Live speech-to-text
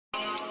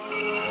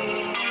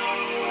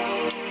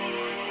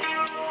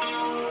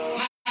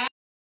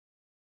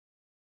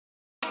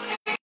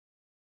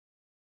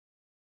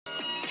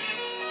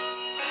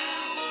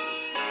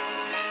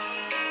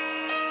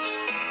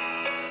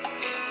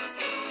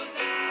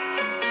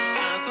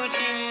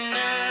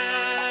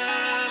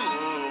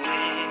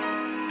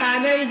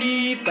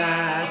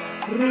Ananipa,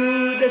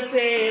 Ruda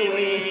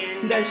Sewe,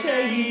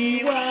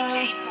 Dashayiwa,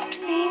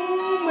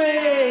 Uwe,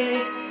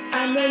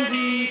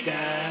 Anandika,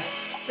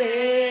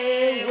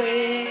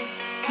 Sewe,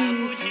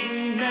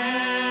 Kujina.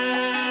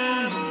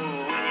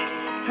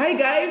 Hi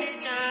guys.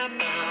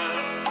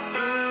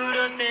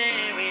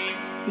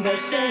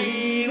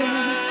 Dashayiwa,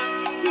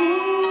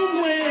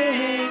 Uwe.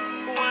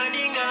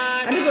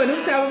 I'm going to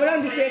have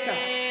around the sector.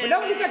 But that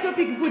was a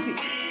topic footy.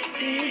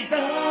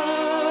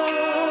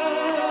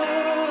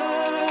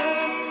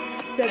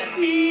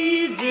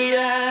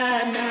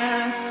 Tatizirana,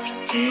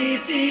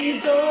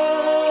 Titizo,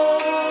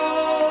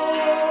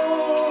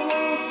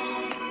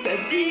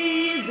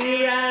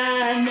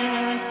 Tatizirana,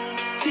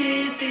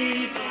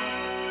 Titizo,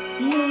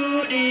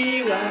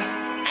 Mudiwa,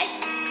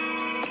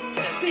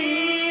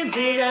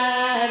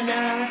 Tatizirana,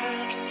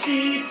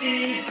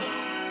 Titizo,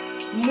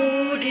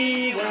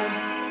 Mudiwa,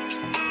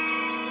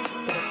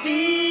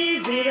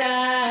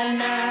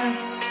 Tatizirana.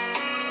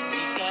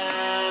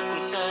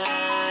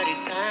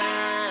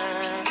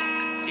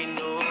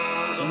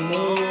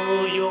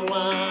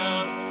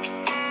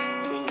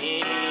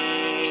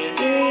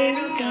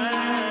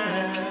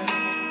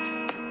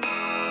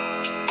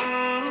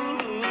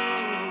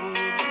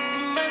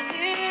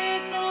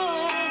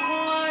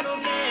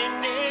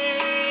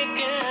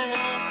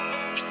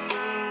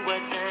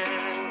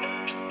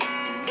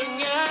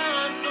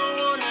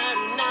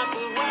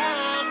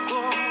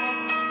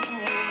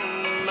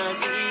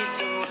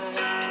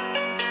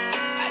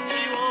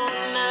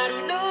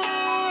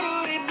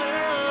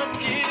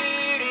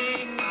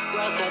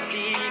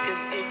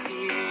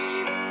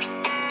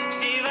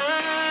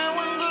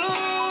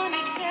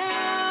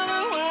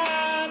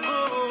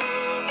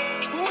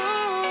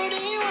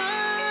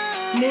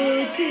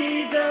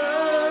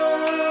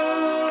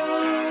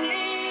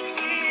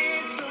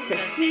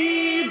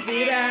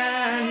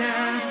 Tatizirana,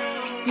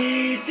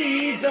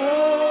 Titizo,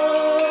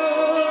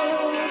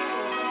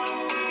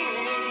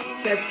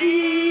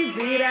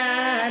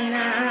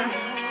 Tatizirana,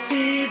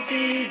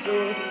 Titizo,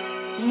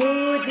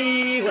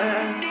 Mudiwa,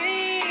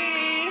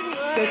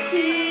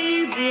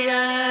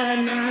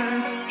 Tatizirana,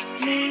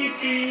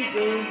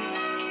 Titizo,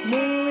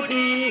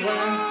 Mudiwa,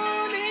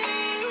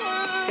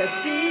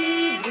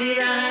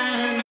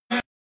 Tatizirana.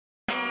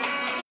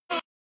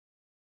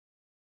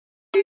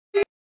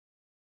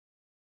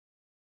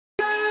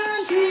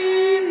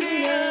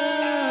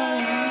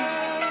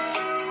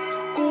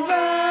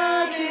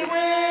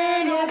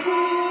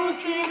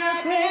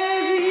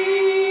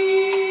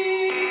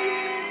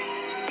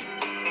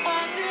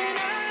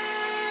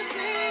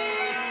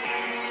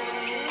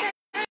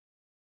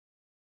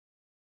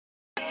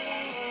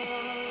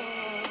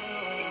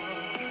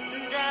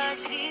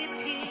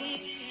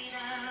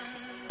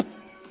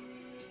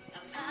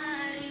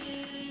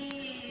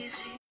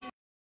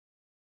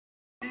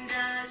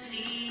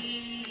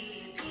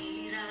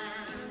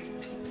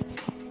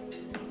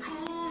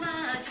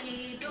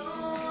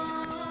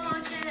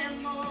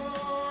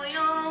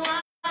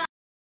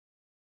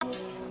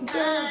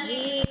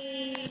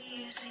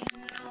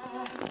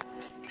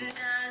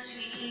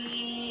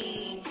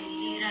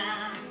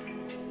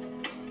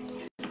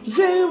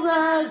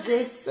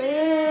 Je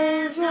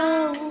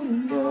seja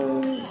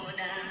mundo.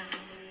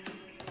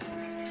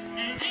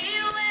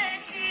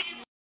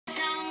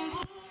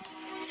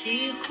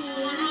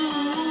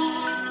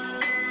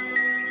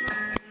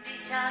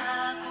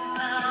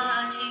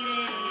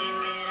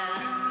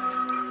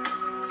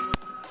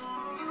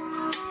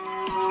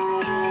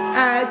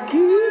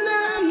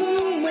 Akuna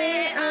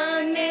mumwe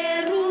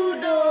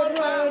anerudo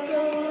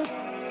rwako.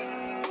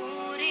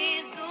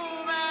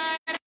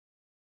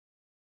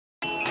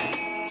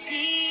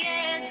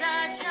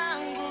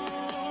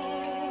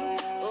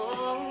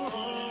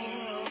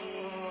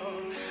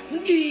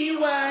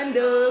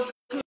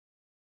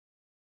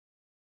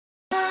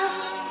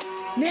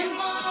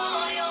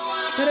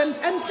 But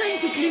I'm trying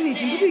to clean it.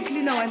 You do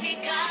clean one. You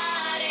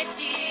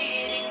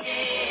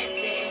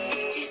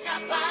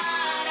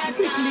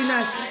clean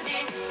us.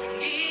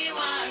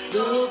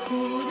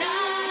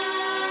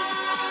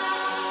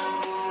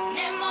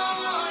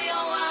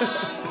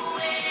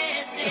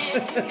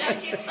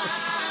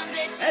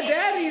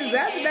 There is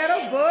that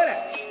bora.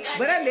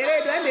 Bora ndere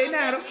ndere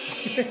naro.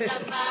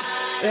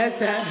 That's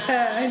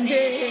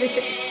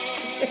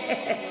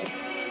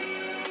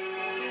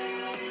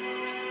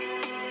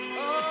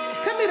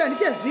Camera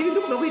ndichazivi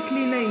ndikuba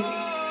kuicleana ini.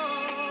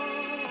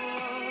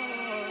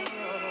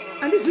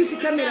 Andiziti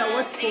camera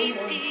what's going on.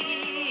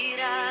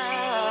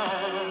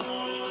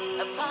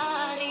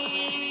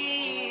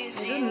 I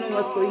don't know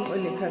what's going on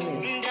in the camera.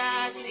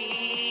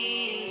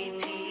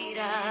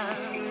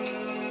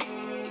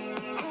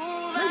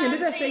 Manje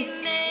ndita say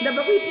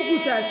ndaba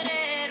kuyiphukutha.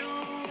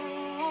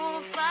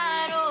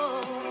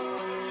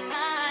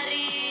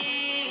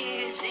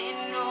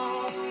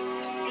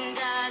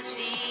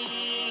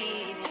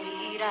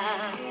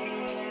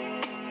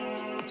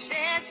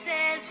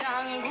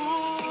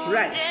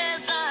 Right.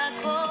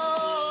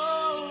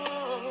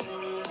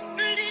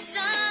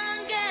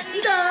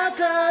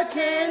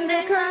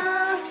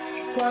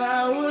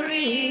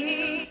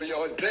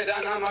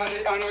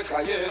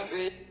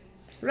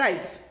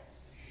 Right.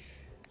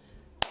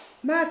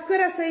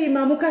 Maskwera sei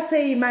mamuka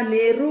sei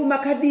maneru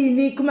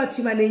makadini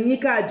kumatima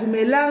nenyika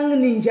dumelang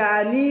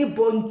ninjani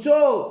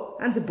boncho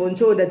anzi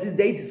boncho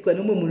ndadzidaidziswa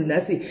nomwe munhu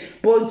nhasi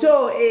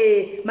boncho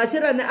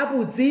machera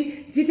neabudzi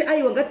titi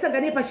aiwa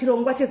ngatisangane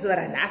pachirongwa chezuva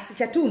ranhasi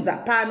chatiunza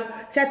pano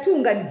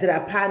chatiunganidzira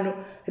pano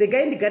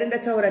regai ndigare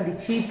ndataura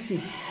ndichiti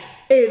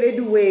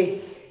veduwe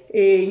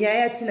nyaya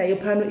yatinayo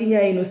pano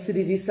inyaya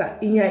inosiririsa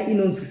inyaya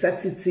inonzwisa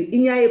tsitsi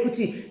inyaya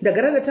yekuti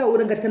ndagara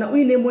ndataura ngati kana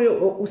uine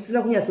mwoyo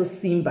usina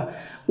kunyatsosimba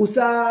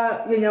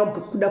usanyanya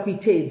kuda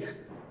kuiteedza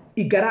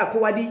igarako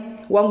wadi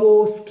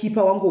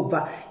wangoskipa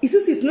wangobva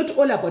isusu it's not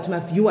all about my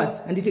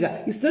viewers handitika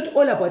it's not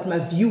all about my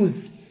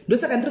views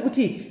ndosaka ndiri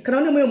kuti kana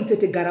une mwoyo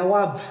mutete gara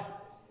wabva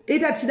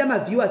ita tichida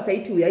maviewers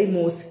taiti uyai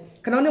mose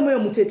kana une mwoyo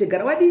mutete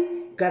gara wadi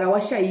gara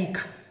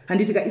washaika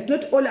handitika it's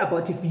not all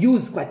about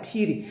views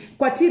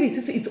kwatiri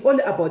isusu it's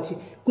all about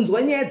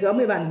kunzwa nyaya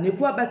dzevamwe vanhu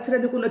nekuvabatsira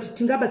nekunoti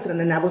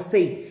tingabatsirana navo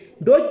sei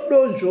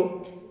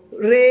ndodonzvo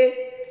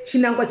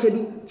rechinangwa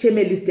chedu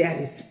cheMelly's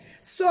Diaries.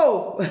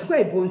 So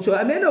kwaiboncho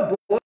ameno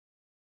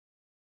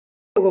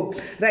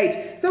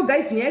right. So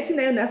guys, nyaya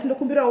tinayo nhasi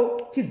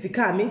ndokumbirawo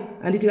tidzikame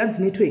handiti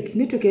kanzi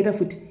network yaita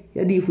futi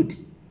yadii futi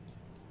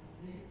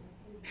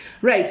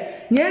right.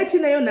 Nyaya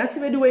tinayo nhasi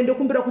vedu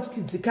wendokumbira kuti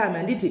tidzikame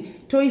handiti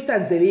toisa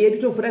nzeve yedu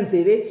tovhura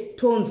nzeve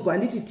tonzwa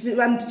handiti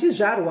vanhu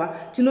tichizvarwa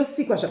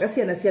tinosikwa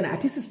zvakasiyana siyana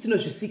hatisisu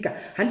tinozvisika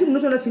handi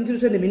munotoona kuti ndiri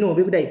tone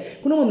minove kudai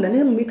kuno mumwe munhu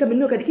anemumika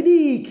minino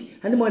kadikidiki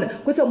handi maona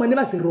kwete umwe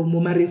nemaziromo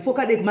marefu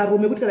kadeki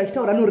maromo ekuti kana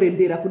achitaura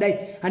anorembera kudai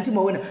handi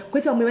maona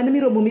kwete umwe vane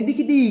miromo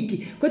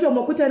midikidiki kwete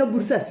umwe kuti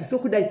anoburisa ziso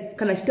kudai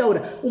kana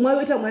achitaura umwe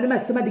ayoita umwe ane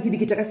maziso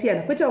madikidiki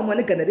takasiyana kwete umwe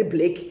ane ganda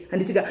reblack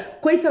handitika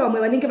koita vamwe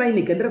vanenge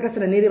vaine ganda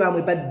rakasiyana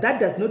nerevamwe but that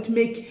does not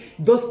make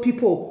those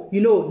people,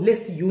 you know,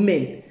 less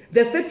human.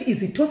 The fact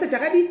is tose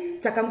takadi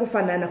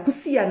takangofanana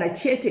kusiyana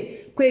chete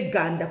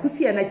kweganda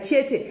kusiyana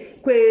chete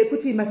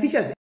kuti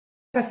mafeatures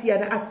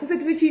akasiyana asi tese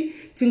tirichi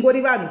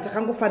tingori vanhu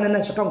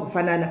takangofanana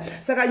zvakangofanana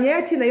saka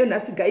nyaya tinayo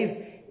nhasi guys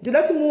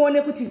ndinoda kuti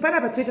muone kuti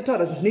panapa tinoita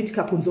taura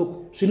zvinoitika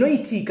kunzoko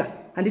zvinoitika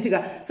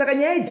handitika saka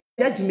nyaya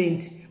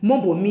judgment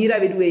mombomira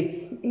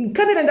veduwe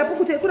kamera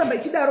ndapukuta kuramba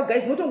ichidaro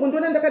guys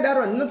motongondiona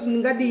ndakadaro ndinoti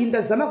ndingadii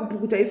ndazama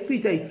kupukuta isi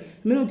kuita iyi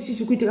mene kuti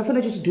chichikuitika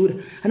fana chochidhura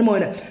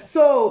hanimaona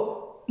so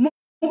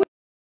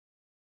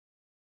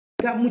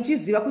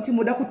muchiziva kuti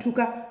muda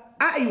kutuka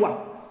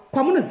aiwa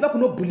kwamunoziva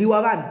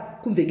kunobhuliwa vanhu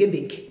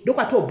kumvengevenge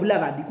ndokwatobhula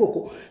vanhu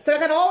ikoko saka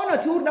kana waona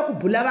kuti urida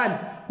kubhula vanhu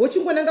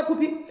wochingonanga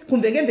kupi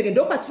kumvengevenge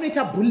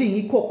ndokwatinoita bullying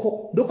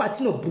ikoko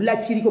ndokwatinobhula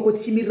tiri ikoko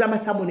tichimirira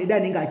masamoni edu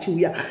anenge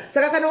achiuya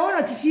saka kana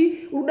waona kuti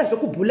urida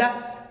zvekubhula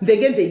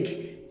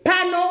mvengevenge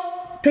pano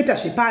toita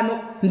zvepano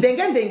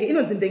mvengevenge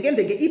inonzi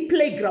mvengevenge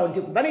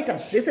iplayground vanoita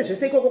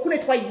zvese ikoko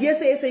kunoitwa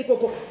yese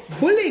ikoko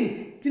bullying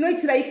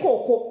tinoitira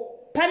ikoko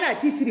pana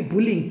hatitiri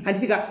bullying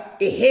handitika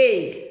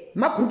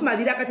magroup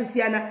maviri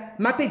akatosiyana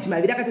mapage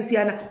maviri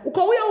akatosiyana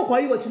ukauya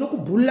ukaiwa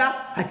tinokubhula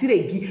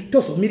hatiregi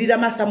tozomirira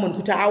masamoni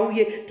kuti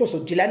auye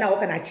tozodhila nawo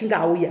kana achinge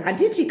auya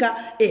handitika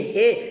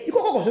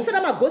ikoko zvose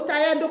namaghost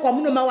aya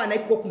ndokwamunomawana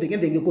ikoko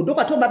kumvengevengeko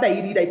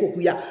ndokwatomabairira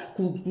ikokuya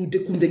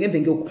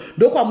kumvengevengeko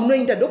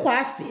ndokwamunoinda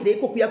ndokwaazere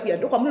ikokuya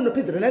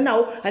ndokwamunonopedzerana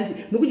nawo handi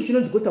nokuti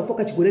chinonzi ghost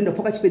afoka chigorenda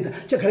foka chipedza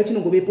chagara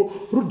chinongovepo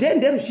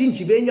rudhende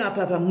ruzhinji venyu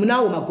apapa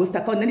munawo maghost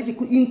account nanditi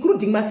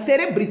including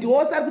macelebrity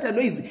wose ari kuita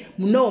noise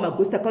munawo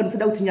maghost account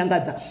sada kuti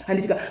nyangadza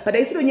handitika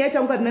padaisiro nyaya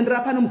chaunga ndinandira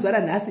pano muzuva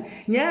ranhasi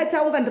nyaya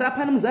chaunga ndira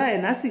pano muzuva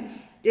ranhasi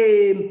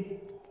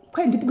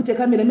kwai ndipukute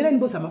kamera mira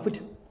nimbozama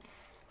futi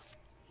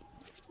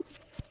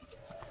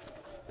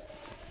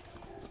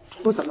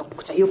mbozama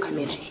kupukuta iyo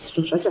kamera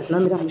zvinhu zvacho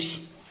zvinomira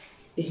mushi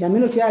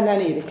haminoti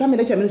anani here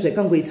kamera chamino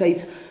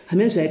zvaikangoitsaitsa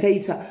hamene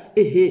zvaikaitsa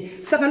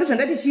saka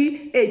ndozvandati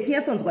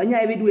tinyatsonzwa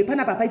nyaya veduwe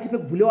panapa paiti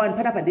pekuvhulewani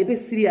panapa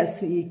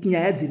ndepeserious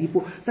nyaya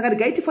dziripo saka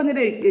regai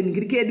tifonere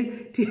ngiriki yedu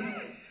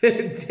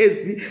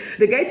tezi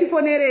regai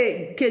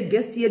tifonere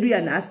guest yedu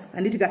yanhasi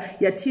handitika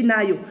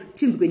yatinayo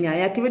tinzwe nyaya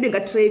yake vedu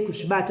ngatirai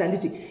kuzvibata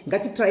handiti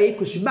ngatitirai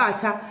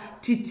kuzvibata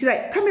titirai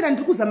kamera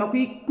ndiri kuzama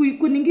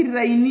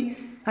kuningirira ini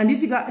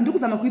handitika ndiri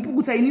kuzama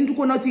kuipukuta ini ndiri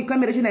kuona kuti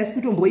kamera chona haisi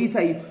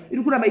kutomboita iyo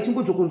iri kuramba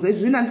ichingodzokorozwa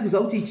izvo zvino handisi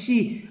kuziva kuti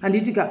chii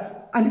handitika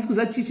handisi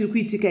kuziva chii chiri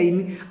kuitika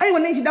imi aiwa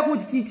neichida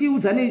kuti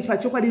tiudzane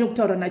pachokwadi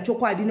nekutaura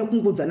nachokwadi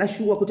nekungodzana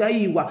shuwa kuti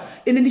aiwa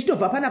ende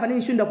ndichitobva panapa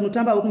nenishoenda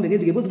kunotambawo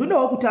kumvengevenge bcause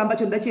ndodawo kutamba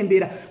cho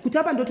ndachembera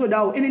kutamba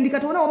ndotodawo ende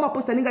ndikatoonawo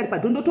maposta anenge ari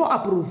pado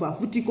ndotoaprova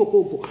futi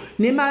ikokoko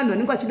nemanhu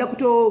vanenge vachida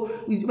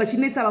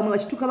vachinetsa vamwe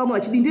vachituka vamwe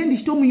vachidi ndine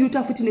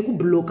ndichitomuyuta futi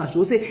nekubloka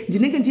zvose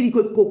ndinenge ndiri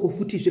ikokoko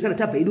futizve kana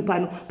tabva edu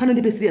pano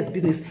ndepe serious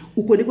business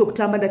uko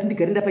nekwekutamba ndati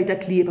ndigare ndapaita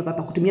clear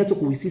papapa kuti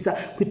munyatsokuhwisisa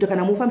kuita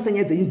kana mufambisa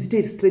nyaya dzenyu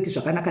dziite straight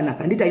zvakanakanaka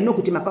handiti haino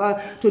kuti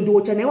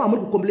tondiwocha naiwo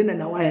amuri kukomblena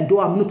nawo aya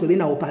ndo amunotove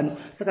nawo pano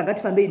saka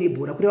ngatifambei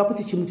nebhora kureva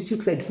kuti chimuti chiri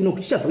kusaidi kuno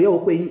chichazouyawo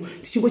kwenyu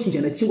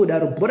tichingochinjana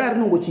tichingodaro bhora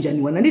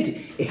rinongochinjaniwa nanditi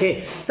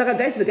saka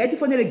guys regai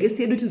tifonere guest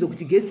yedu tinzwe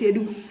kuti guest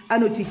yedu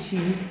anoti chii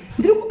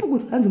ndiri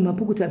kupukuta hanzi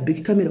mapukuta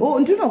back camera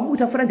ndiri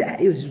mapukuta furandi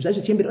zvinhu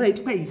zvacho chembere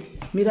oraiti kwai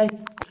mirai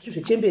zvacho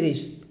zvechembere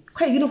izvi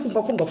kwai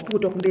inofunga kunga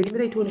kupukuta kumberi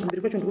mira itione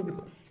kumberi kwacho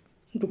ndikupipo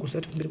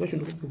ndokuzati kumberi kwacho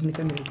ndikupipo kune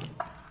kamera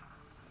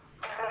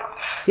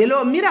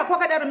hello mira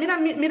kwakadaro mira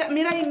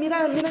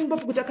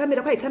ndimbopukuta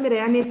kamera kwai kamera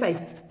yanetsa iyi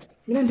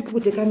mira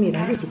ndipukute kamera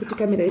handizi kuti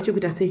kamera yacho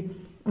kuita sei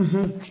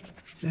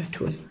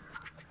ndatoni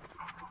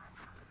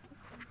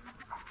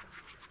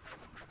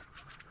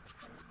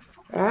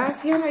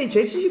siyana icho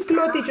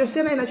ichichikloti icho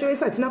siyana inacho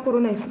vese hatina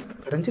korona isu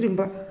gara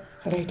ndirimba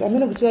right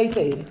amene kuti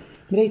yaita here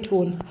mira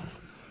itione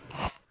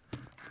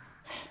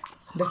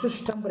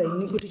ndatozvitambura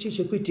ini kuti chii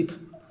chekuitika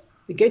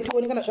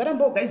igaitione kana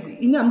zvaramba guys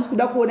ini hamusi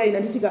kuda kuona ini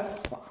handitika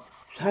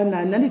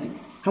zvanhani handiti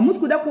hamusi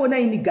kuda kuona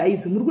ini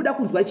guys muri kuda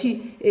kunzwa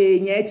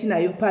nyaya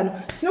yatinayo pano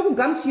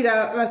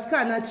tinokugamuchira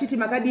vasikana tichiti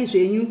makadii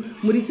zvenyu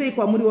muri sei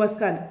kwamuri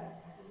vasikana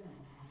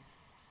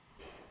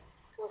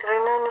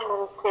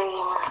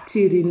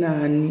tiri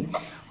nani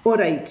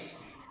alright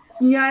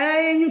nyaya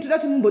yenyu toda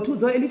kuti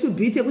mumbotiudzawo a little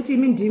bit yekuti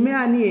imi ndime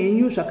ani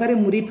henyu zvakare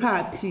muri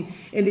papi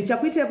ende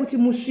chakuitai kuti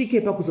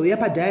musvike pakuzouya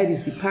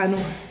padiaries pano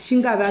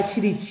chingava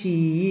chiri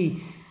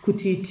chii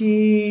kuti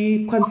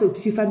tikwanise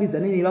kuti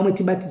tifambidzane nevamwe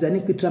tibatidzane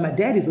kuitira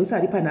madiaries ose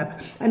ari panapa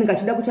anenge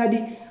achida kuti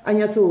adi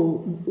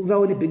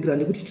anyatsovawo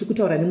nebackground yekuti tiri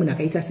kutaura nemunhu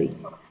akaita sei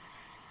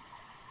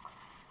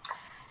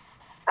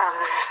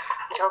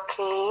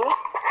okay.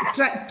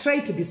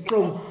 Try to be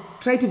strong.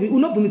 Try to be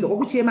unobvumidzwa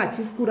kwakuchema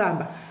hatisi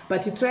kuramba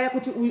but try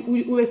kuti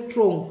uve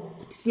strong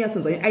kuti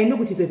tinyatsonzwa. I know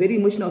kuti it's a very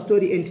emotional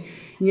story and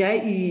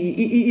nyaya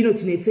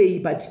inotinetsei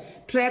but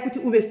try kuti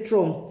uve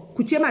strong.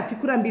 Kuchema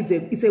hatikurambidze,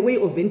 it's a way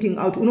of venting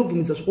out.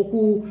 Unobvumidzwa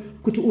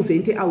kuti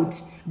uvente out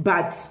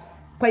but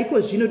kwaiko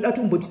zvino doda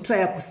kuti umboti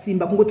try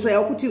kusimba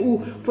kungotrya kuti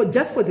for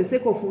just for the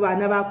sake of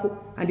vana vako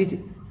handiti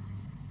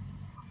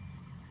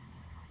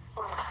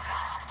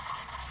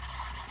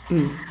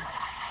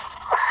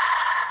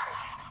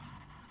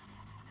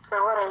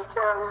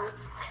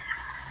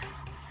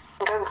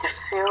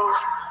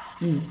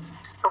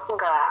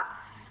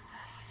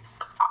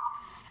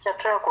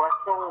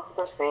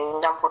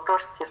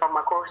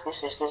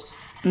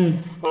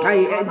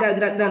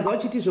ndanzwa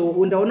uchiti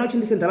zvo ndaona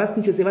uchindisendera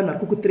mastincho sevanhu vari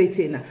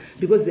kukuthreatena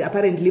because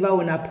apparently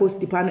vaona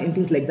post pano and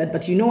things like that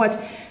but you know what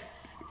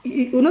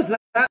unoziva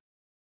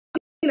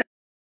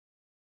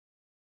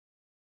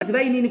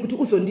inini kuti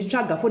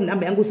uzonditsvaga phone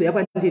number yangu uzoya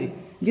kwandiri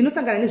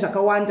ndinosangana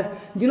nezvakawanda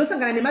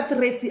ndinosangana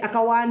nemathreats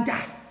akawanda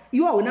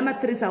iwe hauna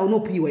mathreats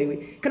aunopiwa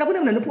iwe kana kune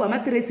munhu anopiwa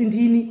mathreats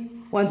ndini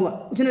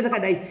wanzwa uchinoita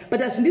kadai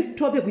but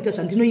hazvindisitope kuita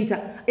zvandinoita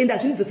and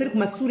hazvindidzoseri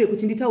kumasure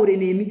kuti nditaure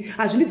nemi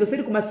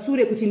hazvindidzoseri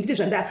kumasure kuti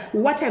ndite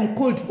what I'm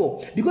called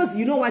for because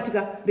you know what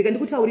rega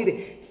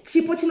ndikutaurire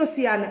chipo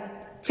chinosiyana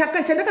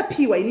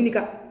chandakapiwa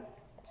ininika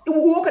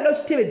ukada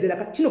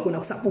uchitevedzera chinogona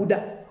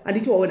kusabuda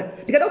handiti waona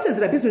ndikada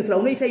kutedzera business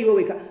raunoita iwe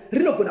weka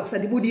rinogona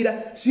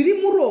kusandibudira zviri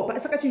muropa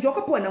saka chinhu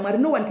chawakapiwa namwari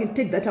no one can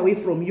take that away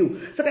from you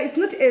saka it's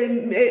not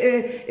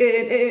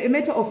a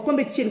matter of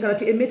competition kana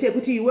kuti a matter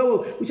yekuti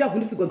iwewe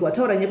uchavhundusirwa kunzi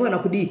wataura nyeko kana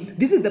kudii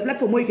this is the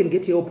platform where you can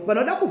get help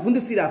vanoda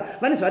kuvhundusira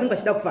vane zvavanenge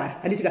vachida kuvhara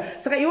handitika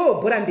saka iwewe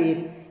bhora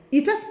mberi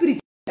ita spirit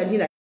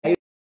yandina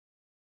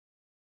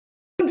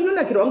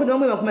wangu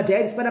nevamwe vangu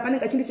madiaries pana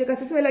panenge achindicheka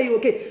sesemela iwe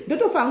okay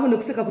ndotofa hangu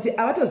nekuseka kuti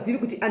havatozivi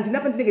kuti handina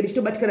pandinenge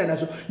ndichitobatikana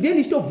nazvo ndiye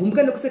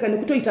ndichitobvumbuka nekuseka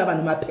nekutoita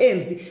vanhu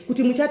mapenzi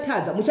kuti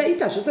muchatadza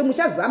muchaita zvose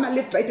muchazama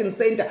left right and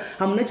center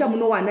hamuna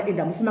chamunowana and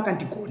hamufi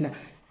makandigona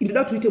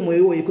ndoda kuti uite mwoyo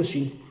iwoyeko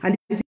zvino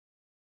handiti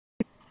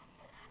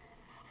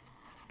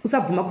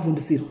usabvuma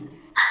kuvhundusirwa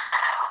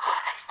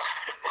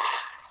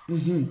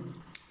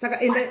saka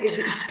enda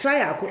try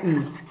yako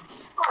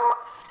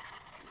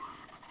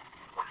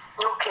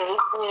okay,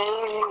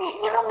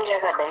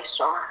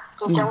 yakadaiso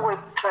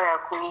ndichangoitaya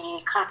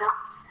kuikana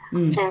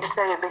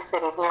tiendesa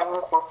yebesere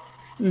yangu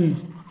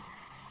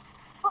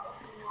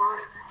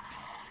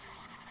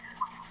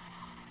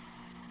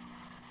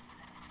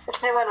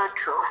tine vana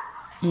tu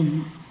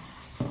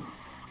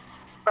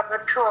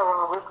vakatuwa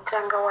vamwe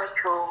wekutanga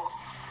wacho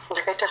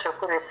ndikaita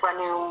zvekurepwa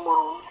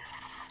nemurume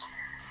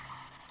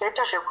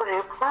ndaita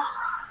zvekurepwa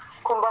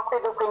kumba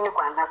kwedu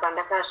kwenyigwanda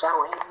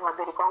kwandakazvarwa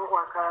vabereki vangu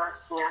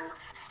vakasiyana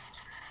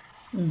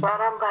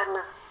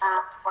varambana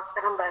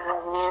vakarambana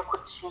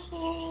nekuti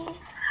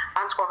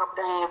hanzi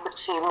kwakabuda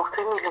nekuti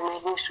mufamily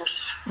medu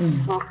isusu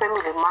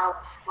mufamily mavo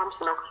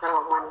vamusina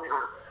kuzvarwa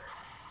mwana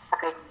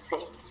akaita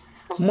sei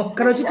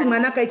kana uchiti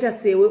mwana akaita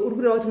sewe uri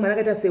kureva kuti mwana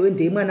akaita sewe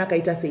ndei mwana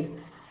akaita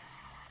sei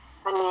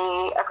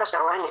ane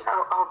akazvarwa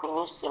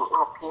nealbinism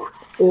albino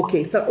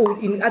okay so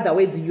in other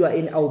words you are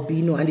an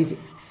albino handiti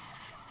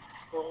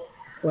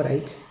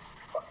alright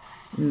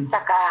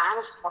saka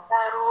hanzi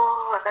vakaro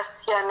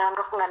vakasiyana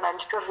ndofungana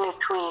nditori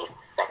ne2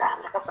 years saka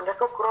ndakabva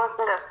ndatokurawo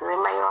singazive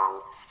mai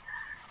vangu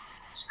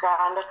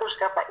saka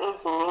ndatosvika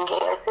paage inenge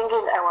I think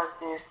I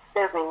was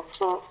 17,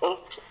 18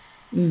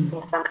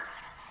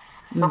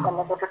 ndoka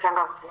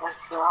ndakatotanga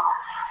kuvazivawo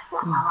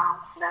mama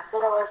vangu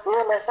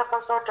ndasingavazive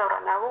ndasakwanisa kutaura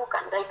navo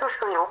kana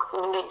ndaitoshoyawo kuti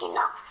ndinge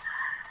ndinavo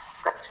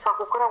kati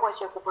pakukura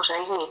kwachekuko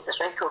zvainetsa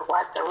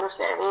zvaitorwadza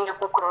unoziva vinge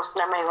kukura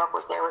usina mai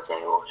vako chaivo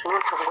chaivo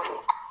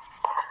zvinotongonetsa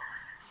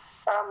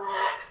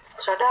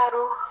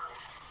zvadaro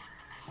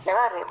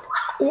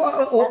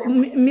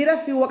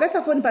Mirafi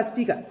wakaisa phone pa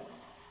speaker.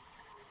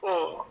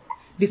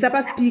 Visa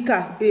pa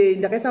speaker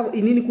ndakaisa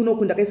inini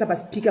kunoku ndakaisa pa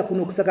speaker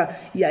kunoku saka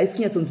ya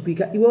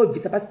isinyatsodzwika iwewe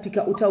visa pa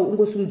speaker uta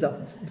ungosumudza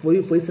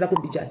voice rako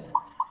mbichani.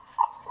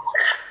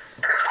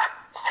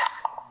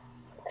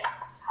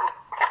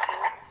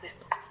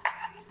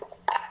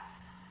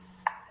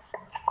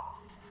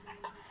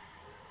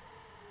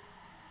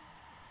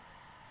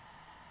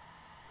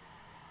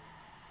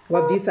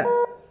 Wavisa.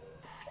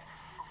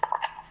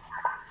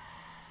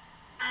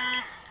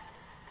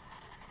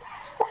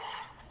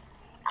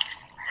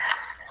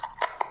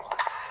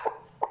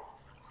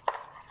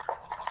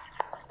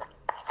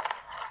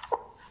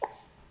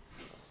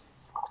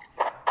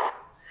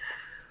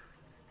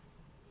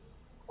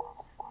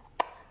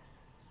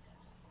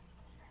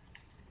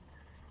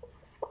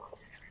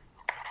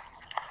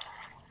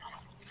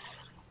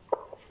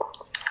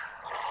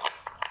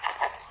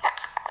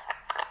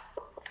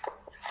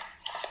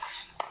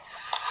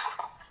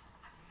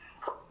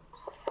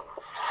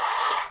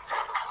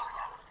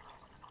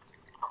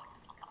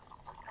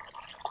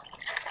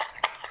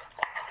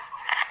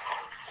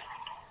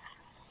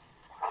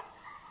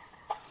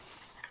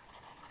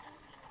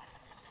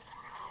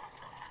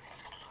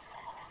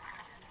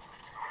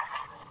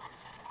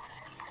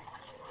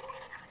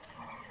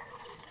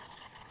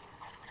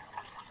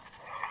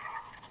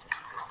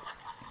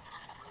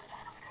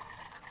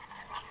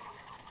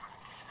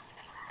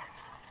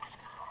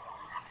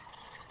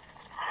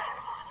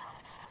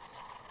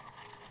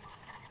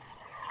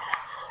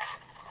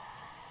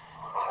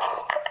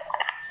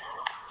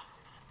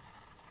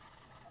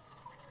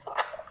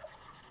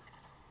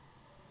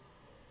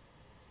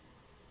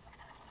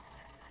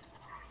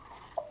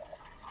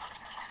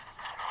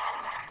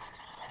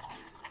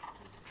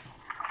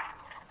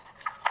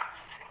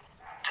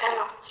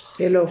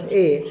 Hello,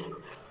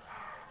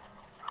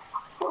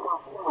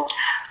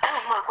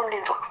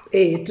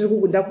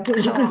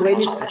 ndikukunzwa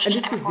ini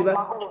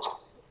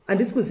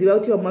handisi kuziva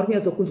kuti vamwe vari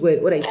kunyatsokunzwa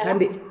here. Alright,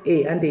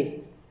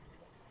 hande.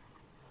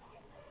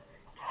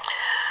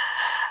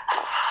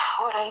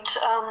 Alright,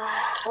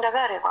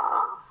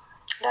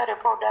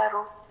 ndarepa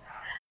udaro.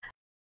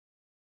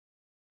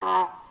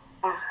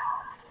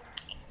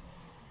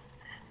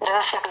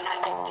 Ndakashakana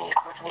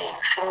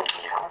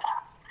nefamily yangu.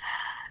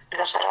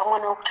 Ndikazvara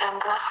mwana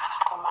wokutanga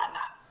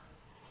komana.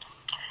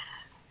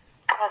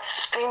 It was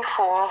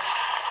painful.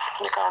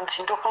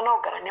 Ndikanzi ndofana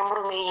kugara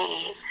nemurume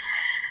iyeye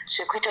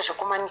zvekuita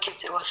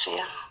zvokumanikidzirwa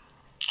zviya.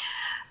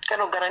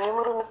 Ndikanogara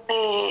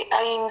nemurume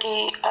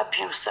aindi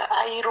abuser,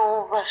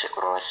 airova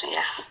zvekurova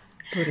zviya.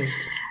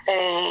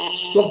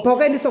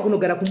 Paukaendeswa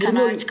kunogara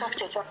kumurume uyu,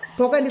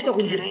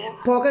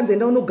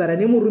 paukanzenda unogara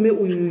nemurume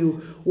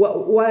uyu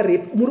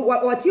warepa,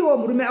 watiwo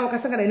murume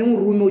wakasangana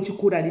nemurume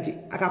uchikura handiti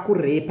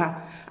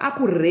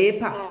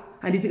akurepa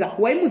handitika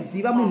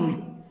waimuziva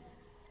munhu?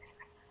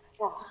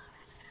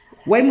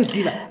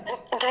 Waimuziva?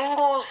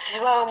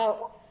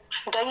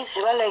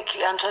 Ndaiziva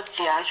like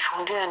hanzvadzi yacho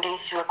ndiyo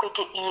yandaiziva,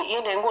 kwete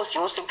iye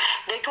ndaingoziva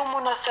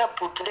ndaitomona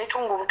sabhuti,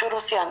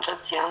 ndaitongomutoro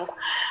sehanzvadzi yangu,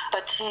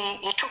 but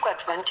he took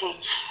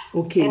advantage.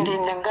 Okay. And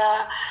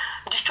ndanga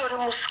nditori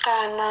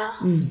musikana.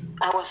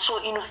 I was so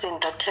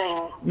innocent that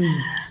time.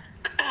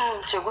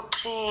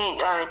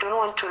 Zvekuti I don't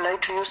want to lie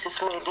to you,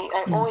 Sis Melly.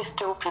 I always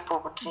tell people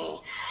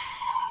kuti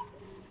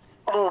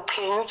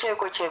muupenyu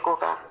cheko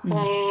ka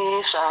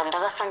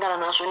nezvandakasangana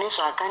nazvo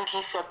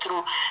nezvaakandiisa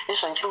through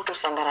nezvandiri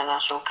kutosangana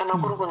nazvo, kana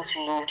kuri kunzi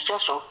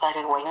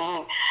ndichazofarirwa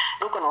inini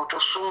ndogona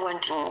kutosungwa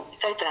ndini,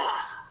 isaita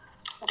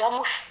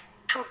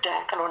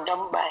ndamushuta kana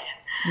ndamubaya,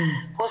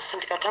 because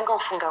ndikatanga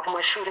kufunga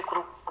kumashure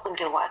kuri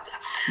kundirwadza.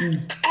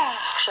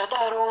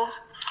 Zvadaro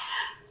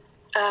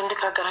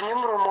ndikagara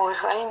nemurume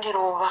uyu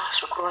aindirova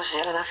zvekurova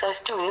zviya, nasi I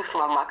still have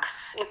my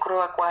marks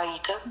ekurova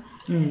kwaaita.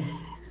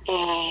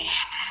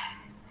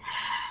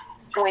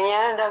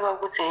 Mwenyaya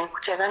ndakakudzei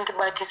kuti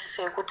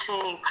akandibatisisa kuti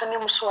pane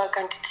musi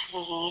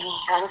wakanditi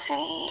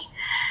hanzi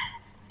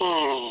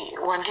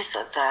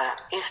wandizadza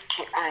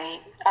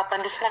STI. Apa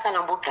ndisina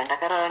kana mbobva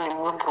ndakarara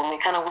nemumwe murume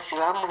kana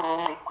kuziva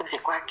murume kunze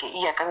kwake,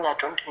 iye akanga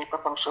atondiripa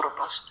pamusoro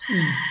pazo.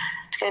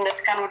 Tikaenda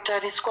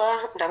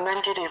tikanotariswa ndanga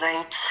ndiri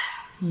right,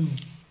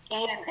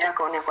 iye ndiye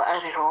akaonekwa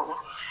ari wrong.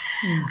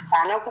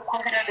 Haana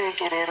kukumbira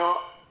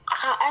regerero,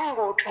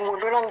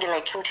 aingotongollora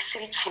like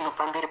ndisiri chinhu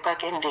pamberi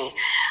pake, ende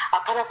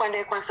hapana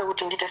kwandaikwanisa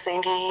kuti ndiite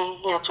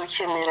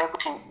sendinyatsochenera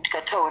kuti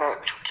ndikataura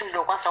kuti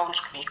ndinokwanisa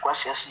kunzwikwa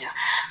zviya zviya.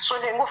 So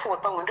ndaingofunga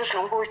pamwe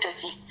ndozvinongoita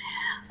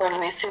vanhu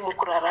vese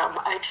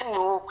mukurarama. I didn't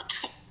know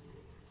kuti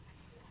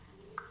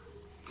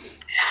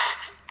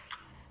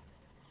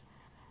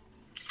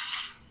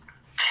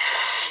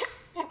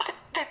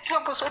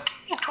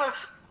it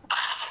was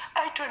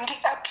aitondi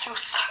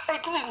abuse. I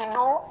didn't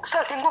know.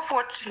 Saka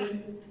ndaingofunga kuti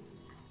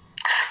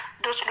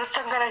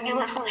ndozvinosangana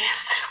nevanhu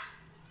vese.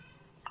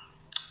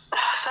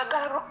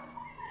 Zvadaro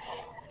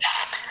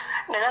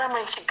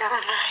ndakaramba ndichigara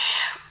naye.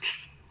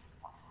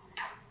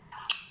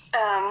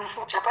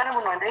 Hapana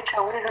munhu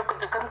wandaitaurira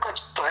kunze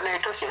kwemukadzi wanaye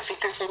toziva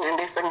situation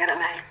yandaisangana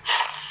naye.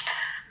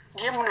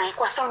 Ndiye munhu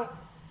aikwanisa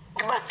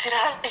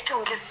kundibatsira, aita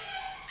kunge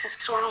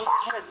sisi wangu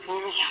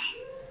ngazivi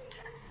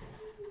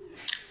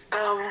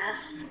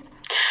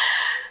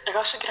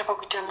ndakasvikira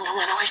pakuita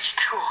mwana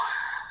wechichuo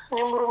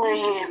nemurume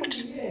iye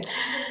kuti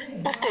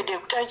instead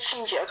yekuti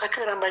achinje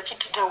akatoramba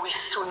achitita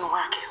wesoni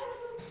wake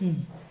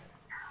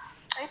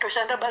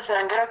aitoshanda basa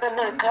range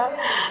rakanaka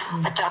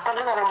ati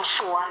hapana kana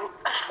musi wani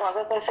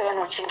wakakwanisa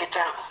kana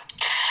kuchengeta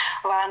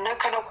vana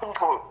kana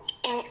kumbo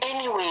in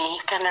any way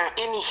kana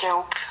any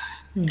help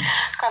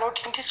kana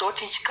kuti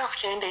ndizoti chikafu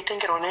chaenda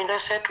itengerwa naenda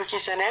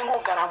sayatuchisana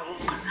aingogara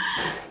mumba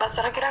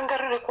basa rake ranga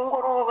riri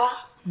kungorova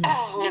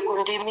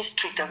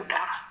nekundimistreata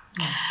kudaro.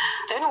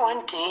 Then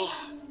one day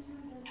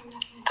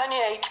pane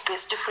yaiti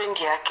best friend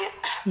yake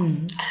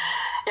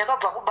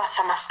yakabva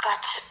kubasa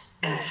masikati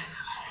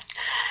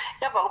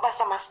yabva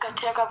kubasa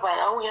masikati yakabva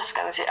yauya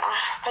sikanzi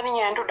pane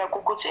nyaya ndoda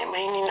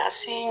kukudzemaini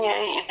asi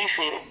nyaya iri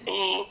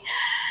very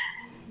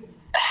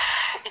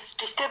it's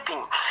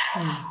disturbing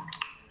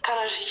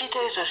kana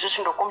zvichiita izvozvo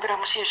zvindokumbira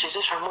musiye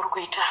zvese zvamuri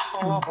kuita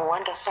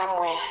mumbowanda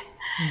somewhere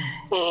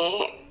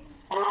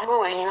murume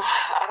wenyu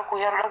ari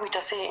kuuya aroda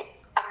kuita sei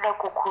aroda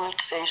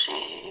kukuitisa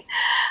izvi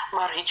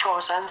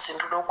marituals anzi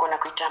ndinogona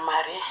kuita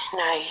mari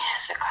naye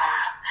saka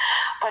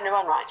pane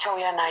vanhu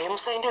achauya naye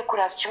musaende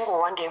kure asi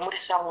chingowandei muri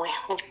somewhere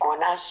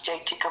mugona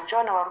zvichaitika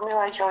muchiwana varume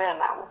vachauya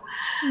navo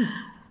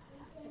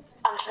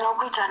handina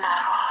kuita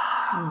naro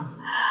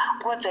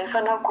nguva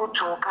dzaifanira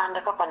kudzoka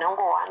ndakabva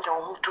ndangowanda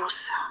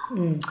mudhuze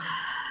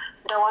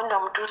ndawanda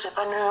mudhuze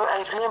pane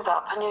I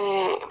remember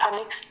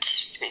panext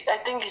I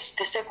think it's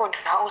the second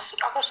house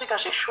akasvika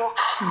zveshuwa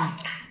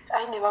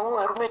aine vamwe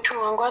varume tu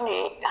vangu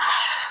ane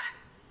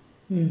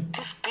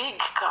this big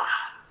car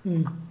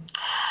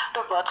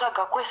ndobva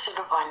atsvaga kwese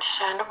ndobva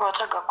ndishaya ndobva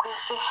atsvaga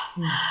kwese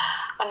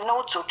handina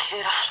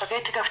kudzokera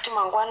zvakaitika futi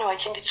mangwana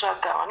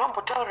vachinditsvaga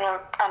vanombotaurira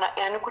kana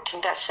yani kuti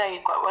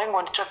ndashayikwa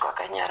vaingonditsvaga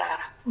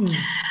vakanyarara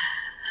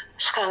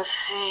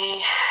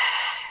zvikanzi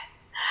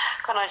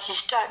kana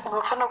chichita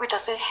unofanira kuita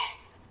sei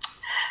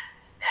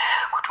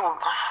kuti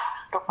ubva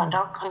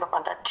ndobva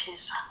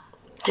ndatiza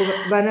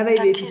vana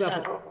vaivepi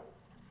papo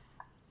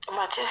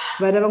mate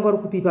vana vanga vari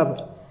kupi papo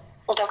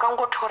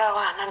ndakangotora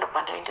vana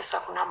ndobva ndaendesa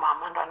kuna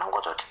mama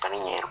ndoanangoza kuti pane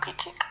nyaya iri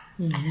kuitika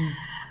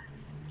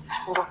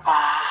ndobva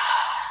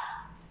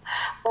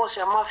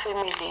oziva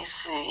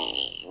mafamilies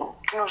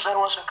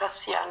tinozvarwa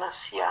zvakasiyana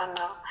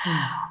siyana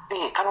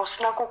kana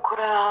usina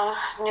kukura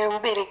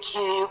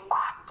nemubereki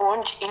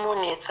bond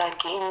inonetsa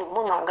again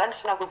munhu anga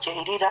andisina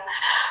kujairira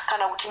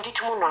kana kuti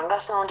nditi munhu anga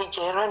asina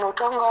kundijairira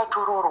nokuti anga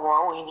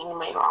atoroorwawo inini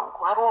mai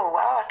vangu aroorwa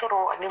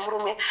avatoroorwa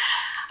nemurume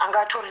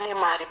anga atori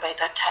nemari by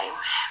that time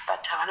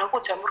but havana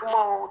kuudza murume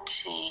wavo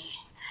kuti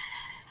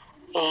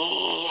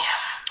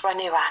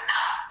vane vana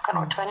kana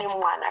kuti vane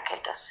mwana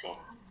akaita sei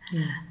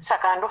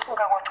saka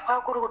ndofunga kuti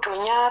kwakuri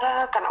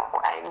kutonyara kana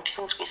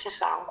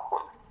ndinzwisisa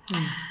hangu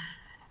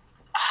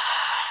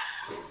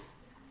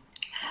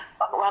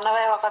vana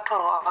vaya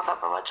vakatorwa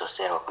vakabva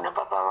vadzoserwa kuna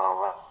baba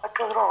vavo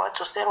vakatorwa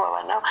vadzoserwa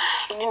vana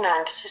inini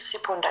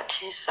handisisipo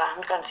ndatiza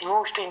ndikanzi iwe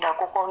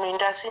uchitoendako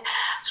kwaunoenda asi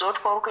zoti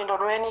kwauri kuenda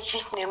unouya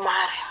nechi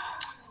nemari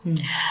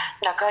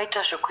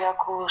ndakaita zvekuya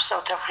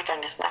kuSouth Africa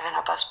ndisina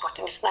kana passport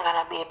ndisina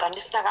kana bepa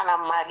ndisina kana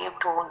mari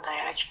yekutounza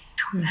yacho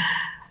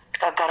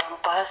ndikagara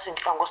mubhazi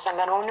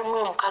ndikangosanganawo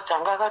nemumwe mukadzi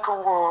anga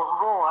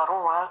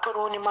akatongorohwa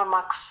atoriwo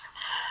nemamax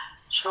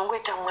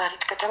zvinongoita mwari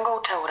tikatanga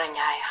kutaura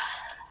nyaya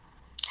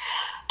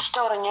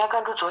tichitaura nyaya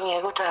akandoudzawo nyaya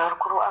yekuti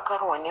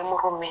akarohwa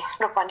nemurume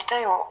ndobva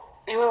nditayo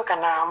iwewe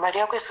kana mari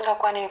yako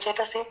isingakwani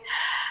nichaita sei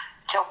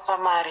chakupa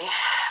mari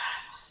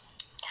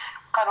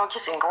kana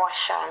uchizenga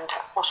washanda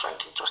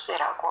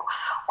uzondidzoserako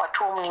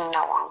watiwo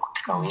munin'ina wangu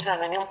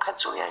tikawirirana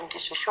nemukadzi uya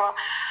ndizvishuwa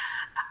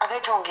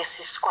akaita kunge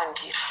sisi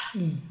kwandiri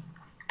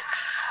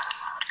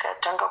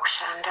tikatanga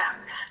kushanda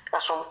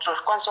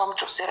tikazokwanisa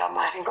kumudzosera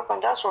mari ndobva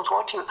ndazonzwa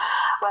kuti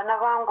vana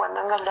vangu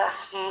vandanga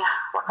ndasiya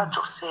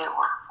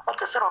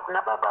vakadzoserwa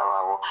kuna baba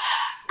vavo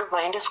ndobva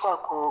aendeswa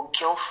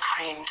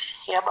kugirlfriend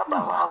yababa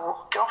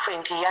vavo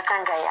girlfriend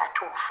yakanga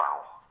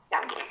yatofawo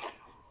yange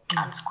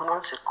hanzi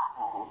kunonzi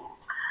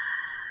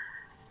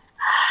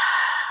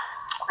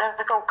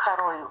kudarika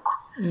ukaroyuko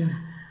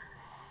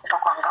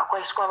ndokwanga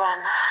kwaiswa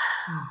vana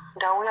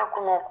ndauya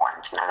kunokwa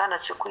handina kana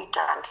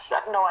chekuita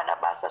handisati ndawada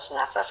basa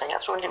zvinasa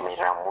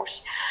zvanyatsondimirira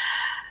mushi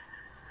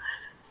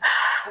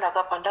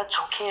ndakabva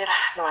ndadzokera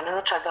ndovana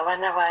notsvaga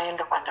vana vaye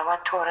ndobva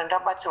ndavatora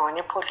ndabatsirwa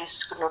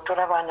nepolisi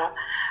kunotora vana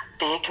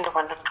bheki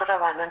ndobva ndatora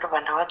vana ndobva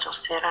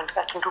ndavadzosera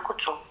ndikati ndiri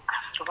kudzoka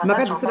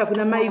makadzosera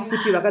kuna mai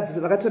futi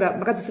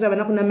makadzosera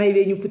vana kuna mai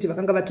venyu futi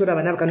vakanga vatora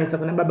vana vakanoisa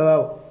kuna baba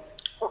vavo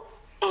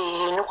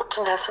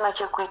nokuti ndasina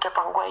chekuita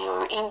panguva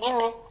iyoyo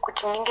inini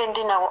kuti ndinge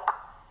ndinawo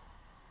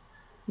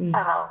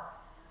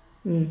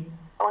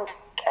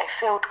I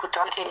felt kuti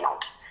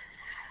out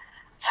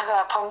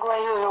saka panguva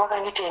iyoyo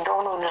vakanditi enda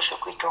unoona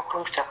zvekuita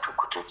kurumbidza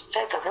kuti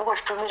tisaidza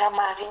vengotitumira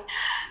mari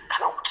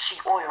kana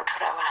kuti oyo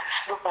tora vana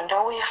ndobva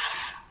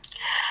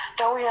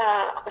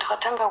ndauya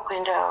ndakatanga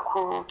kuenda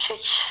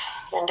kuchechi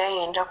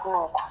yandaienda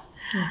kunoko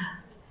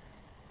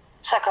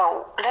saka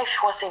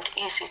life wasn't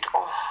easy at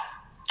all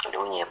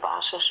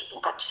ndeunyeba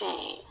but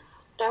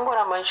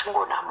ndangoramba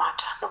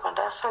ndichingonamata ndobva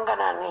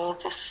ndasangana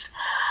nethis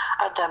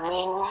other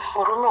man.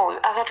 Murume uyu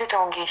akatoita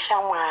kunge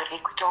shamwari,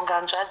 kuita kunge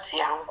hanzvadzi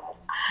yangu.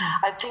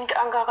 I think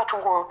anga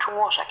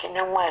akatongotumwawo zvake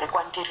neMwari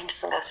kwandiri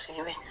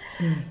ndisingazive.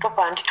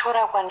 Ndobva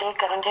anditora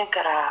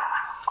ndaigara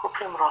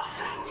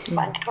kuPrimrose.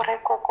 Vanditora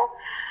ikoko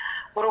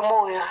murume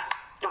uyu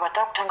ndobva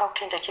takutanga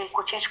kutoenda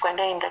kuchechi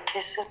kwandaenda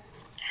tese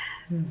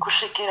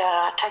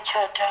kusvikira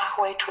tachata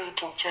white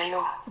wedding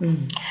chaiyo.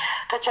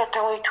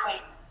 Tachata white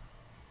wedding.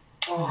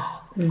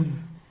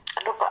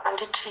 Ndobva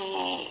anditi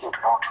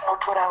ndoda kuti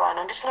unotora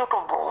vana ndisina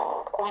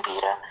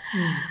kutombokumbira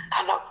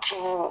kana kuti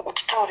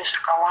nditaure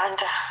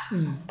zvakawanda,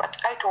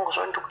 but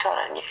aitongozva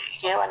ndikutaura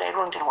yevana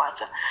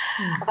irondirwadza.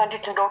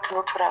 Akanditi ndoda kuti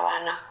unotora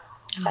vana,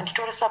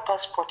 akanditoresa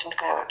passport,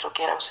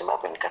 ndikadzokera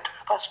kuZimbabwe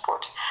ndikatora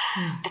passport,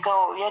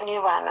 ndikauya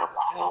nevana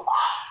kunoko.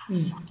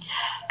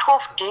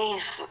 12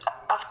 days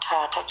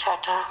after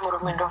tachata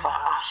murume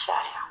ndobva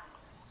ashaya,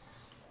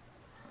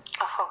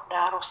 afa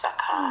kudaro.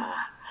 Saka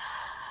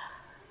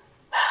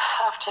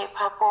after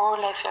ipapo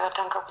life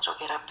yakatanga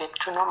kudzokera back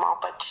to normal,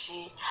 but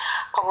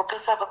pamwe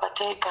pese apa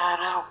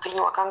pataigara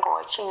upenyu hwakanga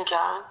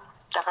hwachinja.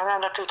 Ndakanga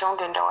ndatoita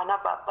kunge ndawana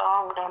baba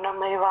vangu, ndawana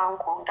mai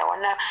vangu,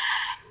 ndawana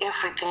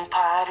everything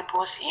paari,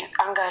 because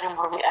anga ari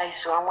murume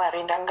aiziva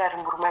Mwari, anga ari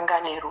murume anga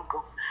ane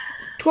rudo.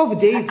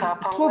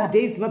 12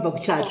 days mabva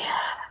kuchata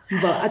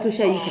mubva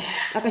atoshayika.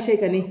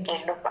 Akashayika nei?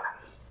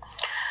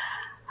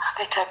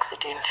 Akaita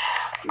accident.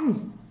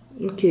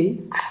 Okay.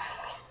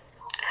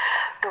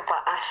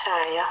 Ndobva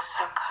ashaya.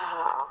 Saka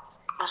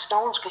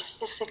hazvina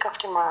kunzwisisika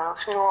kuti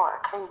mafiro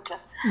akaita.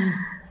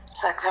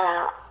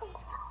 Saka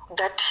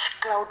that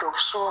cloud of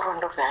sorrow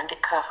ndobva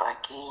yandikavha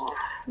again.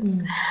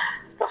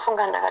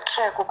 Ndofunga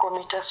ndakatry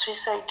kukomita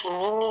suicide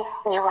nini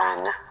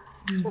nevana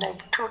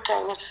like 2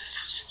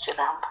 times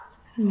zvichiramba.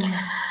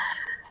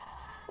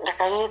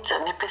 Ndakaedza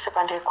nepese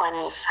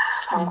pandaikwanisa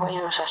panguva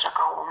iyo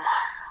zvazvakaoma,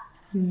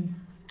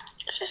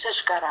 zvese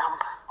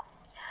zvikaramba.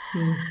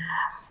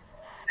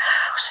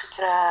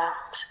 Kusvikira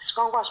sisi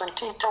vangu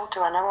vazonditiita kuti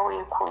vana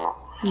vauye kuno.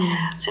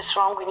 Sisi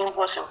vangu ini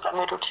mbose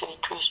mupamedo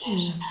tiritu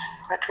izvezvi,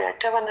 vatu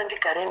yatavana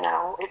ndigare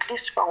navo, at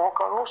least pamwe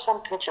ukaona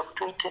something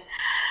chekutoite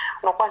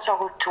unokwanisa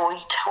kuti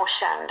woita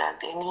woshanda,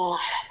 then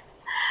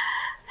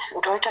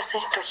ndoita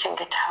sei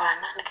ndochengeta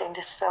vana,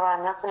 ndikaendesa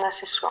vana kuna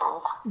sisi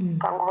vangu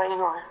panguva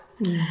iyoyo.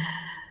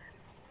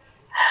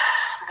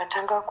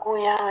 Ndakatanga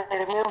kuuya. I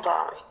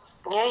remember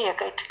nyaya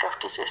yakaitika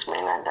futi SIS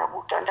MELLY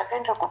ndabuda,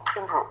 ndakaenda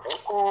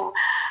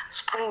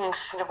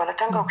kuSprings ndobva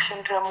ndatanga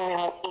kushandira mumwe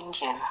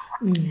muIndian.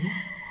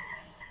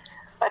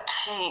 But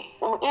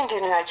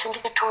muIndian uyu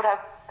achinditora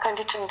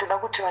akanditi ndoda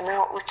kuti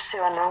vana uitise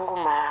vana vangu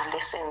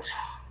malessons.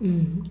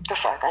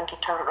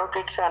 Ndozvaakanditaura,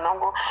 kuitisa vana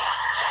vangu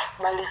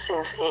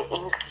malessons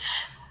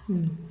eEnglish.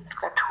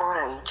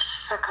 Ndikatora ichi.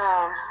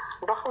 Saka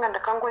ndofunga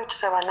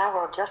ndakangoitisa vana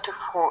ava just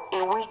for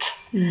a week.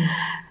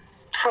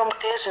 From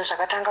there zvinhu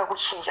zvakatanga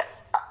kuchinja.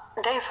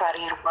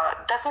 Ndaivharirwa,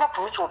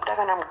 ndasingabvumidzwa kubuda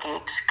kana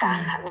mugate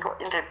kana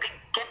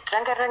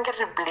gate ranga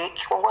riri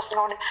black, wanga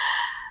usingaoni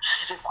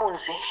zviri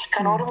kunze.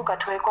 Kana uri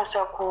mukati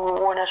waikwanisa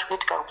kuona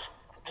zvikuitika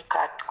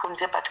mukati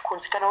kunze, but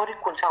kunze kana uri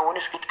kunze hauoni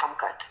zvikuitika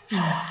mukati.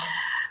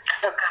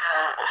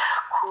 Ndakagara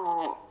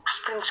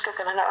kuSprings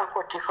ndikagara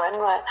naUncle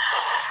Divine.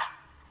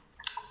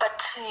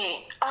 But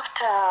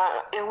after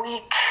a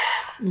week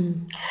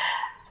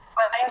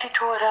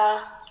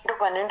vakainditora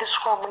ndobva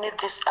ndaendeswa mune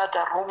this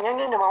other room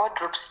yange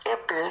nemawardrobes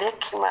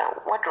eblack,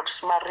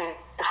 mawardrobes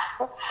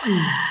marefu.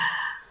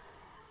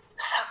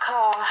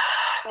 Saka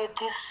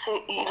nethis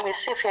imwe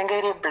safe yange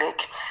iri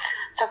black.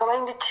 Saka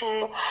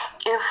vainditi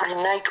every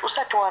night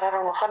usati warara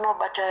unofanira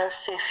kubata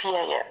safe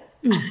iya,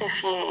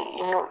 safe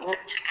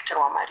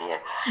inocheketerwa mari iya.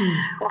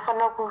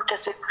 Unofanira kuita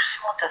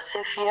sekusimudza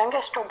safe yange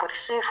isitombori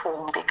safe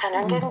hombe, kana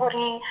yange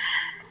ingori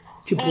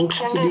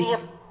diki yange iri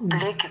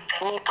black,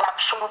 then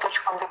pamusoro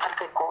pacho pange pari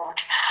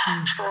pegold.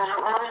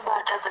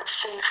 Unoibata that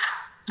safe,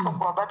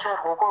 wabata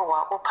ruoko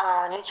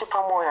rwako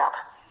nechepamwoyo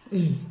apa.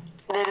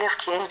 The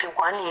left hand,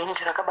 one hand,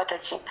 rakabata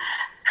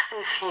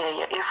safe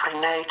here every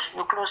night.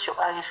 You close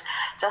your eyes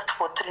just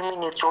for 3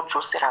 minutes. You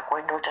just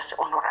going to just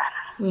honorara.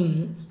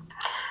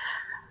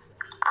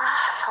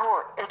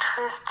 So at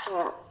first,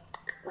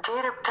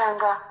 ndiri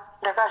kutanga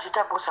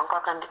ndakazvita bosa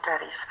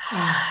kwakanditarisa.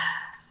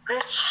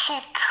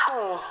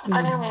 Rechitu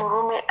pane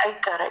murume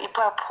aigara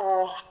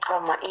ipapo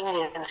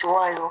pamaIndians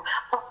wayo.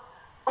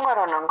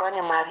 Ungarona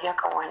ngane mari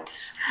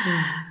yakawandisa.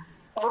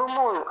 Murume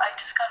uyu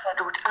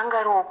aidiscovered kuti anga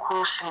ariwo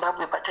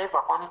kuZimbabwe but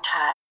aibva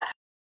kwaMutare.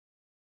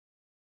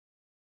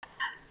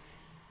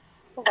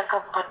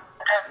 Ndakabva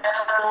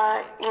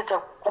ndaedza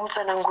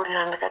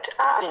kumutsanangurira ndikati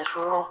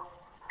izvo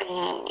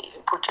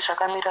kuti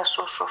zvakamira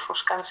so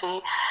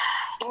zvikanzi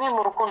imi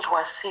muri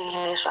kunzwa sei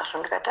nezvazvo.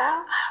 Ndikati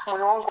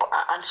mwoyo wangu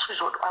handisi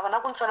zvodo, havana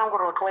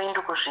kunitsanangurira kuti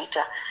waindi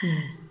kuzviita.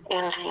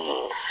 And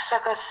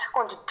saka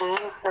second day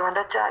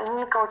ndakati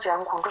inini kauchi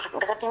yangu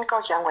ndakati ini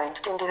kauchi yangu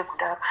hainditenderi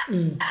kudaro.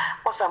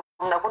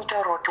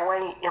 nakunditaura kuti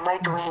why am I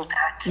doing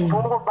that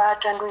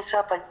ndongobata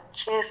ndoisa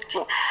pachest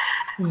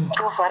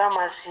ndovhara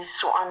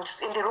maziso and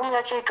ende room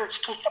yacho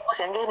itotyisa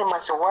because yange ine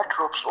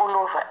wardrobes all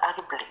over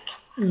ari black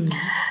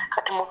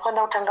kati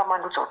munofanira kutanga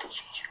mandudza kuti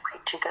chii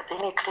kuitika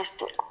then at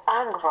least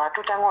anhu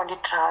atotanga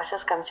wanditrasha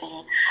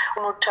sikanzi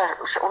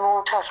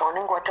unotaura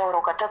zvaunenge wataura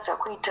ukatadza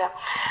kuita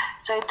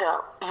either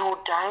you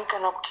die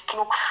kana kuti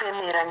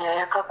tinokufemera nyaya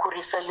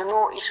yakakurisa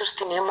isusu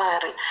tine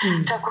mari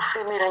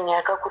takufemera nyaya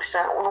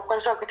yakakurisa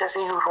unokwanisa kuita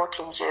se you rot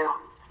in jail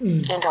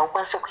and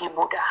haukwanisi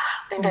kuibuda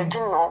and I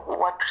didn't know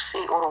what to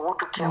say or who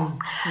to tell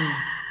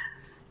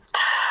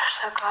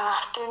saka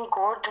thank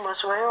God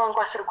mazuva ayo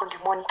wangu asiri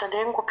kundimonita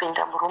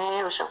ndaingopinda murumu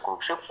iyo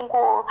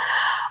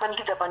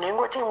zvekungomanikidzwa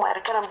pandaingoti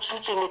Mwari kana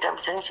muchinichengeta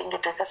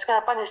muchanichengeta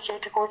kasikana pane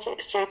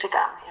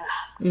zvichaitika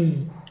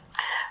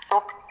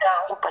nopinda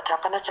hangu but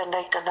hapana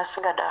chandaita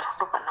ndasingadaro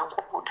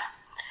ndopandangobuda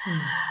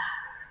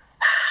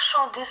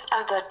so this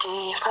other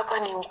day papa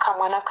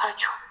nekamwana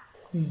kacho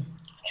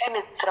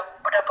ainetsera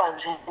kubuda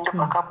panze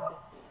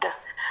ndopakabuda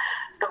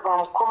ndobva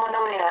mukomana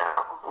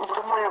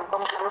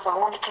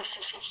murumoyobamutarovaoniti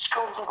sisi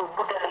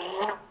chitongobuda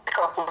ino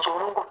ikabvunza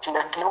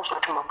unongopinda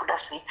ndinozoti mabuda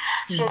sei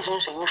siye zvinhu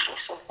zvenyu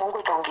zvese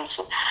ungoita kunge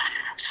ichi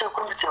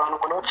sekumbidza vanhu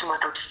kuona kuti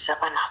madhotiza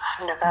panapa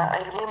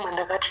I remember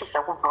ndakatiza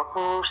kubva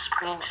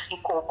kusprings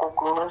ikoko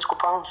kunonzi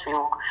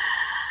kupamville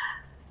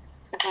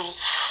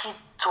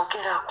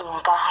ndichidzokera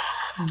kumba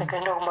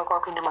ndakaenda kumba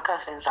kwakuenda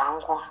makazens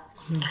angu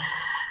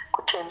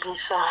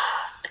kutembisa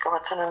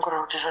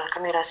ndikavatsanangurira kuti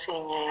zvakamira sei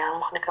nyaya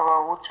yangu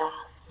ndikavaudza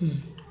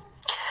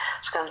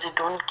zvikanzi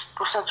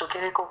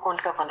usadzokera ikoko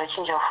ndikabva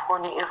ndachinja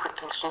foni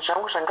everything zvinhu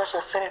zvangu zvanga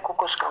zvasara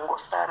ikoko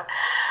zvikangosara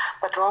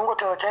but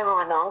wangotaura kuti aiva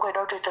vanhu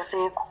vangoida kutoita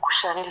sei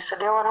kukushandisa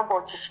dai waramba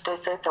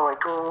uchichitaitsaidza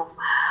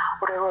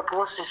waitouraiwa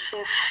because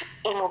safe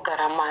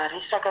inogara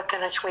mari saka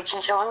kana chimwe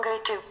chinhu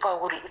chavangaite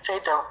pauri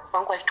itsaidza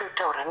vangu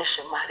vachitotaura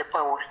nezvemari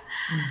pauri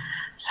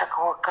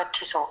saka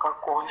wakatisa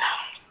wakagona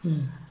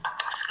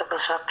sikabva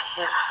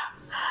zvapera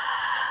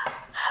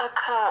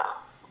saka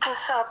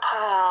pesa pa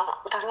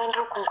ndanga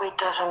ndiri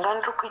kungoita zvanga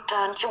ndiri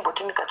kuita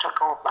ndichimboti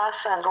ndikatsvakawo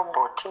basa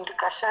ndomboti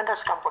ndikashanda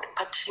zvikambori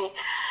pati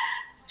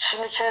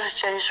zvinhu chaizvo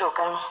chaizvo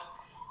ka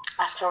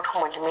asina kuti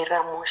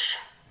kumbondimirira mushe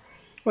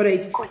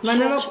alright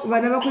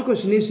vana vako iko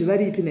zvinezvi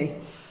varipi nai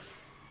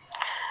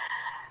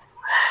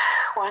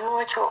wani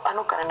wacho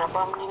anogara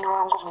nabamunini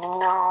wangu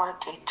munin'ina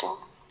wawadheti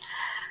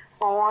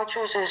mumwe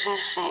wacho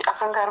izvezvizvi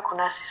akanga ari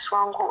kuna sisi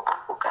wangu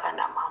akugara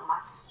namama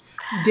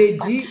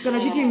dedi kana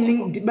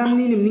chiti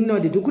bamunini munin'ina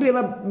wadhedi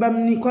ukureva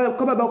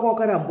kwababa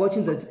kwawakarambwa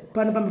uchinzi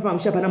pano pamba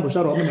pamusha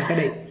panambozvarwa munhu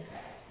akadai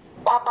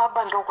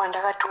kwababa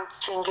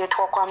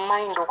ndokwandakatochengetwa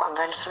kwamai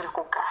ndokwanga ndisiri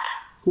kugara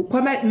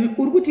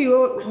uri kuti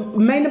iwo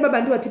mai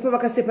nababa ndiwatipa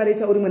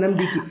vakaseparata uri mwana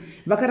mudiki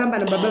vakaramba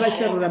nababa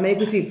vachitaurira mai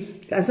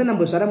kuti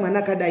asanambozvara mwana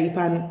akadai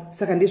pano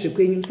saka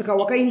ndezvekwenyu saka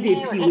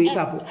wakaindepiwe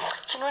ipapo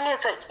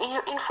chinonetsa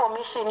iyo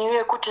information iyo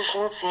yekuti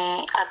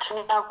zvinzi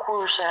hatina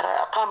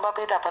kuzvara pamba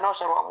pedu hapana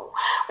kuzvarwa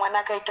mwana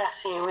akaita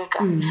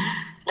seweka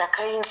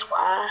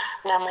ndakainzwa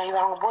namai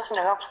vangu bose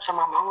ndakabvunza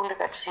mama vangu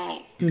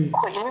ndikati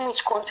ko imimi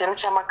chikonzero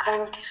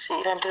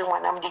chamakandisira ndiri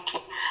mwana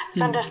mudiki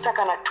sandasita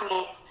kana 2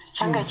 years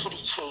changa chiri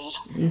chei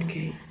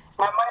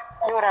mama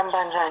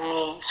yoramba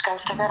njani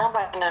sikanzi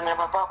takarambana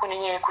nababa vako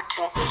nenyaya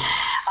yekuti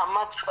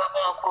hama dzababa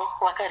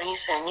vako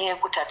vakariisa nyaya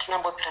yekuti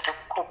hatinambopira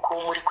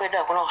kumuri kwedu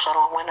hakuna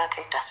kuzvarwa mwana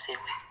akaita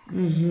sewe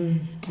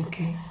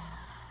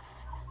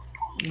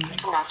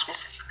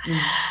tinanzwisisa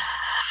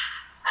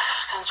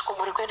sikanzi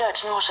kumuri kwedu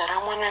hatina kuzvara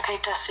mwana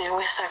akaita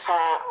sewe saka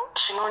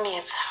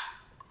zvinonetsa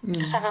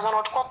saka kana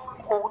kuti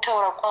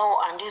kwokutaura kwavo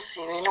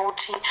handizivi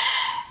nokuti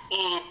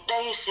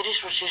dai zviri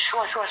zvo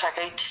zvishuwa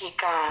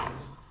zvakaitika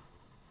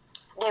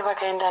dai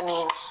vakaenda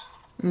neni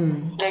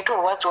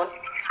ndaitorwadziwa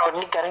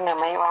ndigare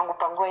namai vangu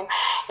panguva ino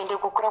ende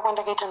kukura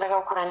kwandakaita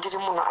ndakakura ndiri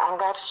munhu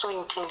anga ari so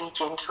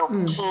intelligent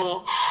rokuti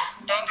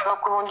dai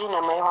ndakakurawo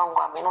ndina mai vangu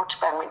hamene kuti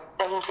pamwe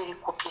dai ndiri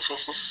kupi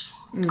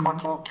zvezvizvi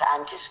kuti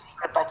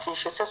handizive but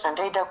zvese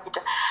zvandaida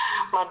kuita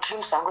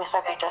madreams angu ese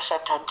akaita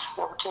shattered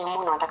nekuti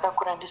munhu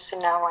wandakakura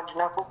ndisinawo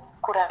handina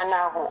kukura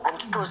navo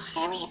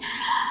handitozivi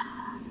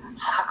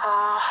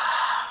saka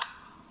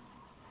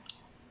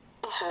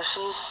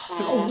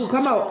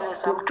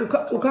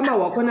ukama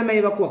wako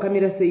namai vako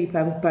wakamira sei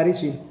pari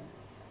zvino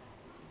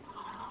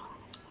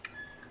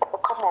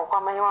ukama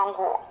wakwamai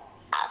vangu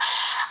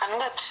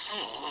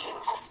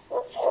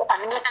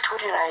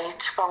handingatori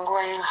right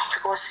panguva ino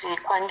because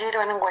kwandiri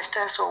vanenge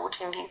vachitarisawo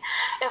kuti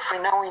every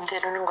now and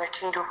then vanenge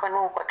vachiti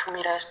ndiofanira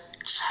kuvatumira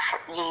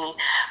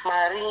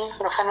mari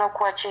ndofanira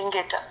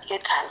kuvachengeta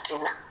yeti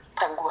handina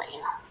panguva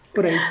ino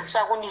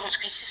saka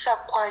kundinzwisisa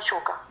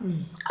kwacho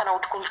kana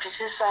kuti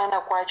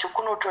kunzwisisana kwacho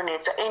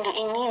kunotonetsa ende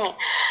inini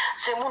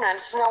semunhu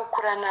handisina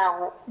kukura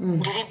navo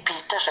ndiri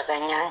bhita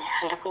zvakanyanya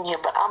handi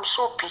kunyeba am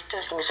so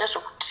bhita zvinhu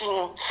zvezvokuti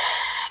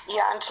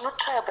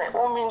ndinotry by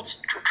all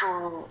means to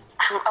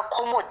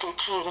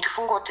accommodate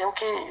ndifunga kuti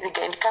okay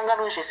regai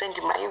ndikanganwe zvese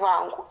ndimai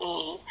vangu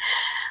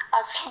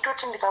asi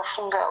ndoti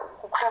ndikafunga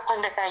kukura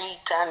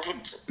kwandakaita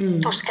nditi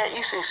tosvika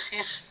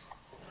izvezvizvi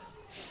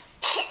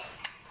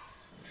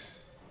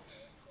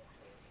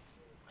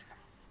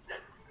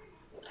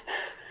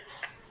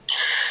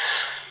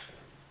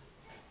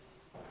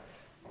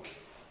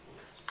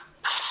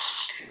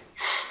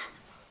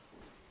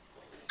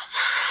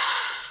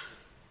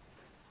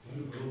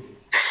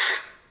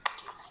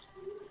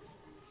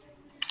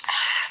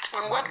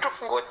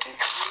ngoti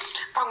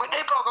pamwe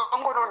dai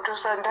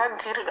pakangorondosa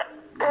ndandirya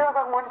dai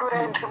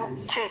vakangondura ndiri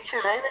muchechi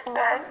zvaive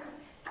ndani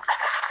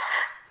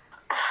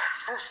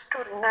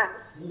sasitori nani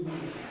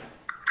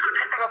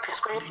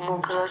ndakapiswa iri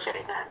mombe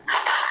zvachiri nani.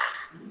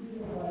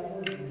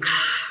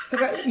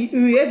 Saka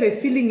you have a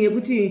feeling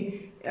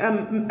yekuti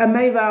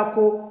amai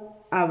vako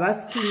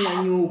havasi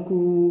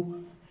kunyanyoku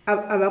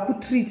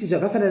avakutreat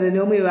zvakafanana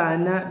nevamwe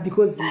vana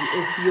because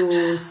of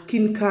your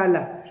skin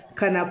color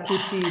kana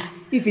kuti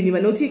even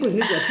vanoti iko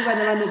zvinhu zvati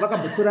vana vano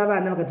vakambotora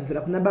vana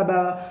vakadzosera kuna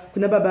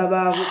baba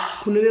vavo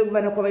kunove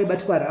vana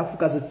kwavaibatwa rafu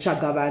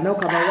ukazotsvaga vana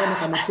ukavawana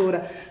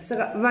kanotora.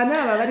 Saka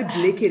vana ava vari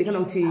black here kana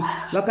kuti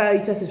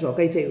vakaita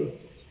sezvawakaita iwe?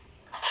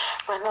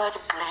 Vana vari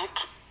black.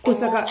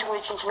 Kusaka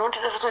chimwe chinhu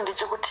chinondidariso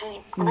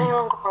ndechekuti mai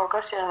vangu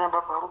pavakasiyana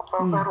nababa vangu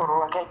pavaroro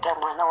vakaita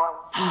mwana wavo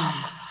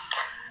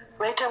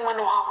vaita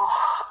mwana wavo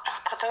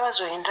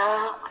patakazoenda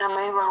kuna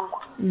mai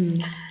vangu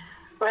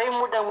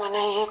vaimuda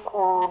mwana iye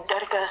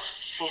kudarika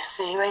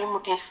zvese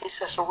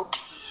vaimudisisa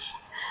zvokuti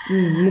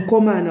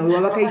mukomana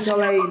wavakaita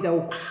vaenda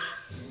uko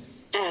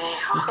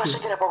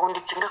vakasvikira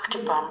pakundidzinga kuti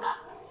pamba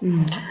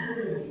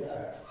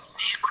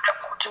kuda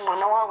kuti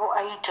mwana wavo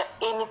aita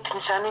anything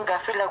chaanenge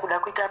afila kuda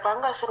kuita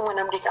paangasiri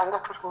mwana mudiki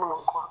angatori munhu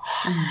mukuru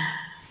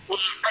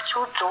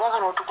pachiudzoka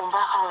kana kuti kumba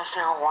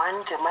akavasina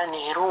 1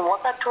 dzemanheru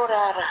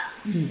wakatorara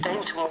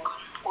ndainzimuka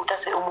kuta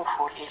sei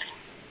umuvhurire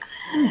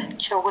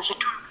chiroko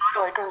chitori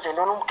waitonzi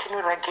enda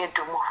unomukinurira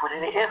gedhi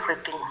umuvhurire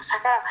everything.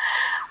 Saka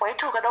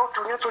waiti ukada kuti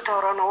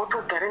unyatsotaura nawo kuti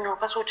ugare nawo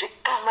pasi kuti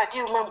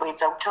madivi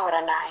mamboedza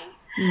kutaura naye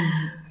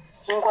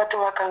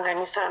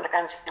ningwatovakanganisira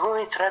ndakanzi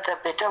iwe it's rather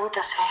better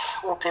uita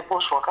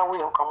seupepozi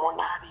wakauya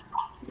ukamona aripo.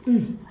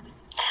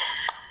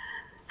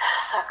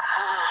 Saka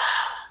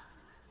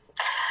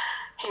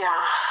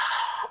yeah.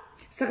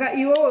 Saka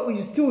iwewe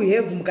you still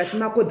have mukati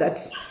mako that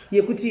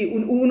yekuti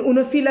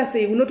unofila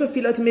sei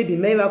unotofila kuti maybe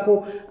mai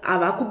vako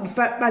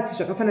havakubati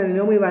zvakafanana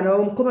nevamwe vana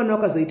vavo mukomana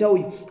wakazoita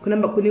uyu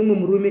kune mumwe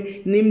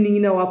murume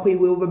nemunin'ina wako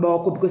iwewe baba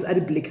wako because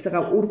ari black.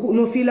 Saka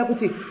unofila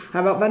kuti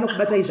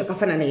vanokubatai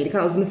zvakafanana here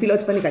kana unofila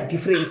kuti pane ka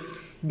difference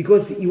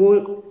because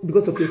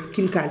of your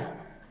skin color?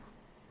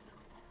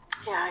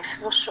 Yeah, I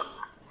feel so.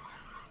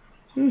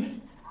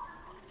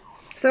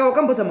 Saka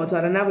wakambozama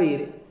kutaura navo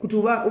here kuti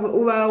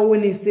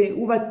uvaonese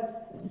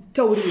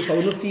uvataurire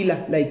zvaunofila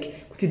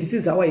like kuti this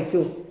is how I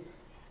feel?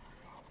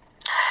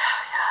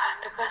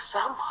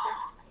 Ndakazama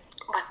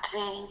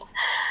but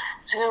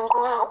dzimwe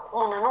nguva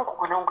munhu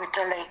anogona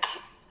kungoita like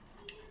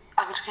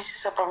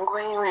anzwisisa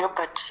panguva iyoyo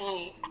but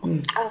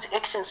anzi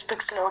action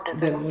speaks louder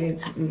than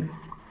words.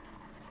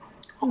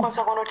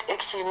 Ukwanisa kuona kuti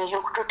action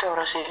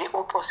yokutotaura zviri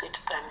opposite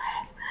than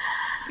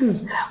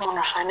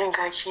munhu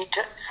zvaanenge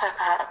achiita.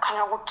 Saka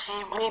kana kuti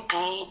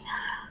maybe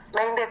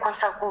nainde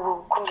kwanisa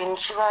kunge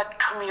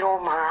nichivatumirawo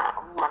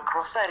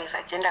magroceries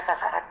achenda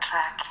akazara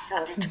truck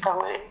anditi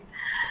pamwe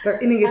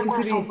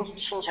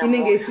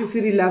inenge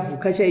isisiri love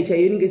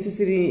kachaichaiyo inenge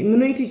isisiri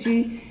munoiti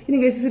chii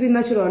inenge isisiri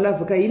natural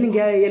love kai inenge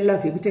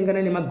yelove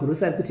yekutengana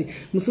nemagrocery kuti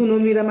musi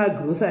unomira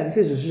magrocery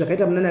sezvozvo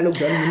zvakaita muna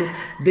nalockdown muno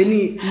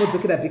then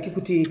modzokera bheki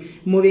kuti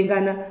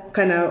movengana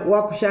kana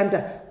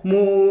wakushanda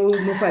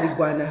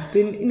mofarigwana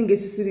then inenge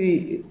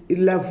isisiri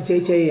love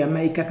chaichaiyo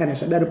yamaika kana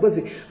zvadaro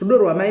because rudo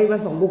rwamai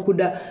vanofanira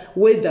kungokuda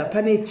whether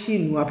pane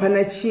chinhu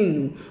hapana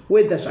chinhu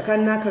whether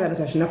zvakanaka kana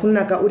kuti hazvina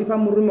kunaka uri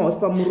pamurume hausi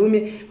pamurume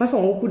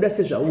vanofanira kukuda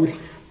sezvauri.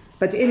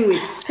 But anyway,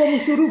 ko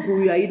mushurugu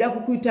uyu aida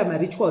kukuita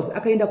marituals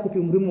akaenda kupi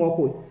murume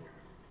wako uyu?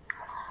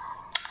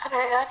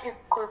 Ari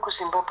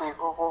kuZimbabwe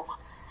ikoko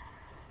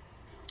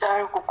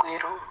ari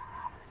kuGweru.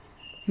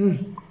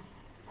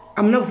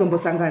 Amuna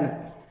kuzombosangana?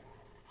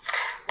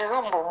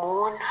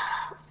 Ndakambomuona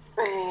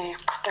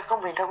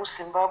pandakamboenda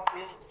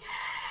kuZimbabwe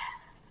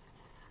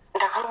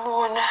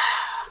ndakamuona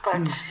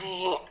but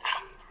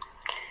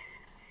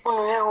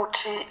munhu uya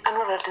kuti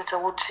anoratidza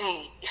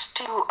kuti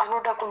still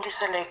anoda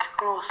kundisa like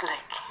close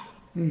like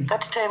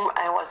that time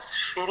I was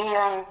very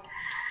young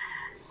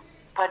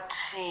but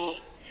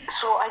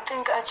so I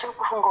think achiri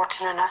kufunga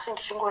kuti nanhasi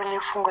ndichingori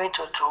nefunga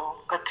idzodzo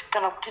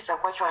kana kutiza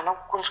kwacho haana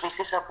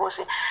kukunzwisisa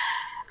pose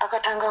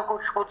akatanga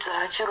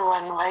kuudza chero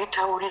vanhu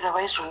vaitaurira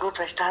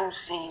vaizondodza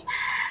chitanzi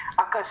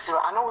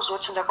akaziva ana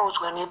kuzoti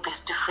ndakaudzwa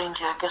nebest friend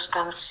yake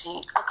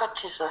sikanzi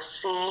akatiza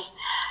sei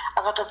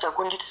akatadza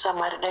kunditisa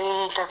mari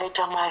dai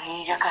ndakaita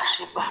mari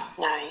yakasviba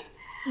naye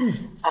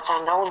but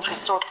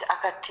handaunzwisa kuti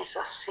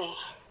akatiza sei.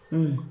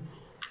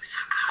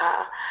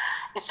 Saka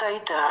it's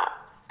either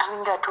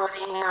anenge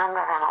atori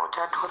n'anga kana kuti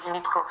atori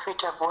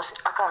muprofita bosi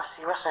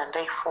akaziva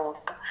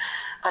zvandaifunga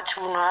but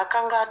munhu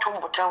akanga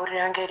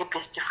atombotaurira anga iri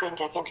best friend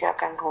yake ndiyo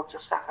akandiudza.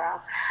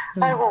 Saka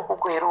ariko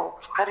kuGweru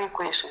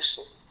ariko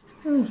izvozvi.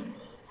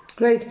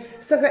 Right.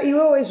 Saka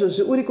iwewo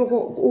izvozvi uri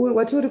koko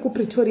wati uri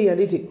kuPretoria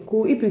nditi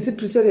kuIPC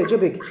Pretoria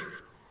Joburg?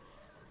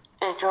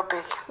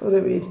 Joburg.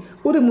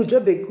 Uri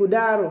muJoburg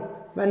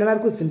kudaro vana vari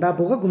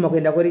kuZimbabwe wakaguma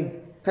kuenda kurini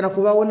kana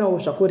kuvaonawo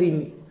zvako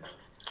rini?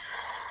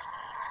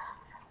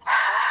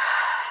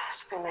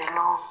 been a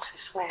long,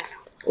 sis Melly.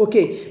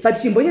 Okay, but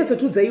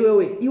chimbonyatsotudza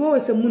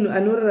iwewe semunhu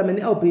anorarama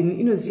nealbin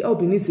inonzi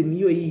albinism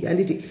iyoyi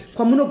handiti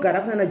kwamunogara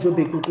kunana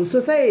Joburg uku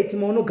society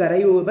maunogara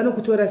iwewe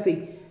vanokutora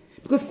sei?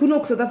 Because kuno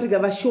kuSouth Africa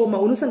vashoma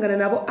unosangana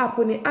navo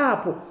apo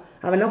neapo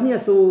havana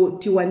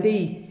kunyatsoti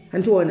wandei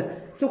handiona.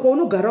 So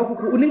kwaunogara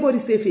ukuku unenge uri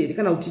safe here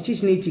kana kuti chii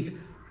chinoitika?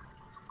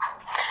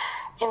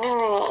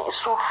 Inini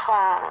so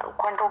far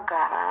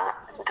kwandogara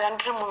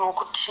ndandiri munhu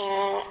wekuti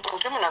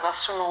ndiri munhu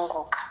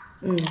akasununguka.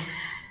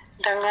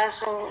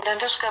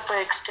 Ndandasvika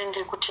paextend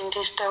yekuti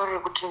nditaurire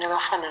kuti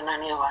ndakafanana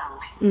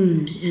nevamwe.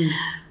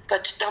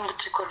 But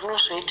dambudziko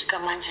rinozoitika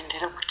manje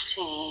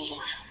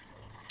nderekuti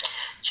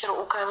chero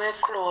ukave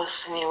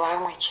close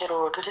nevamwe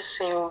chero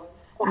rise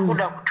uri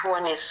kuda kuti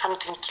uwane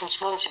something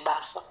chinonzi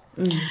basa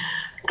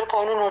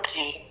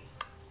ndopaunonoti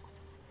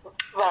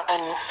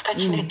vanhu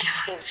pachine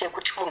difference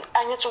yekuti munhu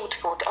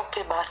anyatsokutika kuti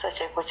akupe basa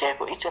chaiko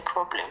chaiko it's a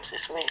problem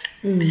sis Melly.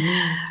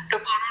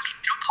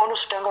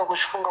 Ndopaunozotanga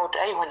kuchifunga kuti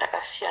aiwa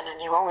ndakasiyana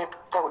nevamwe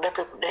pakuda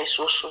pekuda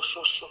isoso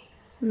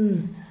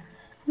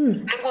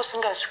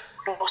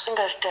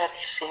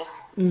usingazvitarise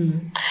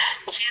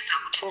ndichiedza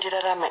kuti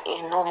ndirarama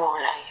a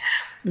normal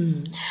life.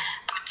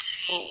 But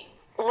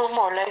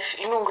normal life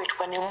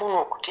inongoitwa nemunhu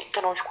wekuti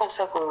kana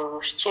uchikwanisa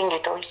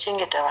kuzvichengeta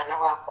uchichengeta vana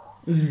vako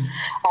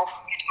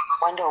haufungi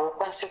zvakawanda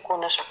haukwanisi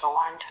kuona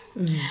zvakawanda.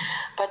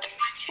 But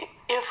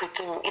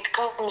everything it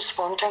comes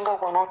paunotanga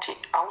kuona kuti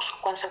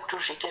hauzokwanisa kuti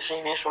uzviite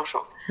zvinhu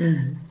izvozvo.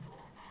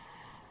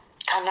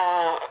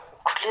 Kana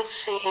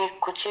let's say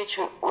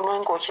kuchechi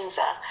unenge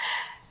uchinza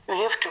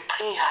you have to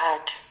pray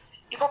hard.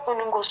 Ipapo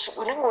unenge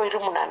uri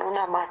munhu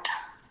anonamata.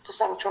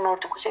 Usamuchiona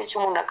kuti kuchechi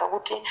munhu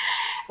akakuti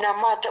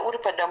namata uri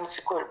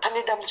padambudziko,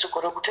 pane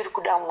dambudziko rekuti uri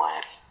kuda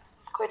Mwari.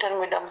 Koita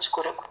rimwe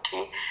dambudziko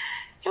rekuti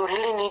you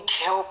really need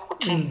help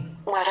kuti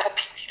Mwari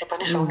apindire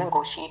pane zvaunenge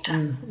uchiita.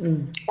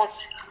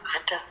 What's the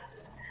matter?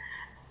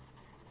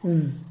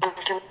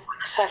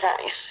 Saka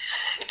it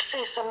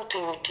says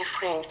something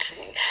different.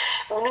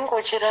 Unenge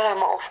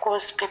uchirarama, of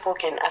course people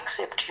can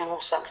accept you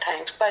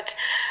sometimes, but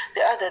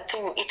the other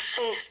thing it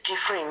says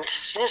different.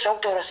 Zvine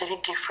zvakutaura zviri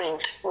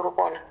different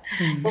urikuona.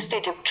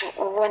 Instead kuti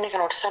uone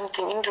kana kuti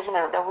something indiri munhu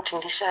anoda kuti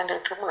ndishande,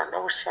 ndiri munhu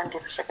anoda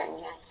kushandira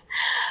zvakanyanya.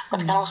 But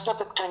kana usina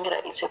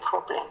pekutangira it's a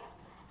problem.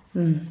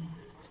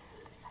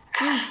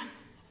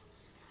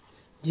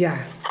 Yeah.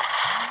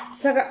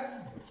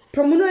 Saka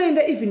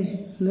pamunoenda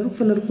even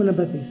narufuna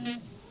baby.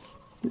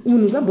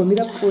 Munhu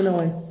ngambomira kufona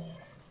wani.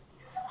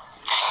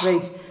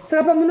 Right.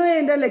 Saka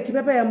pamunoenda like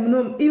papa ya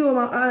muno iwo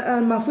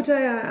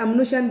mafuta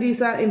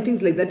amunoshandisa and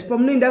things like that.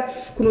 Pamunoenda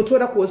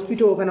kunotora ku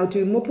hospital kana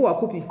kuti mopuwa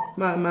kupi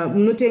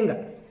munotenga.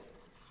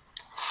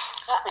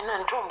 Ina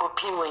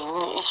ndombopiwa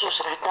ini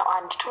izvozvo right now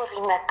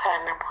anditorina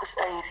kana because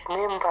I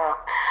remember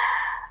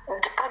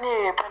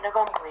pane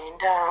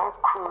pandakamboenda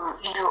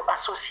kuiyo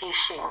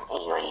association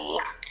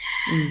iyoyi.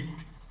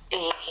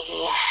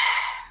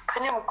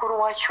 Pane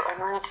mukuru wacho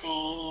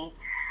anonzi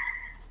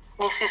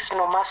Mrs.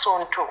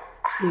 Nomasonto.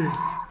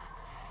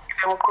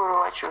 Mukuru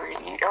wacho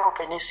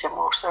albinism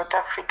of South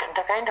Africa.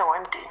 Ndakaenda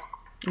one day.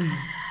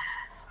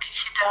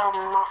 Ndichida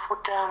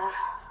mafuta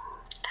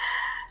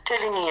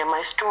telling her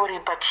my story,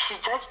 but she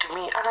judged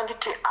me.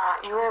 Akanditi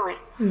iwewe.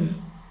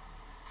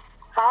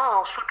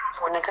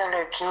 Usutooneka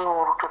like iwe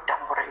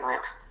urikutotambura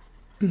iwewe.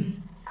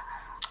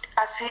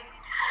 Asi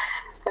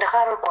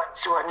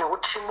ndakarwadziwa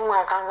nekuti mumwe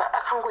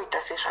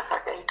akangoita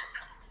sezvandakaita.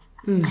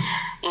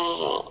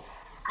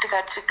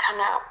 Ndikati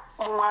kana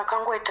mumwe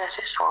akangoita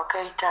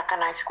sezvawakaita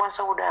kana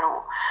achikwanisa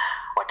kudaro,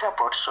 what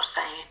about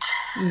society?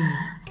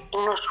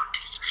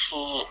 Inozoti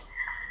chii?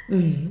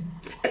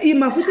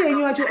 Mafuta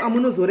enyu acho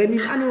amunozora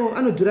mimi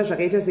anodhura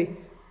zvakaita sei?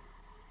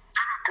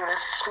 Anodhura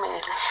sis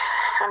Melly.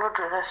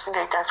 Anodhura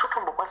singaita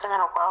achotombokwanisa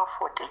kana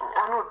kuaffording.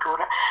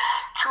 Anodhura.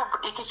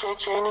 Tube iki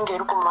chaicha inenge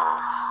iri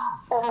kuma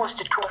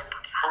almost 200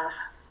 rands.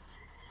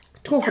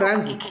 12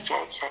 rands? Iki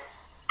chaicha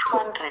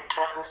 200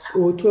 rands.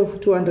 Oh,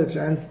 200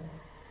 rands.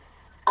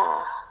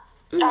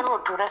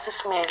 Anodhura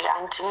sis Melly.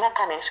 Andina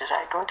kana izvozvo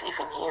I don't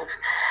even have.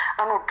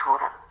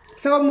 Anodhura.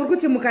 Saka muri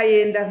kuti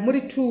mukaenda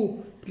muri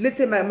 2, let's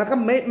say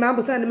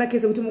maambosana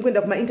nemakese kuti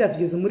mukuenda kuma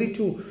interviews muri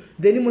 2,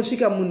 then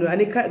mosvika munhu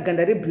ane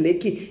ganda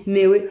reblack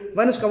newe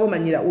vanosvika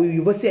vomanyira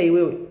uyu vosiya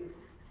iwewe.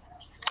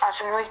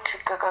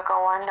 Zvinoitika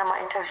kakawanda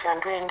mainterview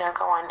andoenda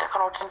akawanda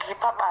kana kuti ndiri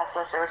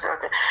pabasa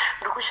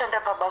ndiri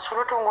kushanda pabasa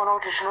unotongoona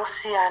kuti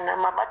zvinosiyana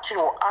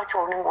mabatiro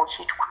acho unenge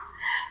uchiitwa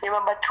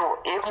nemabatiro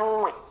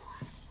emumwe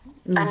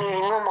ane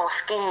normal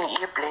skin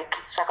yeblack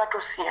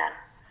zvakatosiyana.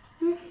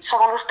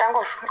 Saka unotanga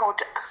kufunga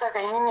kuti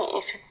saka inini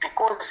is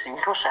because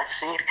ndo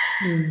zvazviri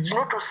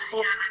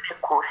zvinotosiyana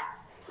nekure.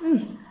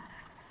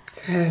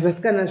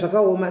 vasikana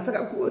zvakaoma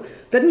saka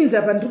that means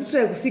apa ndiri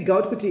kutrai kufigure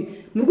out kuti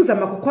muri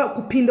kuzama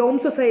kupindawo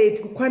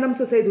musociety kukwana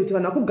musociety kuti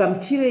vanhu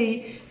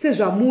vakugamuchirei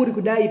sezvamuri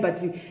kudai but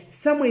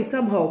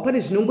somehow pane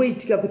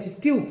zvinongoitika kuti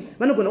still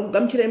vanogona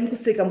kugamuchirai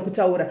mukuseka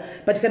mukutaura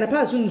but kana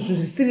paa zvinhu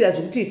zvisirira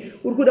zvokuti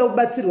uri kuda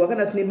kubatsirwa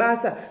kana kuti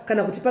nebasa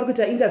kana kuti pari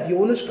kuita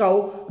interview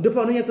unosvikawo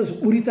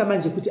ndopaunonyatsozviburitsa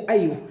manje kuti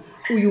aiwa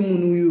uyu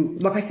munhu uyu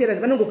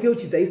makasiyana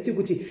vanongokuyeuchidzai still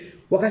kuti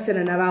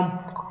wakasiyana navamwe.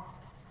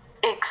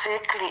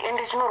 Exactly, and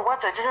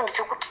chinorwadza chacho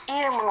ndechekuti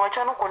iye munhu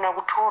wacho anogona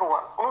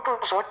kutorwa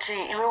unotoziva kuti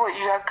iwewe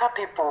you are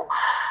capable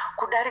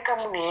kudarika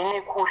munhu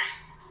iyeye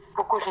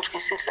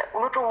kukuzvinzwisisa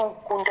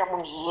unotomukunda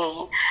munhu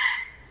iyeye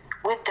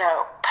whether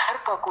pari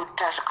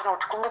pakuita kana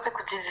kuti kunge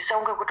pekudzidzisa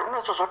unge kuti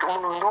unotoziva kuti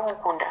munhu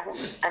ndomukunda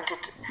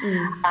anditi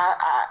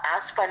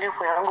haasi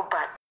palevel yangu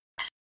but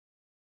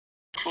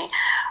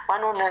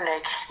vanoona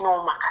like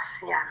no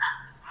makasiyana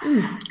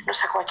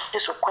ndosaka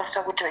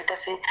vachizokwanisa kuti vaita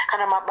sei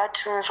kana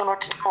mabatiro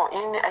sonoti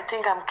I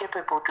think I'm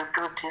capable to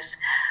do this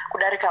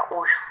kudarika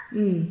uyu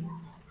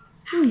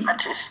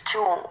but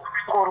still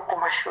ngori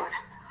kumashure.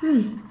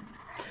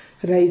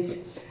 Right,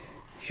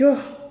 sure.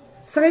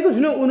 Saka iko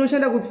zvino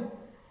unoshanda kupi?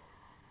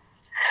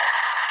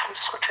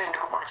 Ndisi kutoenda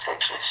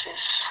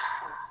kumaSIS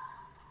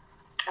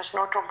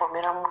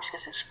azvinotombomira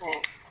muSIS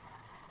MELLY.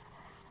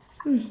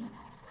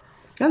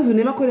 Hanzi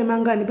une makore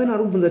mangani? Pane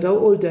vari kubvunza kuti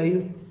how old are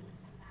you?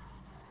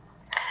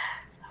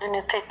 I'm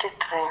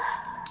 33.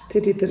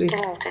 33.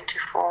 I'm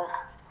 34.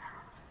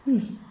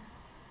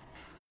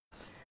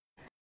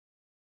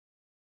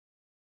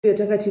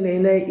 Yatakati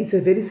nainai, it's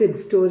a very sad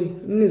story.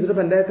 Nizuro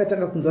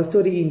pandakatanga kunzwa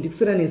story iyi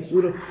ndikusura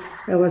nezuro.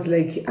 I was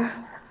like,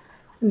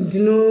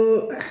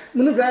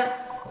 munoza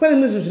pane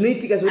munhu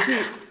zvinoitika zvoti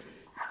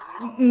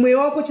mweya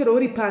wako chero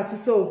uri pasi,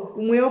 so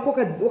mweya wako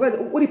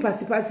uri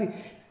pasi pasi.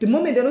 The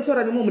moment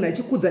anotaura nemumwe munhu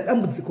achikudza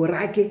dambudziko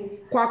rake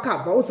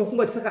kwakabva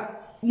uzofunga kuti saka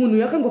munhu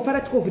yakangofara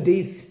 12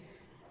 days.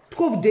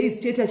 12 days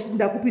chete achiti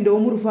ndakupindawo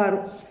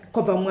murufaro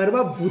kwabva Mwari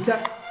vabvuta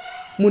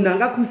munhu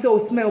angakuisawo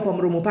smile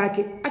pamuromo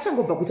pake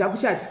achangobva kuti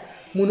akuchata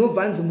munhu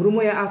obva anzi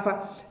murume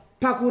yaAFA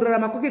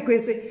pakurarama kwake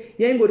kwese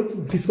yaingori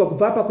kubviswa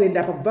kubva apa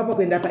kuenda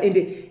apa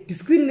ende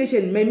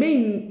discrimination. My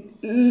main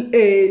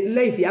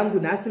life yangu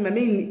nhasi, my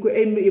main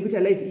aim yekuti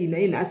life iyi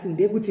nayi nhasi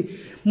ndeyekuti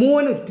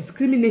muone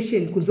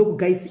discrimination kunze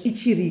kugaisi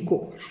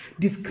ichiriko,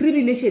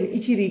 discrimination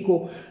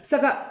ichiriko.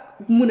 Saka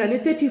munhu ane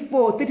 34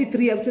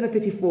 33 yakutenda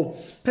 34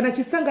 kana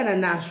chisangana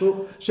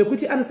nazvo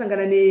zvekuti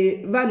anosangana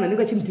nevanhu vanenge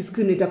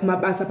vachimudiscriminata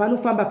kumabasa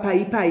paanofamba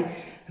pai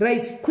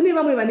right. Kune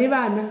vamwe vane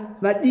vana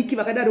vadiki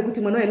vakadaro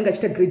kuti mwana anenge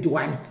achiita grade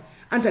 1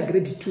 under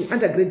grade 2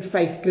 under grade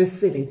 5 grade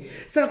 7.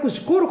 Saka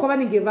kuzvikoro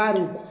kwavanenge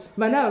vari uko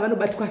vana ava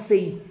vanobatwa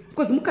sei?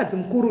 Because mukadzi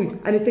mukuru uyu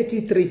ane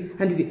 33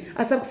 handiti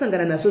asari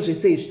kusangana nazvo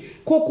zvese izvi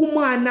ko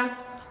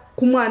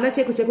kumwana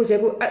chaiko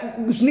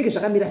zvinenge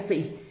zvakamira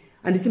sei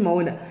handiti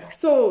maona.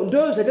 So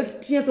ndo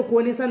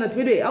zvatinyatsokuonesana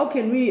kuti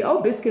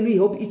how best can we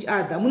help each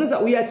other? Munoza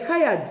we are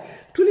tired.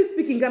 Truly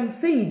speaking, I'm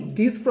saying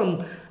this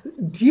from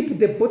deep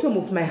the bottom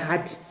of my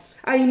heart.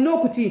 I know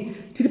kuti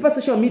tiri pa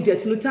social media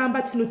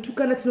tinotamba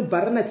tinotukana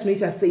tinobvarana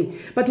tinoita sei,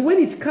 but when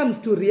it comes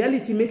to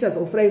reality matters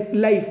of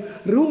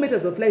life, real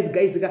matters of life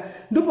guys,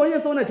 ndipo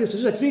unyasoona kuti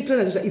zvizvo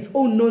zvatinoitana zvizvo it's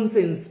all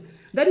nonsense.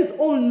 That is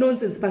all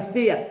nonsense.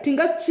 Pafair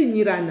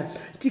tingachinyirana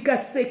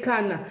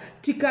tikasekana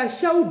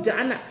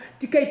tikashaudana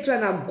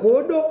tikaitrana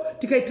godo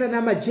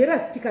tikaitrana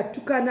majeras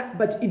tikatukana,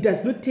 but it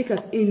does not take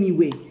us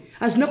anywhere.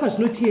 Hazvina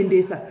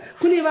kwazvinotiendesa.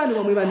 Kune vanhu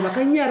vamwe vanhu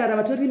vakanyarara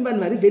vatori vanhu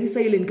vari very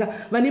silent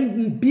vane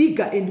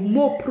bigger and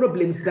more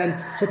problems than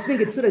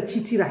zvatinenge tisora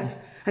chitirana.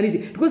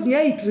 Because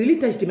nyaya it really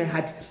touched my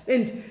heart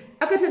and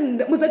akati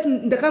muzati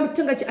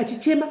ndakatanga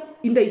achichema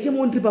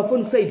indaichema ndiri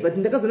paphone side, but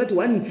ndakazoona kuti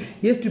one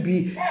has to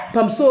be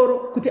pamusoro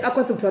kuti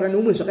akwanise kutaura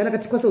neumwe zvakanaka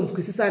tikwanise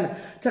kunzwisisana.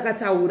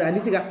 Takataura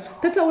handitika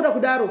tataura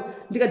kudaro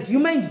ndika do you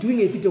mind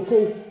doing a video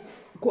call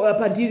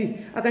pandiri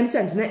akanditi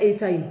handina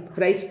airtime,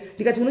 right.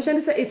 Ndikati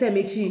unoshandisa airtime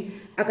echi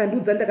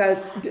akandiudza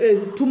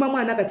ndakatuma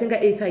mwana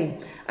akatenga airtime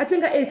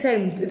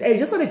I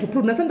just wanted to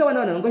prove nasandawana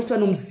vanhu vanga vachiti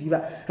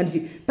vanomuziva handiti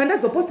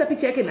pandazoposta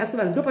picture yake nhasi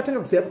vanhu ndopatanga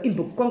kuzoya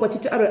kuinbox kwangu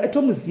achiti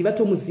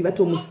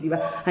tomuziva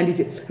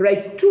handiti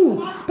right. 2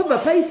 pabva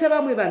paita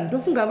vamwe vanhu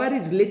ndofunga vari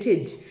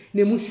related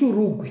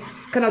nemushurugwi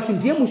kana kuti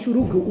ndiye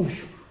mushurugwi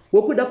uyu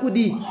wokuda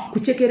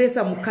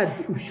kuchekeresa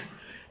mukadzi uyu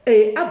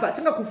abva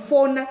atanga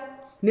kufona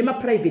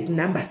nema-private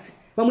numbers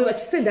vamwe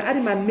vachisenda ari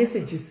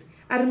ma-messages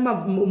ari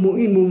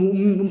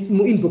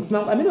mu-inbox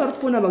mangu amene vari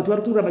kufona kuti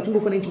vari kungura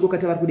vachingofona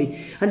ichingokata vari kudei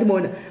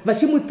handimaona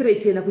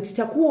vachimuthreatena kuti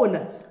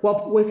takuona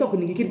waiswa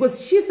kuningikiri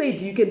because she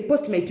said you can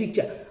post my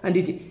picture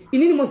handiti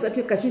inini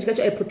mozati kazhinji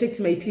kacho I protect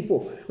my people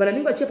vanhu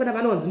vanenge vachiyapana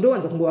vanowanzi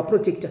ndowanza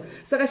kungovaprotecta.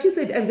 Saka she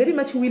said I'm very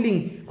much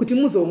willing kuti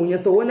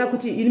muzomunyatsoona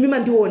kuti inimi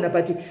mandiona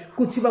but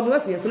kuti vamwe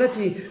vazonyatsoona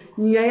kuti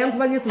nyaya yangu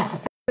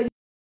vanyatsonzwisisa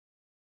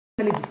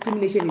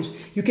discrimination is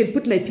you can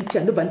put my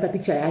picture ndobva ndipa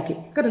picture yake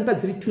kana ndipa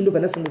dziri 2 ndobva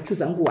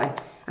ndazongochuza nguwa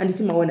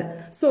handiti maona.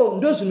 So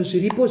ndo zvinhu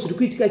zviripo zviri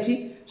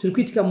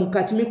kuitika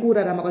mukati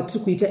mekurarama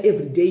kwatiri kuita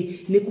every day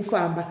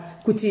nekufamba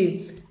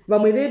kuti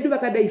vamwe vedu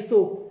vakadai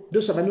so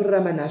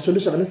ndozvavanorarama nazvo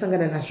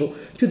ndozvavanosangana nazvo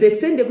to the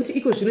extent yekuti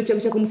iko zvino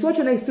changu chako musi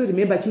wacho still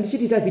remember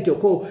chindichitiita video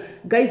call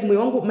guys mwoyo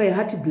wangu my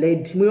heart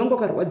bled mwoyo wangu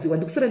wakarwadziwa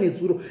ndikusora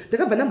nezuro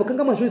ndakabva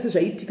ndambokangamwa zvose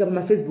zvaiitika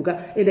pamafacebook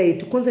and I had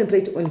to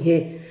concentrate on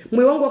her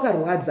mwoyo wangu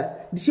wakarwadza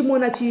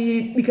ndichimuona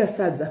chibika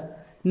sadza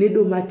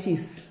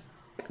nedomatisi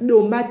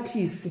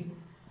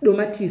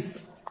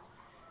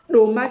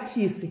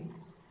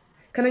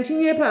kana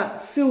nchinyepa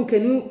Phil,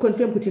 can you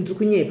confirm kuti ndiri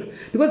kunyepa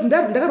because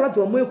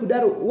ndakarwadziwa mwoyo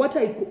kudaro what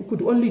I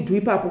could only do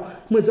ipapo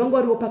mwedzi wangu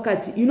wariwo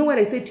pakati you know what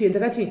I said to you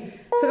ndakati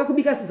saka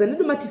kubika sadza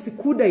nedomatisi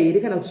kuda here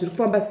kana kuti zviri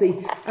kufamba sei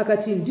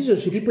akati ndizvo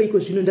zviripo iko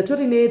zvino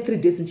ndatori ne3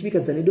 days ndichibika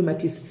sadza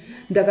nedomatisi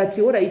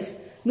ndakati alright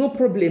no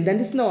problem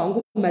ndandisina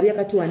wangu mari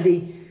yakati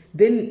wandei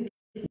then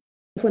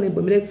fone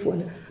imbomira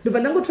kufona ndobva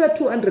ndangotora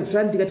 200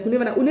 rand ndikati kune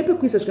vana une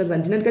pekuisa zvikanzi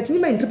handina ndikati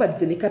nimai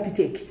ndiribhadhidze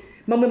necapitec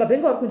mamwe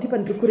mabhenga vari kundipa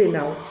ndiri kure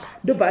nawo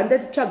ndobva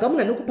ndati tsvaga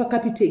munhu anokupa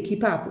capitec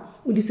ipapo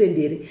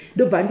undisendere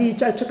ndobva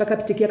nditsvaka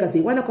capitec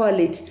yakazoiwana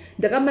kwawaleti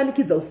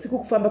ndakamanikidza usiku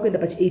kufamba kuenda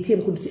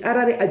pachiatm kunditi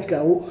arare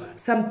adyawo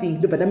something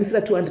ndobva ndamisira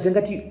 200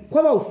 ndangati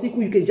kwava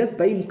usiku you can just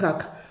buy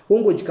mukaka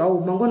wongodyawo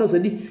mangwana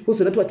uzodi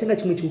wozodati watenga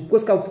chimwe chinhu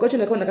because kavuka kacho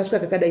ndakaona ndakasvika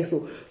kakadai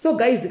so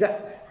guys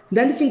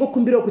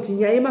ndandichingokumbirawo kuti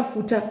nyaya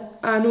yemafuta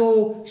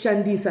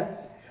anoshandisa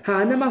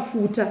haana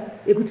mafuta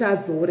ekuti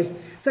azore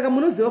saka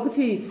munoziva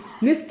kuti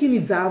neskini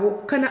dzavo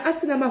kana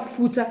asina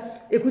mafuta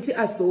ekuti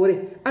azore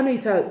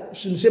anoita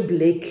zvinhu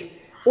zveblack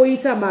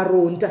oita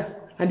maronda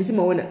handiti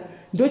maona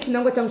ndo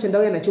chinangwa changu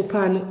chandauya nacho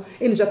pano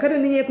and zvakare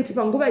nenyaya yekuti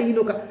panguva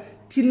inoka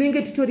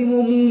tinenge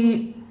titorimo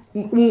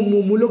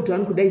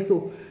mulockdown kudai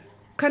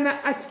kana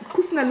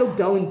kusina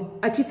lockdown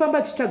achifamba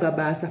achitsvaga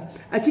basa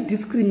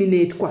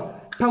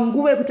achidiscriminatwa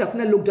panguva yekuti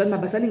hakuna lockdown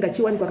mabasa anenge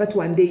achiwanikwa akati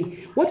wandei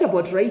what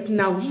about right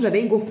now zvinhu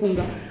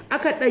zvandaingofunga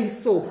akadai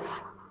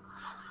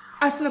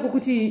asina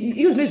kokuti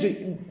iyo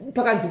zvinezvi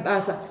pakanzi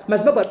basa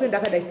mazimbabwe ari kuenda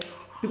akadai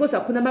because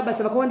hakuna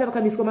mabasa vakawanda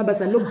vakamiswa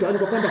mabasa lockdown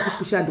kwakawanda hakusi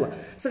kushandwa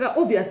saka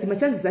obviously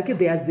machances ake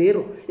they are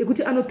zero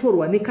ekuti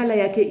anotorwa nekala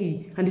yake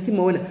iyi handiti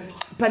maona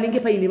panenge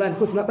paine vanhu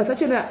because mabasa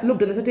achona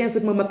lockdown asati yanso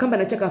kuti mamwe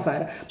makambani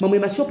achakavhara mamwe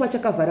mashopu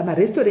achakavhara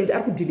marestaurant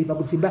ari kudhilivha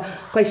kudzimba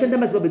kwaishanda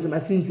mazimbabwe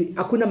dzemasinzi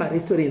hakuna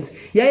marestaurants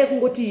yaya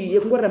kungoti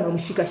yekungorarama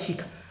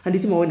mushikashika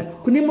handiti maona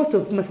kune most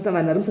of vanhu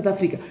vari musouth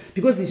africa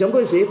because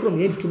zvango zve from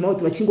hand to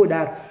mouth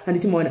vachingodaro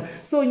handiti maona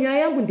so nyaya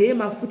yangu ndeye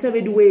mafuta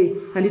vedu weye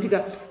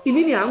handitika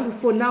inini hangu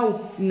for now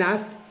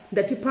nhasi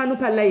ndati pano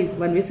palive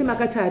vanhu vese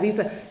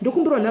makatarisa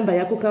ndokumbirawo nhamba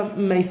yako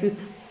my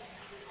sister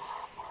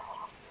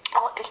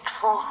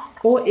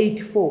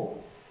 084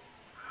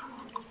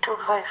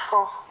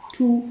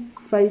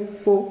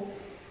 254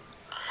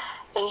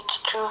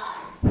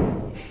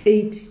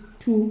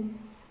 82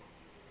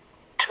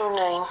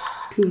 29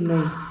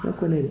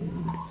 nakona here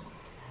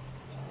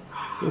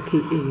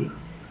okay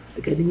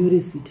akadinyore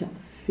zita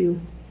Phil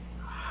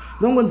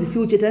nongonzi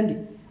Phil chetandi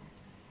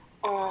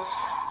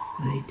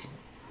right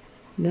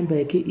number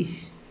yake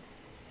ish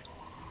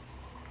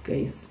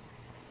guys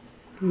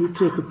we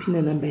try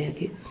kupina number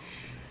yake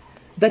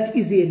that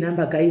is a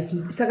number guys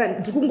saka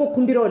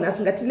ndikungokumbirawo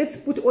nhasi ngati let's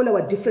put all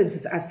our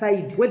differences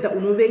aside whether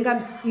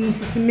unovenga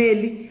SIS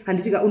MELLY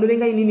handitika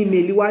unovenga inini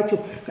MELLY wacho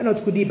kana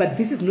kuti kudii but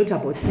this is not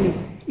about me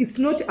it's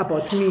not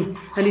about me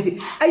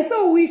handiti I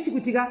so wish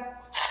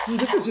kutika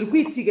ndese zviri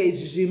kuitika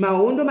izvi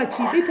mahondo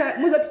machibita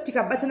muzati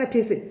tikabatana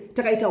tese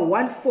takaita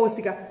one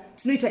force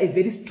tinoita a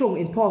very strong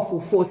and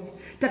powerful force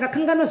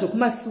takakanganwa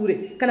zvekumasure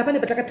kana pane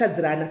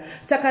patakatadzirana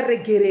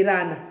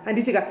takaregererana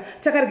handitika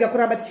takarega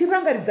kuramba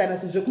tichirangaridzana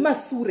zvinhu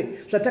zvekumasure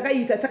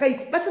zvatakaita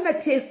batana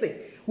tese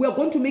we are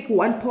going to make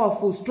one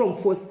powerful strong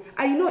force.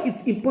 I know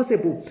it's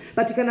impossible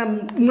but kana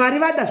mwari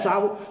vada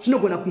zvavo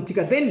zvinogona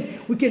kuitika then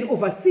we can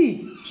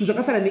oversee zvinhu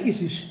zvakafanana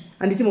neizvizvi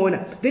handiti maona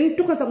then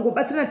tokwanisa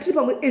kungobatsirana tiri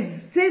pamwe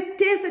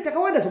tese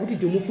takawanda zvokuti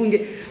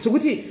ndimufunge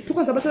zvokuti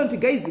tokwanisa batsirana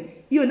kuti guys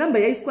iyo namba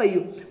yaiswa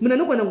iyo munhu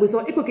anogona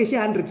kungoisawo ekokeshe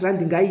 100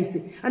 rand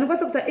ngaise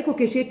anokwanisa kuisa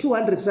ekokeshe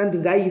 200 rand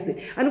ngaise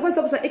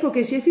anokwanisa kuisa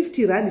ekokeshe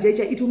 50 rand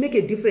chaicha it will make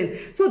a difference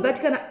so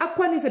that kana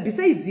akwanisa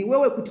besides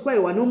iwewe kuti kwai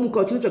wanomuka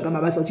uchinotsvaga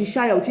mabasa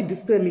uchishaya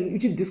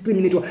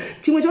uchidiscriminatwa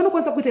chimwe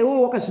chaunokwanisa kuita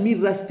iwewe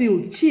wakazvimirira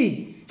field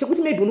chii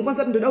chekuti maybe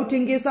unokwanisa kuti ndoda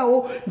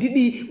kutengesawo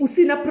ndidi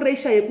usina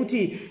pressure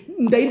yekuti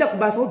ndaenda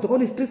kubasa wodzoka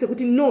une stress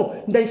yekuti no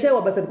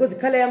ndaishayiwa basa because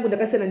kala yangu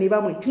ndakasiyana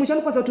nevamwe chimwe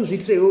chaunokwanisa kuti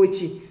uzviitire iwewe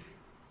chii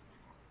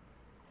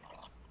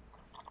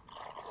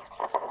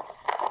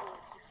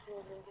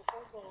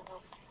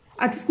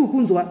atisi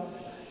kukunzwa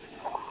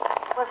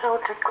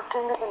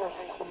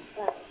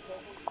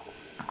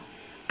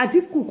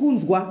atisi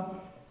kukunzwa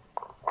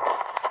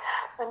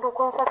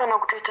ndokwanisa kana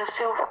kutoita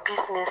self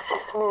business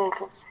SIS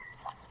MELLY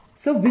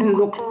self business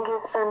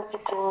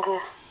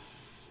okutengesa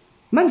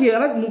manje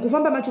avazi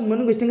mukufamba macho munhu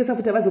anenge achitengesa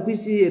futi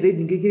avazokuiti here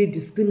ndingekiri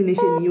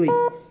discrimination iyoyi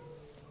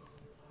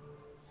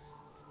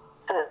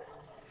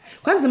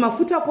kwanzi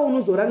mafuta ako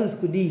unozora anonzi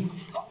kudii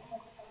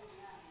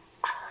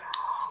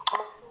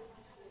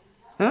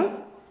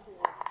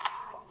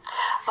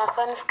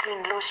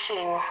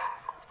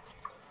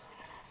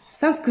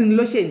sunscreen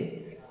lotion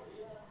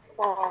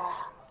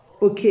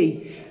okay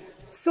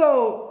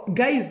so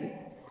guys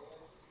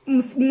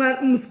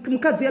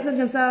mukadzi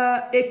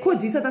yatashandisa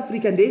code South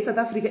Africa ndeye South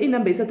Africa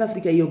inamba yeSouth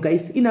Africa iyo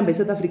guys inamba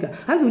yeSouth Africa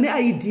hanzi une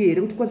ID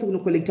here kuti kwanza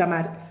kunocollecta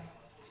mari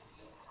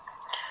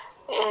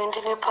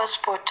ndine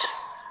passport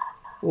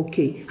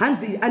okay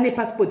hanzi ane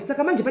passport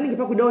saka manje panenge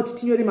pakuda kuti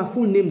tinyore ma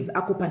full names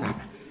ako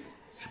panapa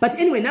but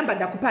anyway number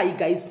ndakupai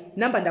guys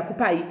number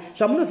ndakupai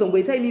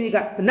zvamunozongoita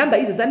iminika number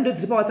idzo dzani ndo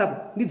dziri pa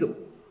WhatsApp ndidzo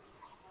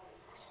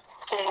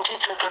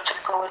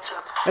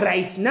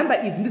right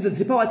number idzi ndidzo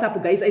dziri pa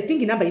WhatsApp guys I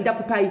think number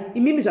indakupai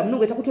imimi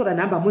zvamunongoita kutora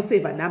number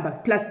mosave number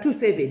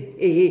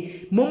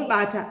 +27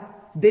 mombata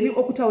then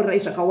okutaurirai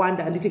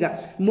zvakawanda handitika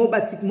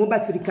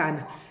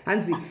mobatsirikana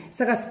hanzi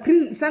saka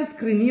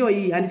sunscreen iyo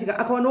iyi handitika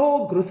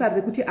akaonawo grocery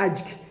rekuti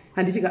adye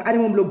handitika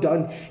arimo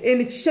mulockdown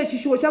and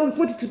chishuwo changu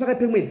kuti tiri pakati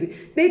pemwedzi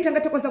dei tanga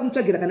takwanisa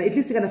kumutsvagira kana at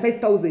least kana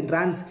 5000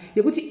 rands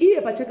yekuti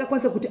iye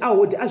pachakakwanisa kuti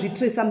ahodhe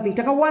azvitrace something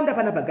takawanda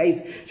panapa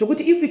guys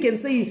zvokuti if you can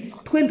say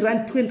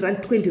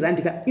 20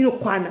 rand ka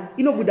inokwana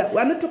inobuda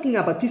I'm not talking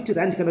about 50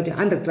 rand kana kuti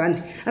 100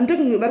 rand I'm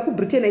talking vari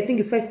kuBritain I think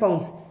is 5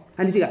 pounds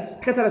handitika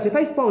tikataura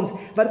zve5 pounds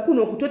vari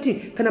kuno kutoti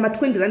kana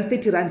ma20 rand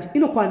 30 rand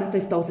inokwana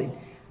 5000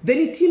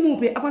 then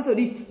timupe akwanisa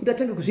kuti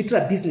atange kuzviitira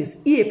business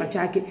iye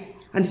pachake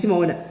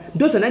handichimaona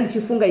ndo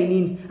zvandandichifunga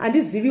inini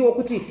handiziviwo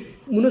kuti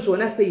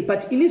munozviona sei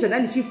but ini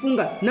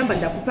zvandandichifunga namba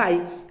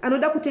ndakupai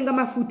anoda kutenga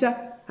mafuta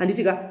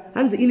handitika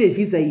hanzi ine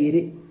visa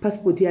here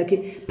passport yake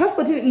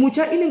passport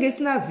mucha inenge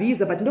isina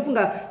visa but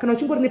ndofunga kana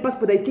uchingori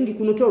nepassport I think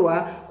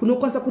kunotorwa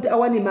kunokwanisa kuti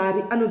awane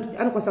mari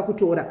anokwanisa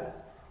kutora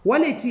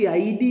wallet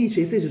haidi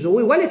zvese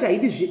izvozvo wallet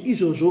haidi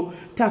izvozvo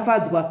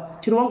tafadzwa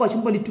chero wanga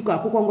uchimbondituka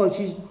ako kwanga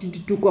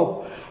uchituka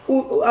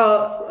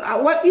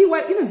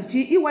inonzi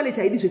chii e-wallet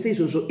haidi zvese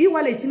izvozvo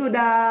e-wallet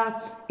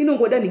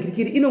inongoda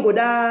ningirikiri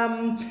inongoda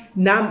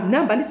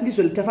namba handiti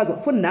ndizvo tafadzwa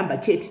phone number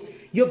chete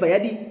yobva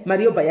yadi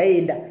mari yobva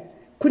yaenda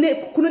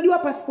kunodiwa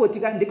passport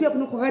ka ndekuya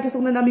kwakaita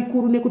sekuna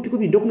namikuru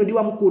nekupikupi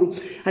ndokunodiwa mukuru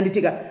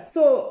handitika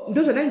so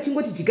ndozvana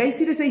ndichingoti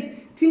jigaisire sei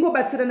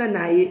tingobatsirana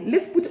naye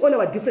let's put all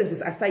our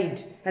differences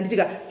aside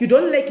handitika you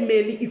don't like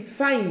Melly it's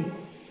fine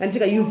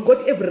handitika you've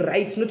got every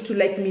right not to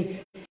like me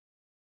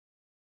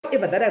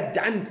whatever that I've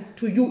done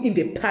to you in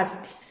the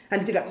past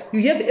handitika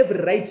you have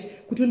every right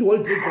kuti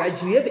undihold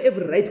grudge you have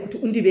every right kuti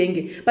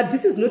undivenge but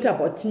this is not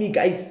about me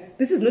guys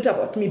this is not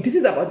about me this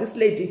is about this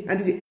lady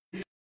handitika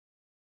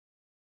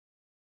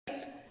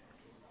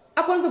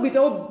akwanza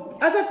kuitawo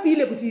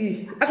asafile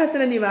kuti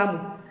akasiyana nevamwe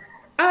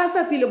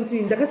asafile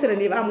kuti ndakasiyana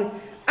nevamwe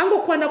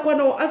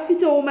angokwana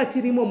afitewo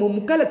matirimo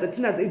mukala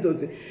dzatinadzo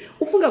idzodzi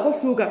ufunga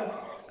kofluka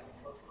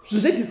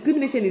zvinhu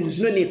zvediscrimination izvi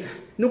zvinonetsa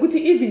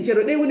nokuti even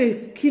chero dei une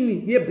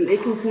skin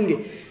yeblack ufunge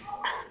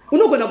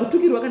unogona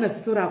kutukirwa kana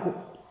ziso rako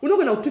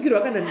unogona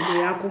kutukirwa kana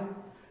mhino yako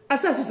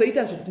asi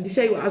hazvizoita zvokuti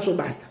ndishayiwa hazvo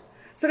basa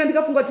saka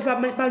ndikafunga kuti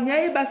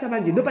panyaya yebasa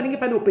manje ndo panenge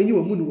pane upenyu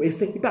hwemunhu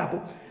wese ipapo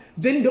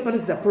then ndo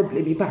panoziza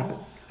problem ipapo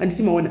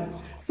handichimaona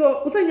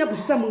so usanyanya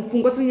kuchisa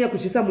mupfungwa usanyanya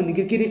kuchisa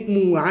munhingirikiri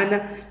muhana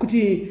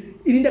kuti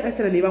ini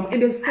ndakasiyana nevamwe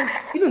and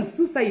inonzi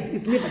suicide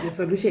is never the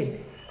solution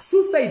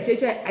suicide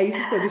cheche haisi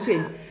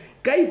solution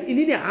guys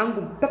inini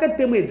hangu pakati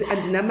pemwedzi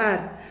handina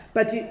mari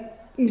but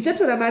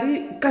ndichatora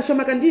mari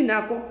kashoma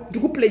kandinako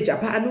ndikupleja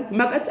pano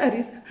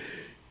makatarisa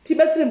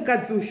tibatsire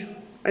mukadzi ushu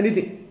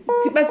handiti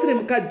tibatsire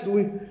mukadzi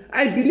uyu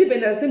I believe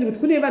and understand kuti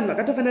kune vanhu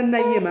vakatofanana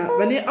naiye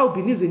vane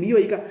albinism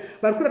iyoika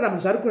vari kurarama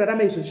zvari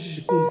kurarama izvozvi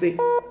zvikunze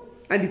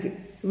handiti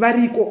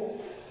variko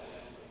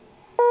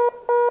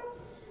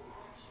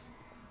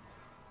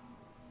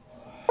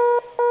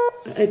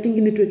I think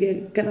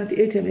network kana kuti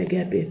airtime yake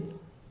yapera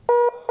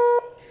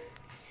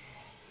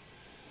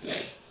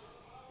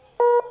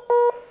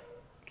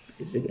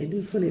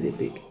ndinofonere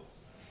bheki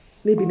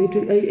maybe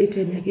network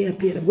airtime yake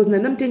yapera because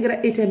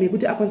ndandamutengera airtime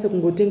yekuti akwanise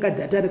kungotenga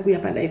data rekuya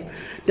palive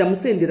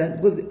ndamusendera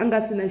because anga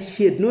asina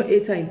shared no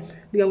airtime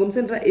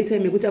ndikangomusendera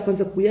airtime yekuti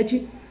akwanise kuuya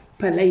chi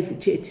palive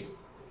chete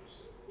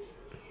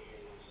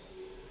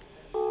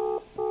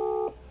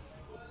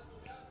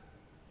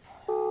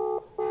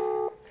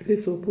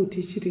let's put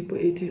ichiripo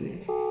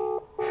airtime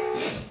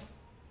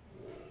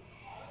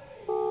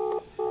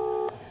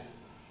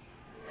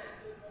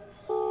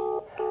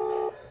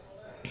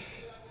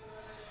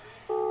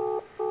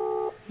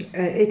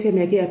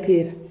airtime yake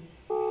yapera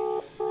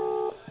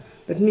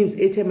that means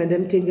airtime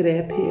ndamutengera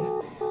yapera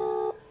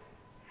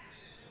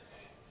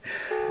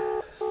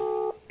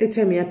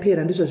airtime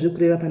yapera ndizvo zviri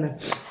kureva pana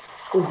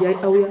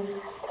auya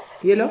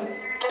yelo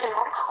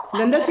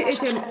ndandati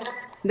airtime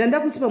ndanda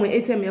kuti pamwe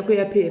airtime yako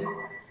yapera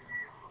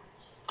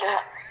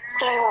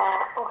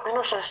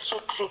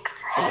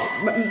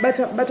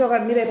bata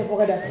wakamira ipapo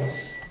wakadaro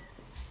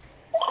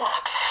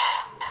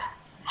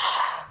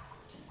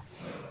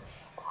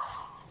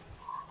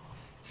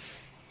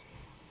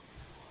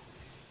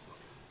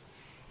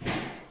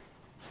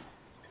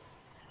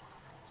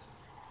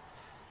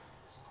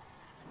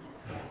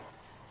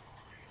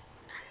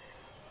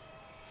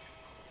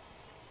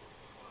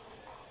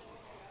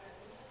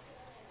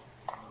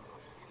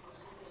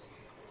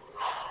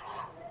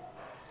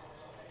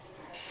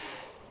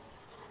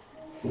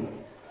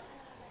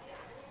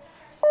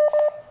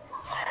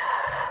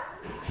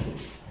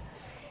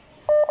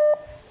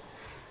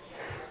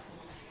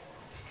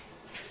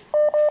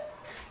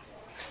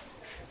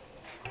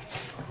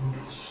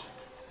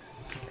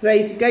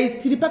right guys,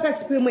 tiri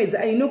pakati pemwedzi.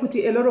 I know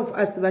kuti a lot of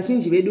us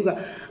vazhinji vedu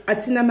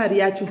atina mari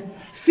yacho.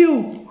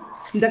 Phil,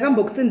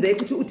 ndakambokusendai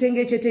kuti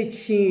utenge chete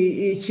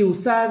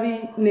chiusavi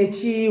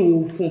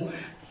nechihufu.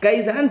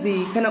 Guys,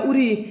 hanzi kana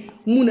uri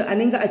munhu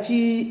anenge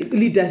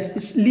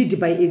lead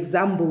by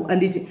example,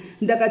 anditi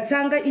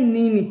ndakatanga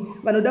inini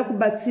vanoda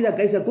kubatsira.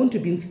 Guys, are going to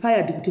be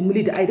inspired kuti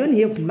mulead. I don't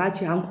have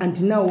much hangu,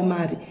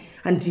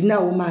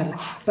 andinawo mari,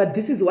 but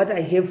this is what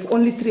I have,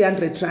 only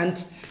 300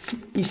 rand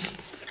ish.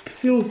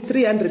 Few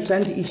 300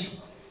 rand ish.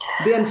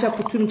 Ndoya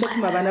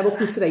nichatuma vana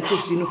vokuisira iko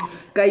zvino.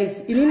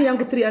 Guys, inini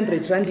yangu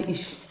 300 rand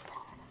ish.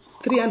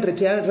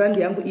 300 rand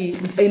yangu iyi,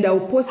 and I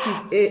will post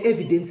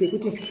evidence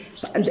yekuti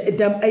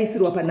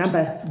aisirwa pa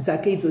number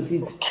dzake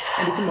idzodzidzi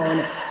anditi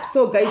maona.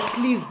 So guys,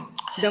 please,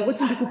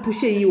 ndangoti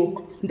ndikupushe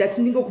iwo,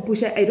 ndati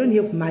ndingokupusha. I don't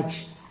have much,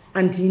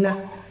 andina,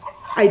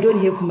 I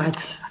don't have much,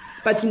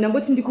 but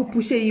ndangoti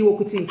ndikupushe iwo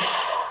kuti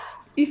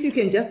if you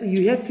can just,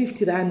 you have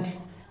 50 rand,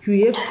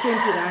 you have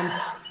 20 rand,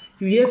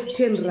 you have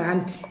 10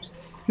 rand,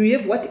 you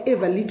have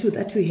whatever little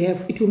that we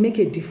have, it will make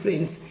a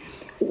difference.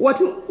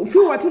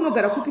 Few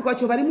watunogara kupi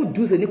kwacho vari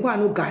mudhuze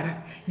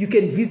nekwaanogara, you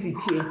can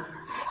visit here.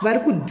 Vari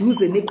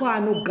kudhuze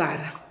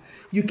nekwaanogara,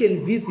 you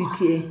can visit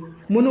here.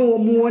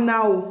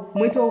 Muonawo,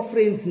 muitawo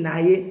friends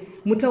naye,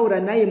 mutaura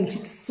naye,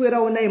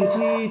 muchiswerawo naye,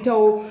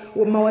 muchiitawo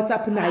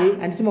mawhatsapp naye,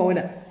 anditi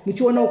maona,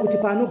 muchionawo kuti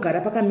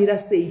paanogara pakamira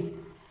sei,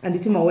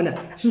 anditi maona.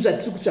 Zvinhu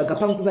zvatiri kutsvaga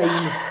panguva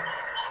ino,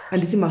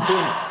 anditi maona,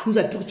 zvinhu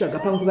zvatiri kutsvaga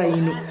panguva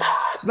ino.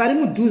 Vari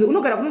mudhuze.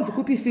 Unogara kunonzi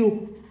kupi Phil?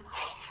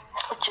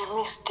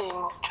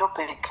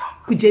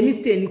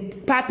 Kujemiston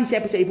papi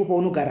chaipo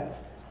paunogara.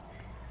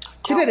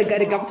 Chete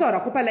rega kutaura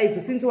ko pa live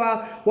since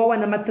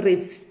wawana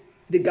ma-threats.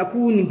 Rega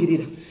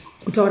kuningirira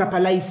kutaura pa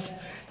live.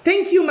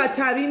 Thank you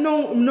Matavi,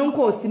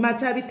 nonkosi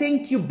Matavi,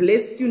 thank you,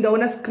 bless you.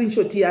 Ndaona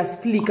screenshot ya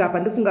flicker hapa,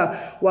 ndofunga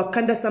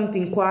wakanda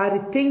something kwari.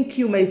 Thank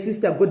you my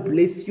sister, God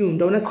bless you.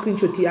 Ndaona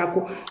screenshot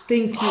yako,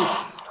 thank you.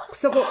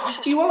 Soko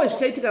iwewe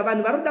zvichaitika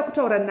vanhu varoda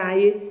kutaura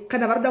naye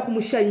kana varoda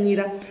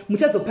kumushanyira,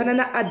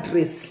 muchazopanana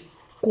address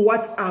ku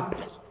WhatsApp.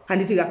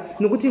 Handitika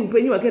nokuti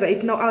upenyu hwake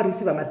right now ari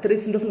receive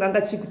ma-threats, ndofunga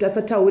anga chikuti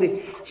asataure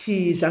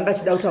zvanga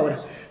chida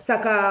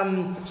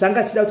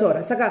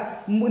kutaura. Saka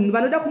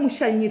vanoda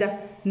kumushanyira,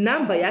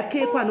 namba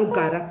yake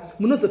kwanogara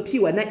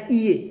munozopiwa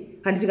naiye.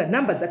 Handitika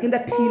namba dzake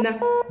ndapina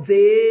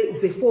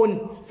dzefoni,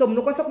 so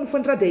munokwanisa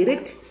kumufonera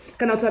direct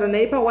kana kutaura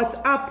naye pa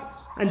WhatsApp.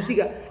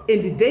 Anditika,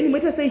 and then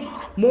moita sei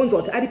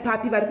monzwa kuti ari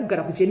papi, vari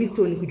kugara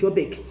kuJemiston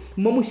kuJoburg,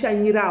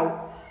 momushanyirawo.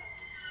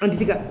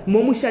 Anditika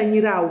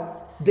momushanyirawo,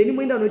 then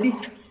moenda unodi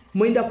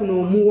moenda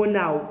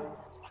kunomuonawo.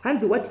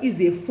 Hanzi, what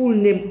is a full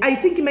name? I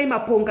think mai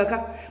maponga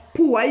ka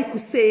puwai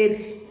kuseri,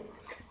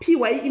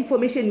 piwai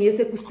information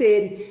yese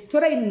kuseri,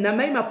 tora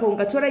inamai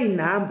maponga, tora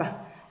inamba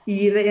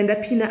iyenda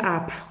pina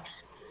apa.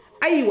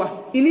 Aiwa,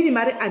 inini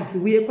mari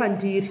anziuye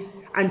kwandiri,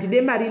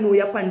 andide mari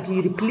inouya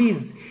kwandiri,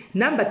 please.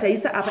 Namba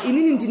taisa apa,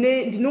 inini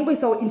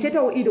ndinongoisawo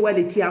inchetawo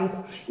e-wallet yangu,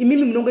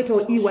 imimi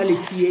munongoitawo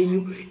e-wallet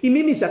yenyu,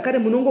 imimi zvakare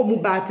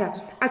munongomubata,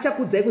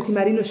 achakudzai kuti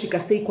mari inosvika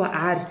sei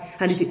kwaari.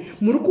 Handiti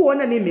muri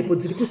kuona nemhepo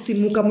dziri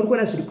kusimuka, muri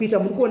kuona zviri kuita,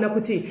 muri kuona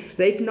kuti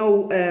right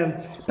now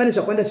pane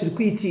zvakawanda zviri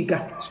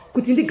kuitika,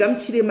 kuti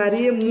ndigamuchire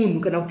mari yemunhu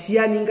kana kuti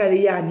yani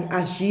ingave yani,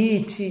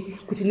 azviiti.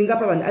 Kuti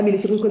ndingapa vanhu amene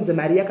chekukonze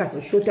mari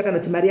yakazoshota kana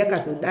kuti mari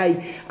yakazodai,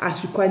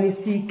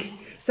 azvikwanisiki.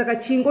 Saka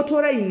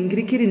chingotora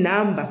iningirikiri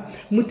namba,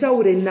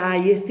 mutaure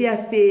naye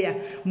fair,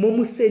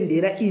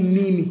 momusendera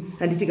imimi.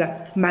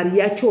 Anditika mari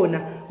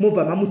yachona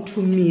mobva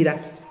mamutumira.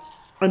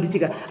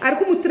 Anditika ari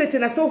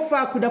kumutretena so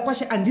far kuda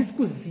kwashe handisi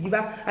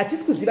kuziva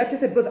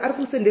tese, because ari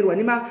kusenderwa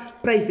nema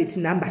private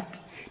numbers.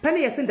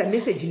 Pane yasenda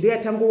message ndo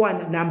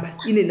yatangowana namba,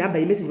 ine namba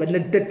yemessage, but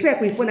ndatry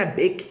kuifona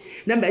back.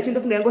 Namba yacho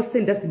ndofunga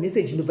yangosenda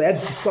message ndobva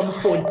yabviswa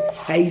mufoni,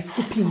 haisi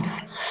kupinda.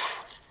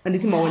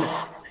 Anditi maona.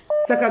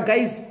 Saka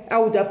guys, I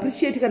would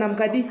appreciate kana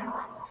mukadi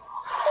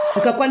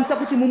mukakwanisa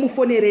kuti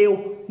mumufonerewo,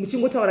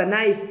 muchingotaura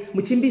naye,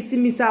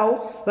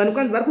 muchimbisimisawo, vanhu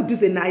kwanzi vari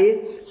kudhuze naye,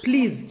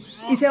 please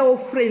itawo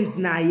friends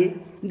naye.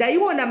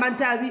 Ndaiona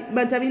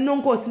Mantavi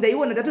nonkosi,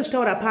 ndaiona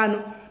ndatozvitaura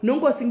pano.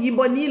 Nonkosi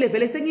ngimbonile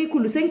vele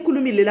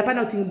sengikhulumile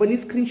lapana kuti ngimboni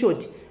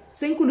screenshot.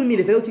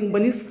 Sengikhulumile vele kuti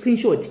ngimboni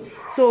screenshot.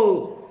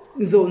 So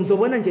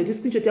nzobona nje ukuthi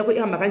screenshot yakho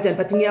ihamba kanjani,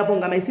 but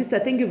ngiyabonga my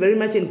sister, thank you very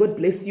much and God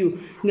bless you.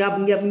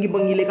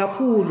 Ngibongile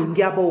kakhulu,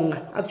 ngiyabonga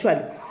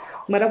actually.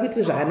 Mara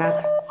kuitira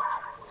zvakanaka.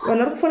 Vanhu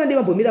vari kufona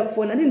ndivambomira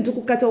kufona, ndini ndiri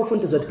kukata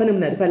ufoni tozoti pane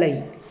munhu ari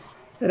paline.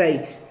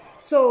 Right.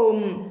 So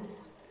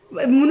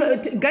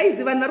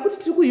guys, vanhu vari kuti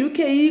tiri ku-UK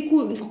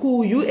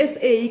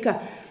ku-USA ka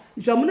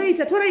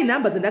zvamunoita, torai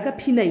nhamba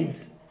dzandakapina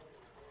idzi.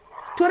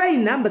 Torai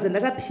nhamba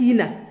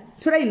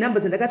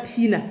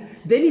dzandakapina,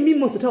 then imimi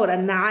mozotaura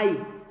naye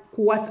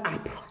ku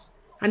WhatsApp.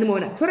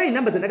 Handimaona, torai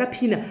nhamba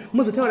dzandakapina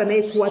mozotaura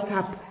naye ku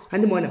WhatsApp.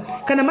 Handimaona,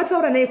 kana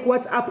mataura naye ku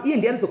WhatsApp, iye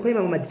ndiye anozokupai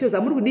mamwe madetails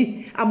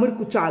amuri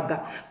kutsvaga.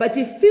 But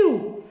if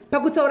you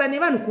pakutaura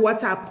nevanhu ku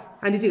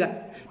WhatsApp, handitika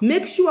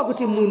make sure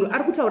kuti munhu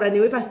ari kutaura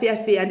newe pa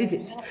fair, handiti,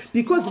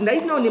 because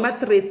right now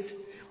nema-threats,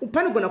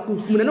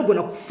 munhu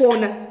anogona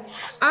kufona,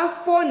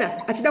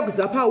 afona achida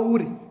kuziva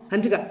pauri,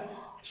 handitika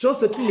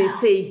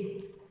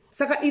zvozotinetsei.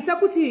 Saka ita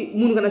kuti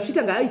munhu kana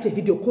zviita ngaaite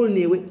video call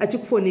newe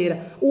achikufonera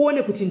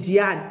uone kuti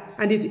ndiani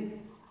handiti,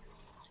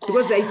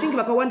 because I think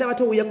vakawanda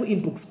vatouya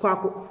kuinbox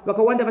kwako,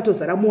 vakawanda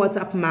vatozara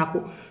muwhatsapp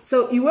mako.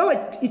 So iwewe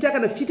ita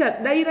kana zvichiita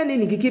daira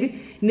nenhingikiri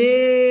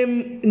ne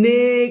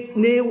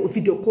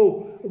video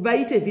call,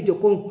 vaite video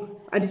call.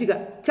 Anditika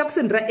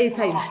chakusendera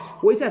airtime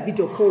woita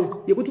video call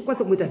yekuti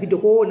ukwanise kuita video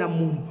call wona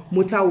munhu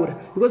mutaura,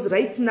 because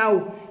right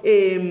now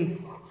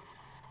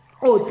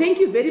oh, thank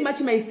you very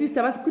much my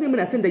sister. Vasi kune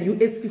munhu asenda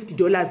US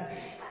 $50.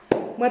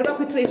 Mwari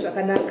vakuitirei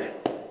zvakanaka,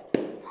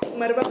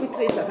 mwari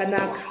vakuitirei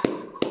zvakanaka,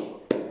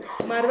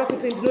 mwari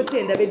vakuitirei.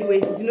 Ndinotenda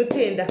bedway,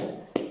 ndinotenda,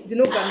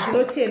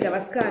 ndinotenda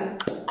vasikana,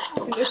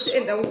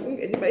 ndinotenda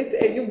mufunge nyimaite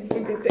enyu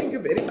mufunge. Thank you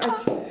very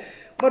much.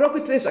 Mwari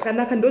vakuitirei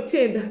zvakanaka,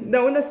 ndotenda.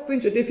 Ndaona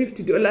screenshot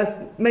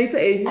 $50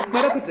 maite enyu.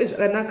 Mwari vakuitirei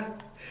zvakanaka,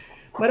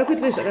 mwari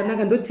vakuitirei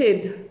zvakanaka,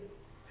 ndotenda.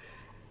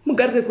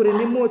 Mugarire kure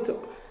nemoto.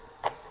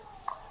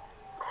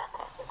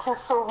 Thank you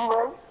so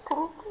much. Thank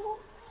you.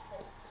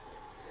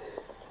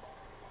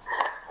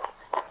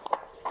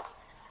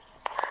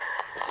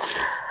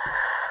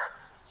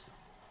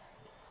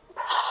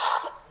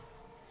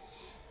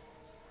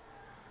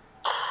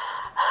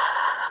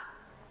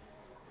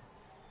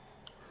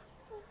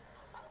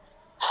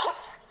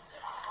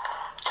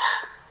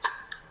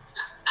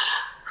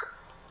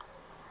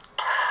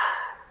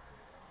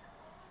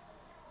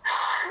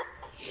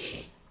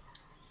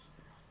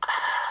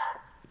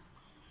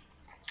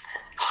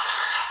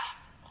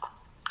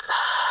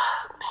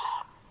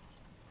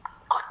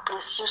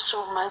 Bless you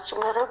so much.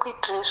 Mwari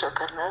kuitirei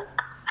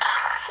zvakanaka.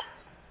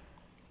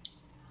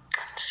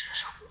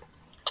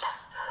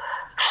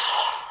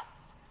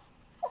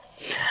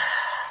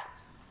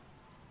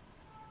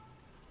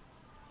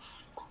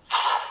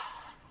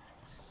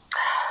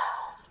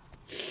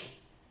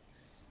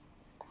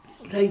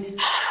 Right.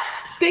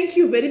 Thank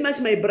you very much,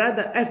 my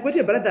brother. I've got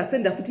a brother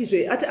sender footage.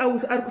 At I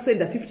was send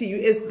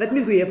 $50 US. That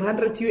means we have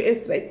 $100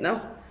 US right now.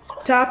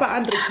 Tapa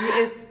 $100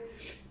 US.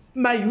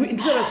 My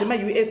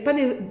US.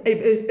 Pane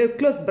a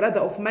close brother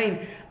of mine.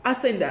 I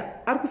send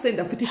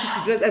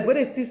 $50. I've got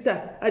a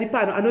sister.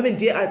 Aripano. I know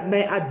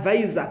my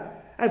advisor.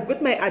 I've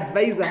got my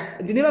advisor.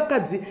 Never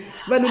kadzi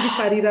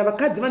vanondifarira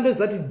vakadzi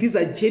vandoziva kuti these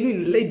are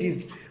genuine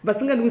ladies.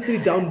 Vasingandiwisiri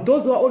down.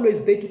 Those who are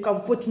always there to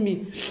comfort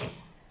me.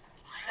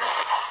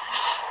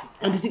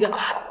 And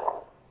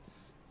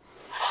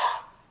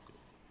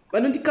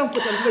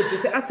comfort and they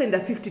say I send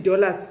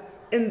 $50,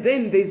 and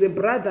then there's a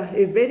brother,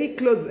 a very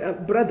close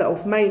brother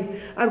of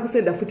mine, I could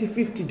send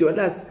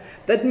 $50.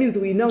 That means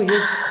we now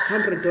have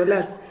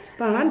 $100.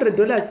 Per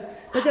 $100,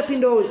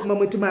 pachapindo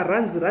mama tuma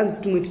runs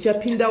tumwe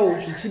tichapindawo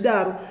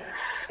zvichidaro.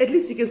 At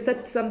least she can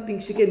start something,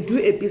 she can do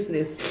a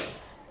business.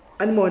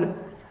 And more,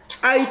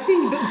 I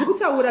think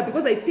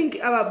because I think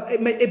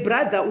a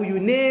brother uyu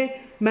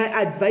ne my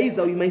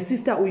advisor uyu, my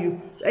sister uyu,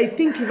 I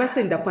think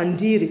vasenda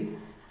kwandiri.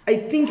 I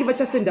think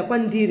vachasenda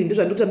kwandiri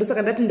ndizvo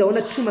ndotandosaka ndati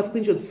ndaona 2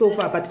 screenshots so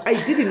far, but I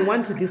didn't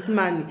want this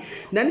money.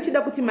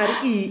 Ndanichida kuti mari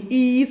iyi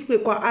iiswe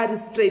kwa ari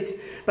straight,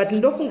 but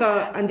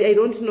ndofunga and I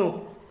don't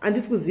know,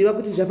 andisi kuziva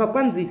kuti zvava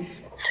kwanzi.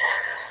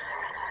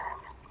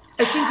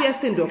 I think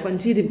yasendwa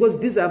kwandiri because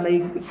these are my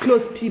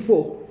close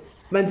people.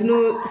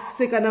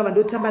 Vandinoseka navo,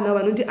 vandotamba navo,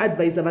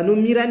 vanondiadvisa,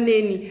 vanomira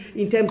neni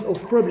in terms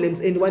of problems,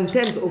 and in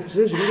terms of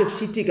zvezvinenge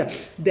zvichiitika,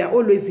 they are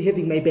always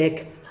having my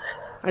back,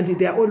 and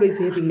they are always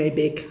having my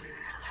back.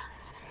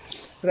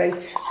 Right?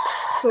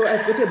 So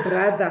I've got a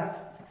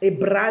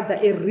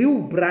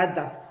real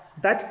brother.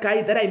 That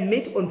guy that I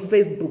met on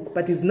Facebook,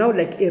 but is now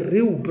like a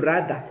real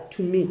brother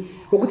to me.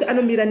 Wokuti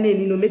anomira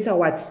neni no matter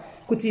what.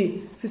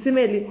 Kuti SIS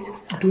MELLY,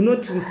 do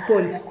not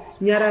respond.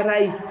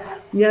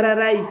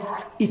 Nyararai,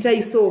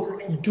 itaiso,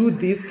 do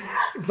this.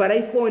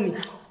 Varai phone,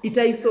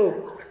 itaiso,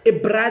 a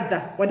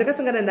brother.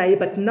 Wandakasangana naye,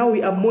 but now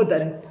we are more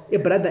than a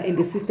brother and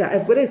a sister.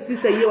 I've got a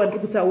sister here,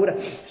 Wandikutaura,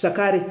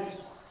 Shakari.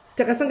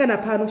 Takasangana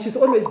pano, she's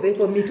always there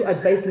for me to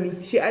advise me.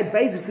 She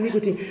advises me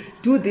to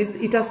do this,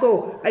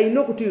 itaso. I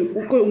know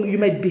you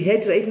might be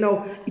hurt right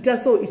now.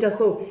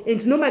 Itaso.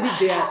 And normally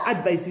their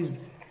advices,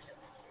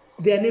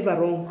 they are never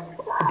wrong.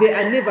 They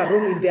are never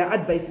wrong in their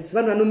advices.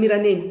 Vanu vanomira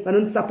neni,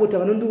 vanondisapota,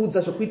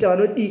 vanondiudza zvokuita,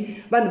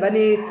 vanodi, vanhu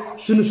vane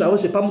zvinhu zvavo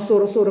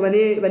zvepamusoro-soro,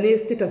 vane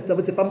status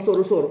dzavo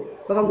dzepamusoro-soro.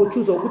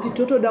 Vakangochuza kuti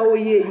totodawo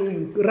iyeyu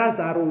uyu,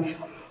 Razaro uyu,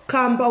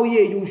 Kamba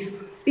iyeyu uyu.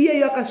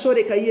 Iyeyu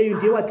akashoreka, iyeyu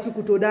ndiye watiri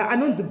kutoda,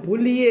 anonzi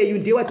bully iyeyu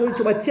ndiye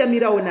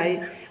watiyamirawo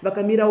naye,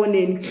 vakamirawo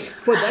neni.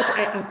 For that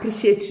I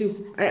appreciate you.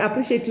 I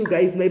appreciate you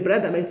guys, my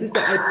brother, my sister.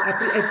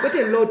 I've got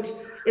a lot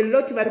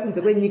vari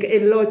kunze kwenyika, a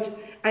lot.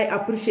 I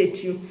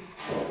appreciate you.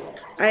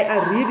 I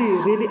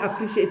really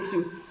appreciate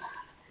you.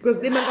 Because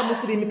they manga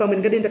musirimi pamwe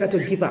ndingade ndakato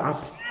give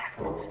up.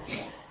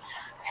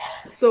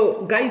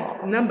 So guys,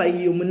 number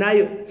hiyo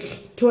munayo,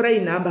 torai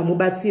number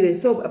mubatsire.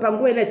 So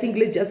panguwa I think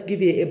let's just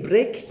give you a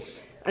break.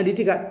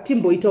 anditika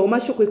timboitawo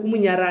mashoko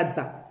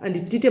ekumunyaradza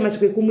anditi tite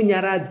mashoko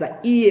ekumunyaradza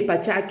iye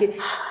pachake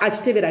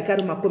achitevera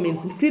kari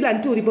macomments feel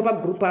anditi uripo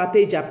pagroup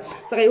page apa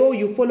saka iwo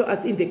you follow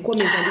us in the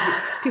comments anditi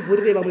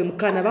tivhurire vamwe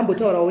mukana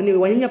vambotaurawo newe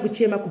wanyanya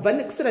kuchema kubva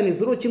nekusera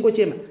nezuro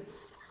chingochema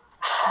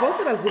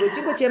vausera zuro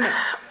chingochema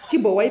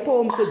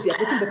chimbowaipawo musodzi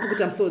yako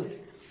chimbopukuta musodzi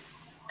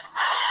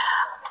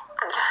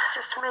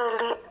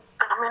SIS-MELLY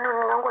ameno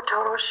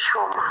ndingangotaura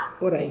shoma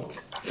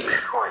alright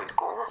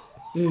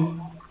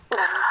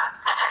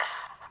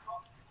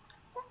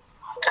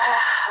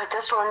I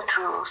just want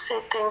to say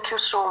thank you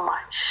so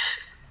much,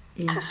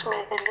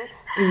 SIS-MELLY.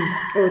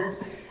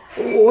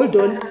 Hold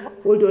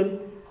on.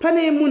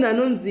 Pane munhu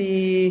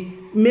anonzi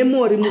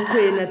Memory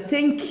Mukwena.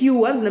 Thank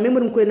you. Hanzi na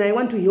Memory Mukwena, I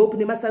want to help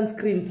nema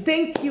sunscreen.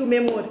 Thank you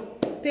Memory.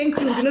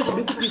 Thank you.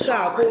 Ndinozvidi kupisa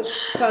hako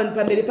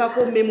pamberi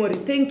pako Memory.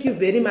 Thank you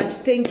very much.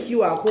 Thank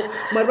you hako.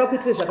 Mwari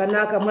vakuitire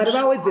zvakanaka. Mwari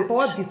vawedzere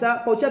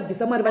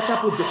pauchabvisa Mwari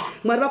vachapudze.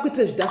 Mwari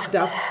vakuitire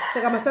zvidhafu.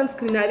 Saka ma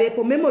sunscreen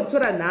arepo. Memory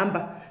tora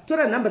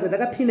nhamba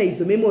dzandakapina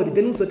idzo Memory,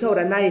 then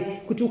uzotaura naye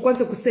kuti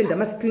ukwanise kusenda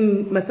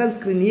ma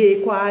sunscreen yeye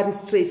kwaari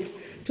straight.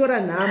 Tora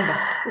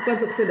nhamba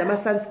ukwanise kusenda ma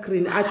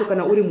sunscreen acho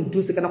kana uri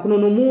mudhuze kana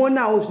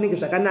kunonomuonawo zvinenge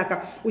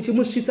zvakanaka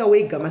uchimusvitsa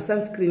wega ma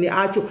sunscreen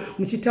acho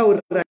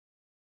muchitaurira.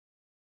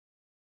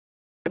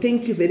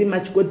 Thank you very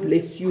much. God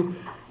bless you.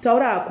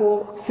 Taura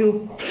hako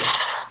Phil.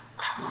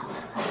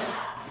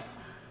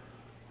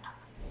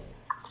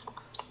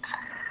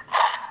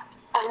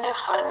 I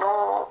never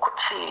know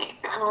kuti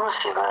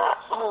vinosiva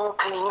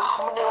muupenyu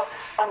mune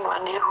vanhu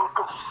vane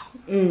rudo.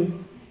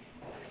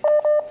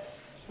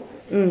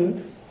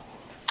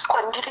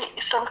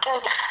 Kwandiri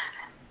sometimes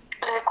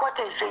like what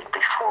I said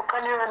before,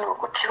 pane vanhu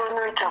vokuti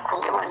vanoita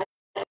kunge vane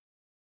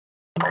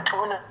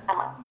vationa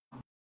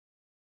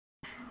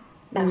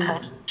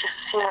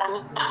ndakachisiyana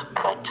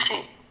but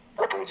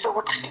vatoita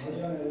kuti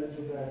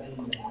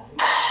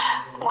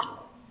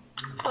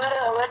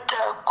mara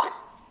havadhakwe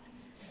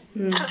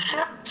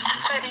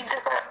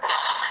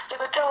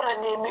ndakataura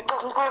nemi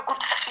panguva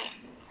yekuti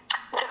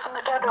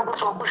ndakanga ndada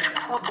kuzwa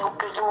kuzvipfuudza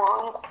upenyu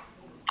hwangu.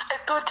 I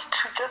thought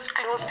to just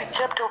close the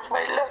chapter of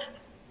my life.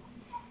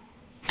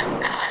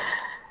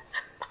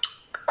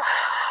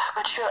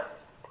 But you're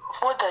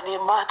more than a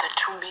mother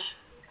to me.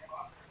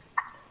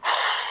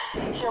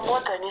 You're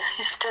more than a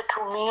sister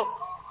to me.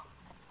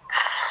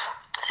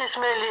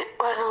 SIS-MELLY,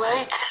 vanhu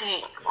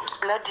vaiti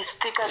blood is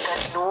thicker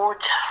than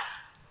water.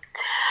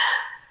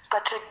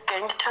 But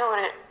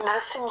nditaure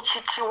nhasi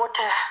nichiti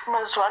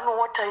mazuva ano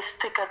water is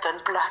thicker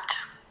than blood.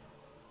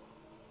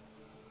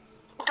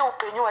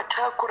 Ndoupenyu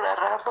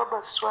hwataakurarama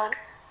mazuva ano.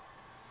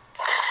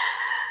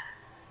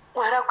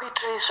 Mwari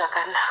akuitirai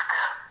zvakanaka.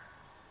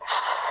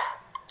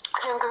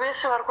 Kunyange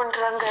vese vari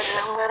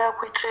kundirangarira Mwari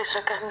akuitirai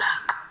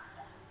zvakanaka.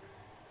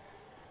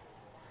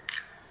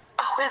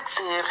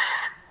 Awedzere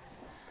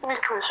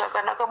muitwe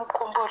zvakanaka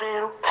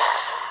mukomborero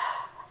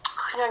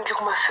kunyange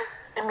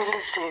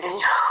kumafamily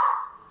zenyu.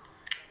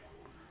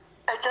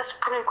 I just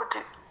pray kuti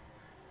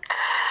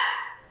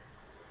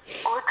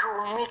God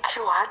will meet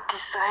your heart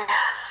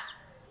desires.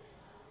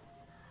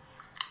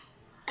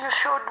 You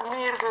showed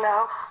me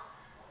love.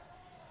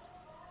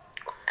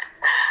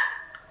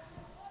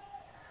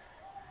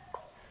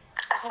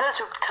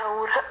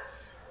 Andazokutaura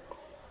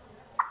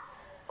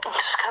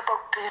ndisvika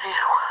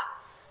pakupererwa.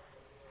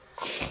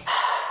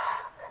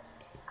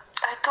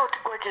 I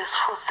thought God has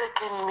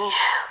forsaken me.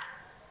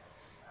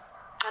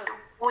 And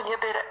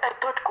I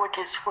thought God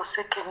has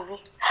forsaken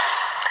me.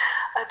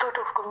 I thought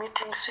of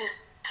committing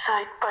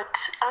suicide,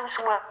 but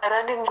anzi Mwari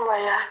ane nguva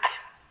yake.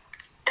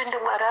 Ende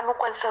Mwari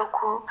anokwanisa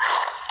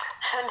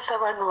kushandisa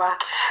vanhu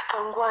vake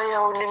panguva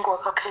yavo unenge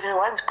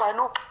wakapererwa. Hanzi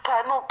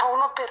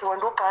paunopererwa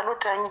ndo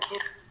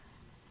paanotangira.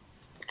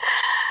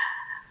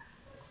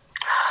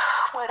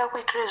 Mwari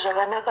akuitirai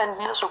zvakanaka,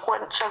 ndina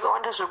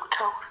zvakawanda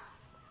zvekutaura.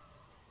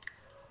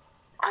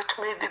 But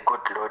may the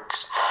good Lord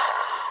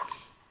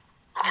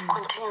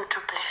continue to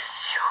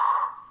bless you.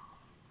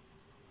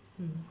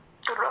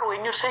 Lord,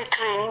 when you say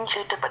training,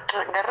 but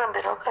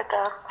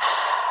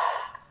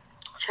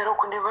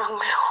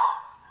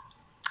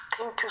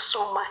thank you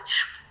so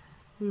much.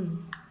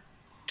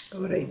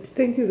 All right.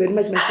 Thank you very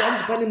much, my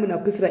sons. Pane munhu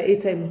akuisira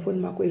airtime phone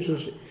mako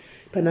izvozvi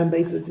panamba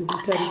idzodzi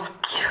dzitarisa.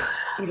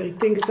 All right.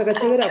 Thank you. Saka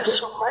tevera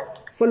so much.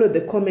 Follow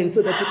the comments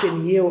so that you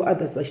can hear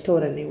others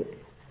vachitaura newe.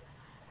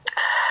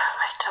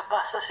 Maita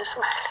basa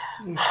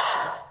SIS-MELLY.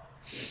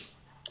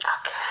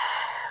 Okay.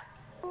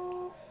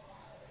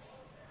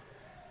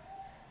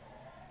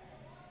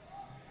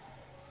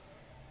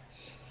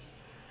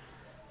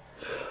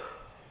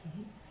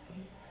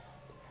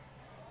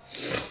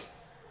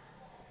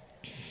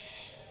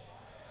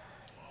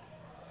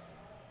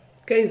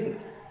 Guys,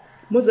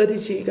 mozati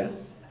chika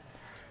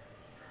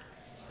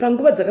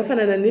panguva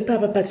dzakafanana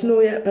nepapa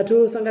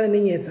patinosangana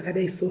nenyaya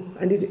dzakadai so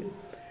anditi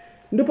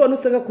ndipo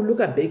unosaka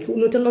kuluka back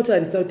unotanga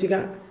kutarisa kuti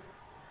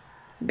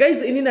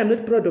guys, inini I'm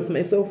not proud of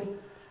myself.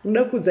 I'm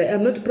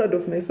not proud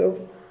of myself.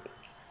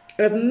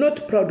 I'm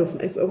not proud of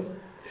myself.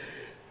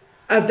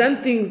 I've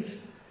done things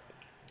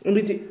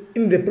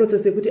in the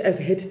process of I've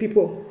hurt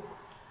people.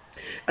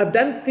 I've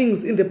done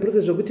things in the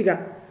process of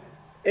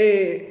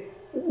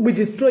we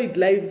destroyed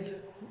lives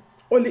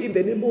only in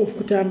the name of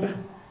kutamba,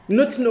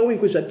 not knowing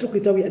we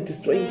are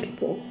destroying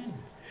people.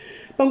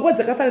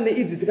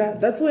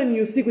 That's when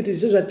you see kuti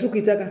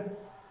zvazvatirikuita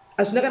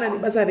hazvina kana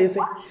nebasa rese.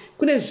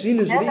 Kune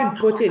zvinhu zviri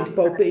important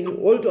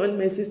paupenyu. Hold on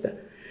my sister.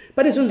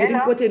 Pane zvinhu zviri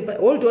important.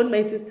 Hold on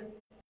my sister.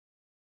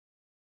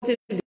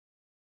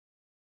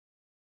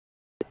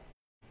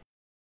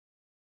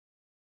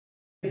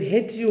 I've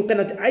hurt you,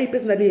 cannot I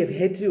personally have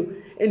hurt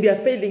you, and you are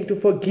failing to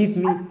forgive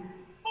me.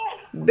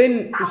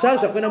 Then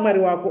zvakona mwari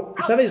wako,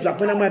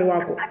 zvakona mwari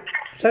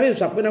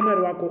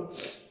wako,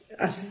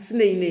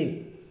 asisine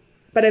ineni.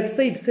 But I've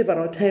said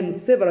several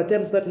times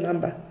that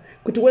number.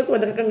 Kuti wese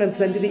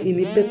wandakakanganisira ndiri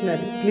ini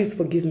personally, please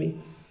forgive me.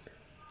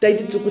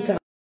 Taiti tikutamba,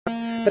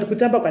 but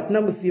kutamba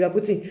kwatina kuziva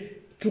kuti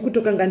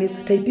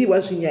tikutokanganisa, taipiwa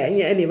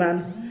zvinyaya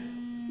nevanhu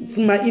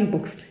kuma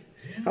inbox.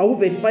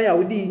 Hauverify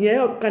haudi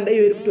nyaya yakukanda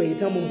iyo iri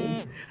kutoita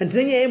munhu.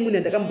 Handine nyaya yemunhu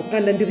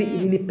yandakambokanda ndiri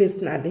ini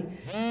personally.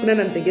 Kuna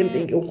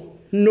namtenge uko.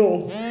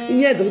 No,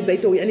 inyaya dzekuti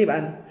dzaitouya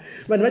nevanhu.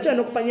 Vanhu vacho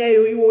vanokupa nyaya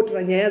iyoyo iwo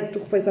wotora nyaya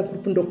dzitokufaisa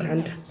group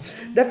ndokanda.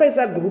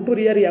 Ndafaisa group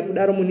riya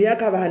kudaro munhu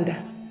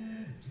yakavanda.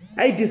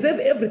 I deserve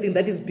everything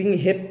that is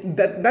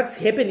that's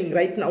happening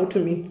right now to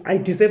me. I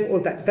deserve all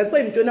that. That's why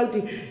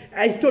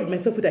I told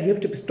myself that I have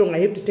to be strong. I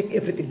have to take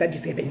everything that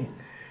is happening.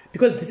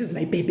 Because this is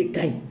my payback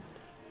time.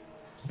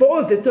 For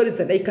all the stories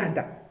that I can't,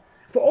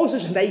 for all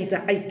such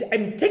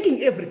I'm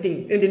taking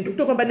everything. And then to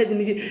talk about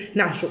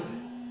Nasho,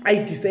 I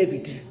deserve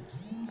it.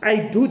 I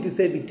do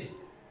deserve it.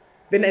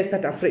 Then I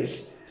start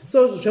afresh.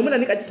 So, Jamuna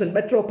Nikachison,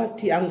 but past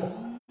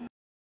yango.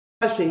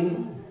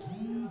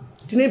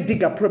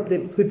 Bigger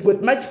problems. We've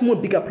got much more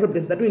bigger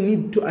problems that we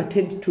need to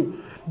attend to.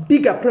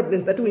 Bigger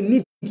problems that we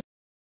need to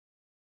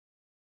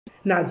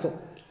nazo.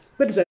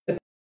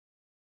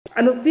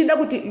 And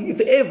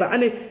if ever,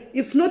 and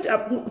it's not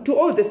up to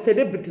all the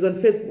celebrities on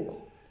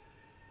Facebook.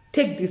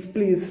 Take this,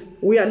 please.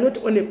 We are not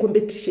on a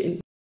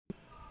competition.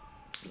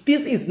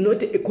 This is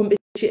not a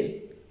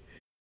competition.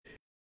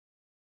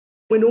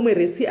 When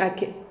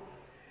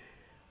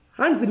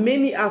hands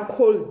many are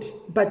called,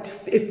 but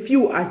a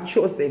few are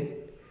chosen.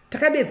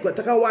 Takadedzwa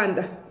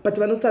takawanda, but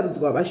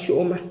vanosarudzwa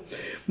vashoma.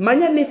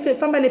 Manya nefe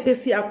famba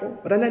nepesi yako,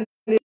 rana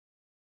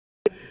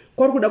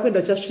kwari kuda kuenda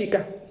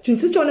uchasvika.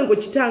 Chinhu chaunenge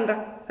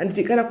uchitanga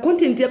handiti kana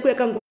content yako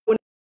yakangona.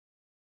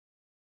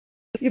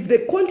 If the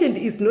content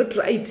is not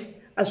right,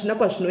 hazvina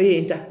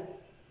kwazvinoenda.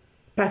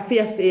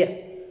 Fair.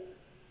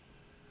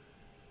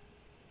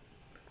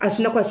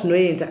 Hazvina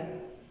kwazvinoenda.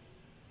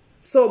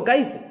 So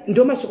guys,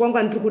 ndo mashoko angu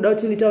andiri kuda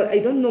kuti nditaura. I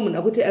don't know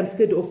munhu kuti I'm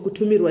scared of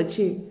kutumirwa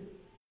chii.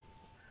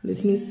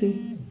 Let me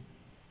see.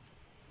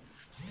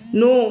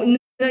 No,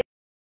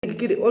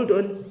 hold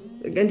on.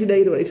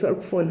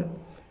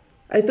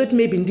 I thought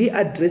maybe ndi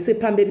address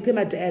pamberi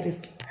pema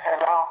diaries.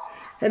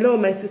 Hello,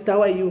 my sister,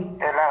 how are you?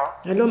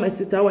 Hello, my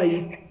sister, how are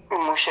you?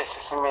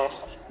 SIS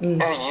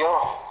MELLY.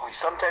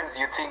 Sometimes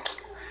you think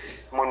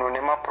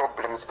mononema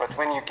problems, but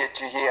when you get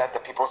to hear other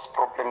people's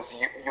problems,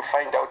 you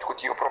find out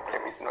what your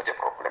problem is not a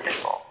problem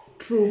at all.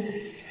 True.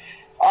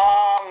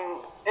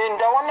 In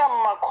one of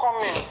my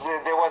comments,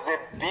 there was a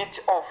bit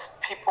of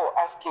people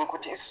asking,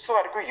 so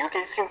are you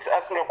UK since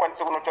asking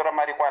kunotora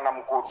marijuana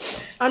mukuru?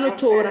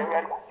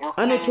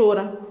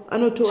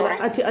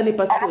 Anotora, ati ane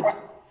passport.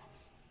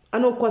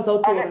 Anokwanza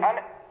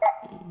utora.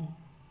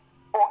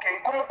 Okay,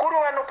 kumukuru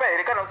wanopa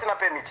here kana usina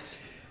permit?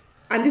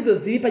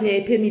 Andizozivi panyaya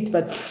yepermit,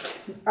 but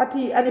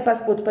ati ane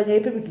passport panyaya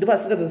yepermit ndipo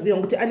asingazoziva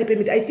kuti ane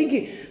permit. I think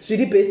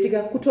zviri best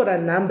kutora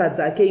nhamba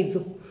dzake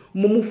idzo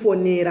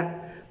mumufonera.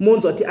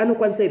 Monzo ati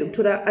anokwanisa here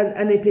kutora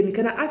ane permit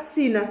kana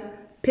asina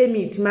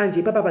permit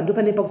manje papa ndo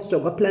pane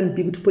pakutsvaga plan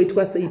B kuti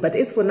poitwa sei. But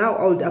as for now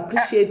I would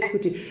appreciate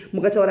kuti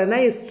mukataura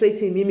naye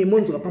straight mimi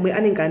monzo pamwe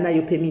anenge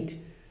anayo permit.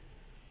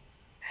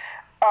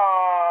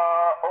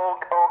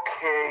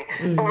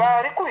 Okay.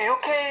 Vari ku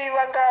UK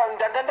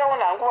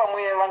ndaona hangu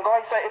vamwe vanga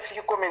vaisa a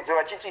few comments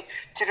vachiti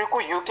tiri ku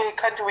UK,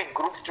 can't we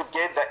group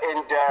together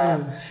and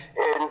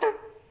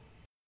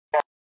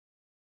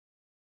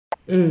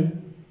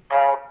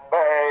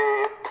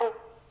put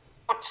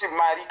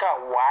Marika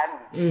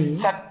one.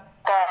 Saka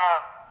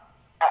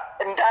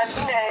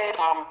ndane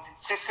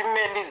SIS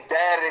MELLY's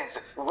diaries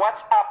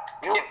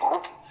WhatsApp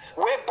group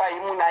whereby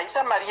munhu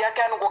aisa mari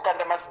yake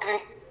anongokanda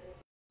mascreen.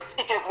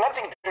 It has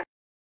nothing to do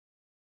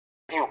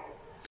with you.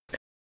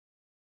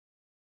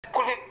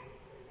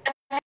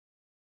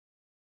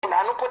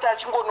 Anopota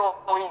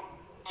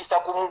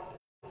achingonoisa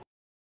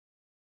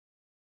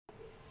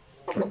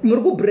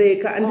muri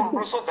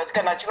kubreaka so that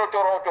kana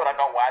chinotora utora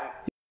ka one.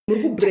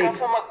 Muri kubreaka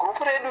tikafoma group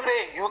redu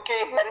reUK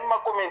vari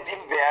macomments in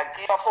there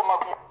tikafoma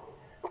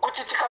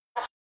kuti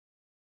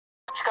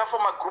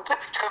tikafoma group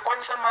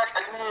tikakwanisa mari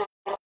ari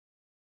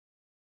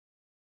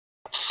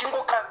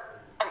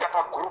chingokanda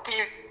pa group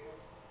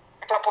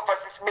ipapo pa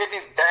SIS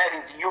MELLY's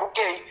diaries UK,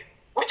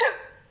 which has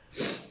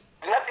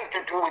nothing to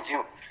do with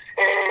you.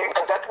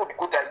 And that would be a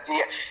good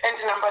idea. And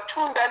number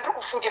two, ndandiri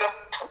kufungira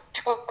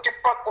kuti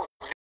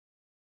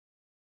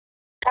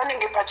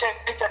panenge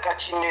pachaita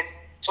kachine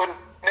so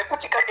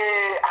nekuti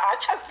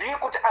haachazivi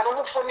kuti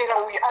anomufonera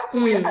uyu ari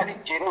kuuya ari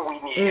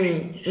genuine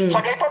here.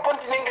 Saka ipapo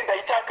ndinenge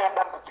ndaitanga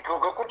dambudziko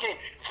kwekuti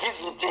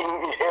visiting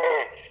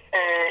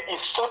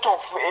is sort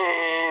of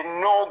a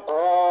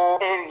no-go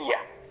area.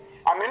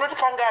 Aminoti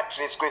panga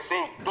adresswe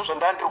sei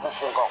ndozvandandiri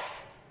kufunga.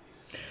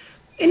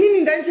 Inini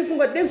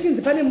ndanchifunga kuti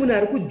kuchinzi pane munhu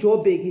ari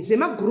kuJoburg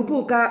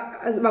zvemagrupu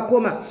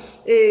vakoma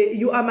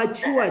you are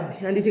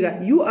matured handitika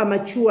you are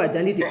matured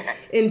handiti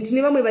and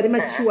tine vamwe vari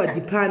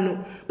matured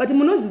pano but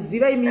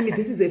munozviziva imimi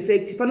this is a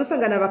fact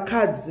panosangana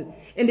vakadzi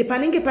and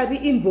panenge pari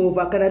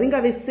involve kana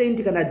ringave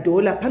sendi kana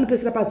dollar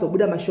panopesera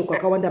pazobuda mashoko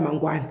akawanda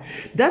mangwana.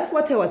 That's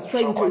what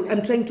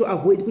I'm trying to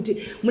avoid kuti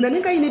munhu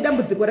anenge aine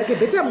dambudziko rake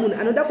better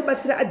munhu anoda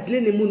kubatsira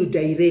adile nemunhu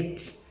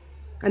direct.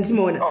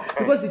 Andimaona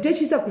because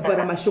itechisa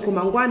kuvhara mashoko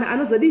mangwana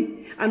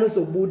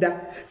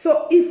anozobuda.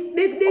 So if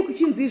they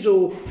kuchinzi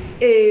izvo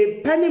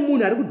pane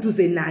munhu ari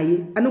kudhuze naye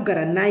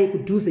anogara naye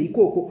kudhuze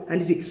ikoko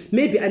handiti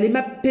maybe ane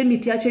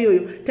mapemiti yacho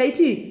iyoyo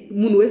taiti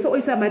munhu wese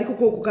oisa mari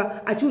ikoko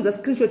achiunza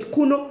screenshot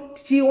kuno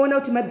tichiona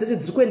kuti mari dzacho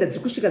dziri kuenda dziri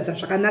kusvika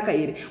zvakanaka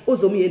here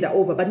ozomuenda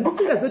over but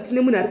ndisingazoti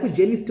tine munhu ari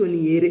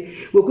kuJemiston here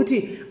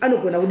wekuti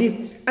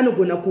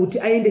anogona kuti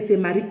aendese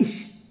mari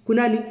ishi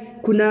kunani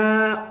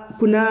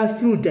kuna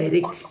fuel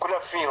direct kuna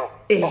fuel.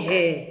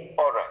 Okay.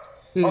 All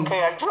right. Okay,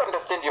 I do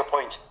understand your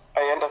point.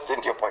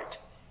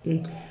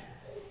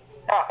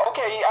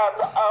 Okay,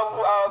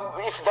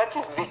 if that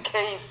is the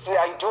case,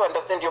 I do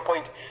understand your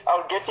point.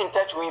 I'll get in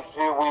touch with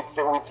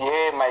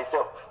her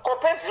myself.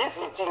 Kope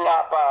visiting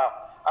up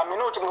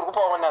aminoti muri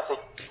kupaona sei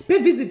pe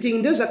visiting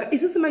ndezvaka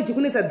isusu maji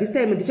kunetsa this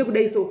time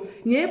ndichekudai so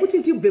nyaya yekuti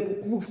ndibve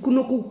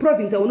kuno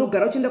kuprovince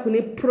unogara uchienda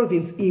kune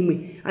province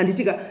imwe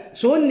handitika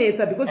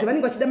zvonetsa because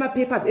vanenge vachida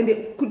mapapers and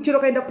chero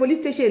kaenda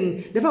police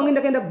station ndafanga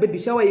ndakaenda kubaby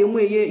shower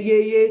yemwe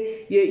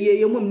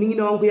yemwe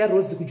munin'ina wangu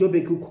yaRose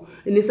kuJoburg uko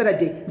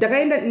neSaturday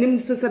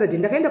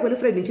ndakaenda kune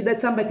Friday ndichida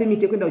tsamba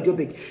permit yekuenda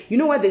kuJoburg. You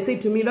know what they say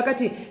to me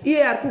vakati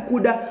iye ari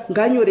kukuda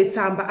nganyore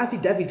tsamba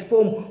affidavit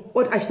form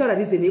achitaura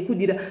reason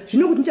yekudira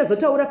zvino kuti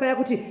ndichazotaura paya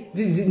kuti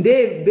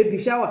nde baby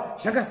shower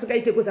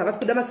zvakasingaite kuzi havasi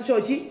kuda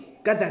masocial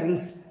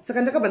gatherings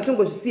saka ndakabva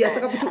nditongozvisiya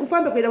saka kuti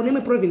ufambe kuenda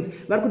kune province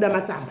vari kuda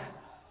matsamba.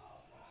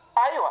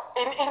 Aiwa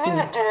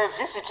inini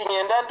visiting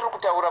yenda ndiri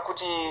kutaura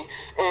kuti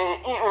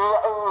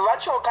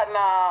vacho kana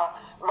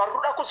vari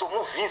kuda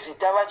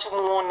kuzomuvhizita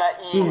vachimuona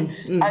iye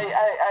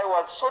I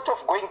was sort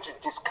of going to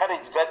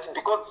discourage that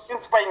because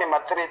since paine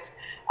mathreats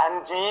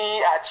and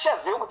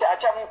hachichazivi kuti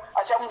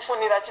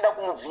achamufonera achida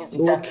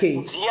kumuvhizita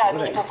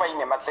ndiani ipo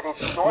paine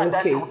mathreats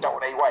ndowandandiri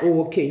kutaura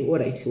iwayo. Okay, all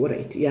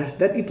right, yeah,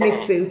 that it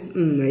makes sense.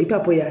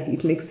 Ipapo yeah,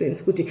 it makes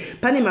sense kuti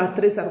pane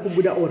mathreats ari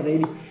kubuda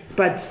already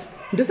but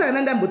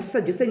ndosaka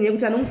ndambotisuggesta nyaya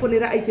yekuti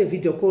anomufonera aite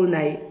video call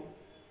naye.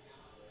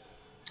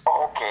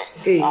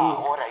 Okay.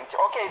 All right.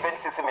 Okay, then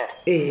SIS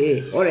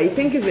MELLY. All right.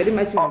 Thank you very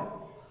much, ma'am.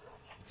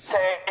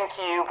 Thank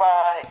you.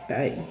 Bye.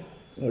 Bye.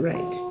 All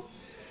right.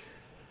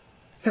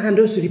 Saka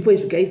ndo zviripo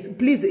izvi guys.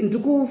 Please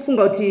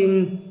ndikufunga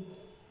kuti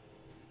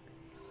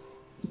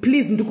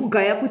please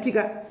ndikugaya kuti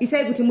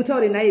itai kuti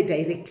mutaure naye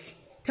direct.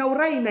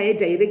 Taurai naye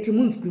direct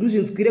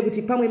muzvinzwire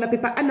kuti pamwe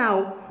mapepa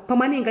anawo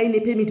pamwe anenge aine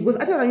permit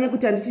because ataura nyaya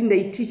kuti handiti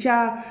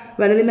ndaiticha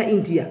vana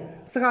vemaIndia.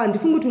 Saka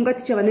ndifunga kuti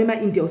ungaticha vana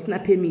vemaIndia usina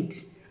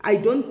permit. I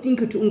don't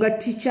think to unga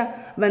teacher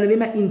vana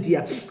vema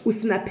India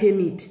usina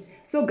permit.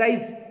 So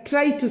guys,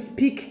 try to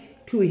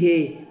speak to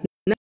her.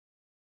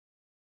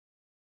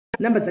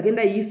 Number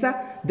dzakenda isa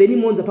then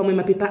monza pamwe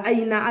mapepa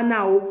aina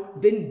anawo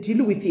then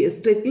deal with her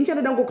straight.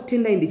 Inchanoda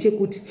ngokutenda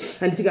ndechekuti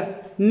handitika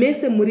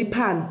mese muri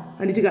pano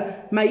handitika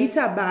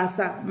maita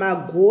basa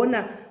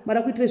magona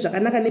mara kuitire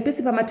zvakanaka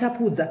nepesi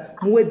pamatapudza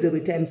muwedzerwe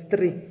times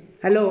 3.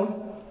 Hello.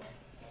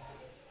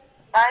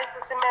 Hi,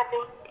 SIS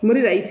MELLY.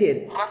 Muri right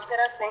here.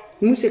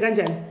 Mushe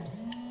kanjani?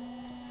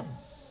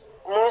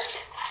 Mushe.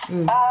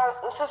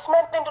 SIS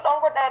MELLY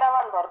ndongodaira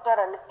vanhu vari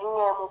kutaura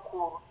nenyaya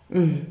mukuru.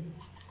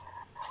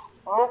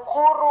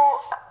 Mukuru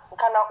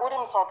kana uri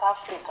muSouth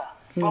Africa.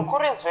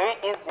 Mukuru is very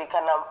easy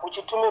kana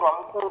uchitumirwa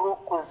mukuru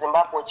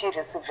kuZimbabwe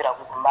uchirisivhira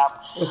kuZimbabwe.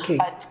 Okay.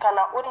 But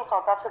kana uri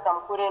muSouth Africa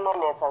mukuru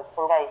inonetsa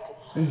singaiti.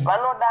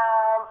 Vanoda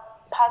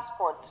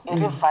passport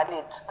iri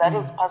valid, that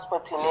is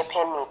passport ine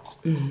permit,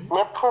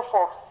 ne proof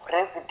of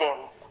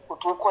residence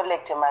kuti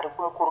ukolekte mari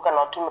kumukuru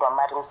kana utumirwa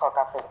mari muSouth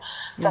Africa.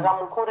 Saka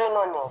mukuru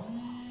inonetsa.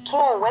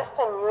 2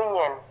 Western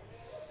Union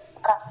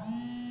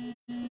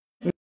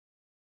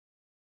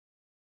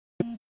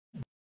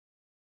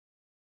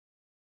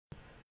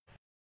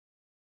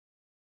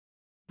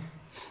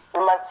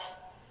you must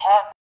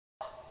have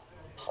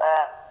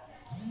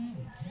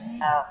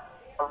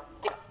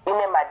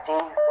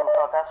days in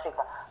South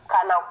Africa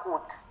kana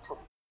kuti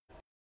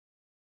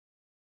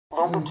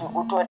ndokuti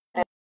utore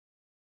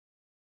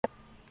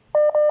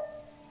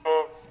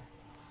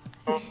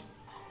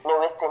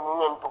Western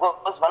Union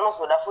because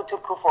vanozoda futi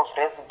proof of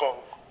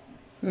residence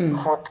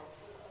futi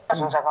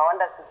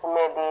zvakawanda SIS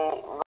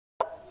MELLY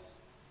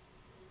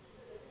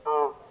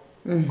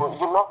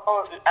you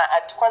know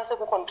atikwanise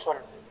kucontrol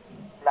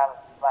vanhu.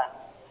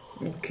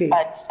 Okay.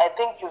 But I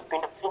think you've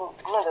been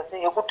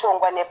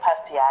yekutongwa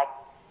nepast yake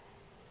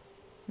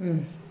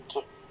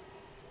okay.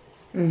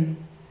 And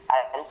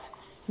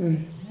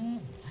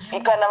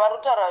kana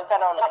varutaura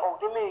kana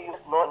let me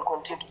use no and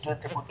continue to do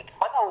the good work.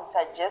 What I would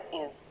suggest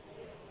is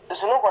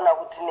zvinogona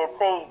kuti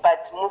netsei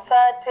but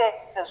musate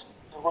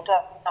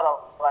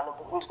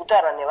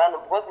zvekutaurwa nevanhu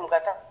because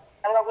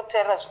mukatanga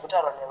kuteerera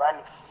zvekutaurwa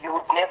nevanhu you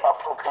would never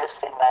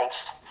progress in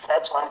life.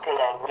 That's one thing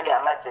I really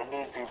am not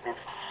believe this.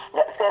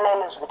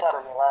 Sena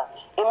zvekutaurwa nevanhu.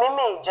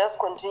 Imeme just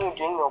continue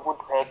doing your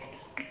good work.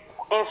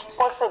 If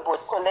possible,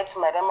 connect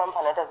Madam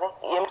Ampanata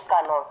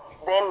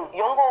then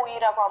yongo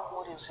uira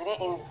kwamuri zviri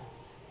is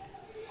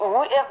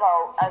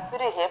whoever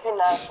asiri happy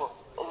nazo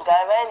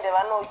ngavaende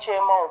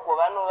vanochema uko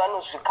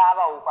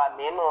vanozvikava uko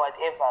ameno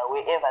whatever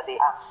wherever they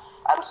are.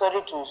 I'm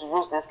sorry to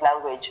use this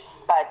language,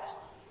 but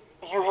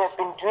you have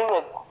been doing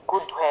a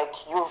good work.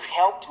 You've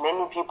helped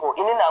many people.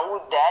 In Nangu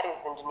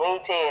diaries and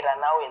NYAYA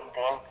now and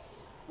then,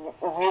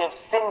 we have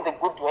seen the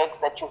good works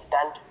that you've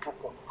done to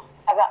people.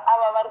 Saka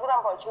ava vari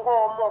kuramba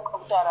vachingoomoka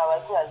kutaura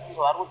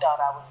vasingazizo vari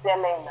kutaura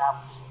kusiyana inavo.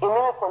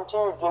 Imimi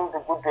continue doing the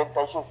good work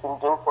that you've been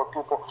doing for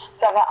people.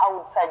 Saka I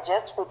would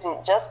suggest kuti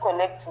just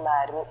collect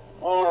mari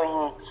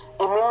iyoyi.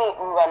 Imimi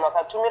vanhu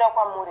vakatumira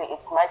kwamuri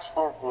it's much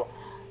easier.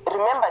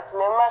 Remember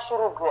tine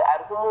mashurugwe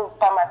ari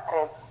kumupa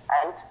mathreats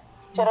and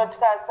chero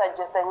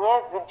tikasuggesta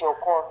nyaya video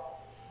call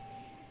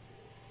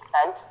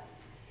and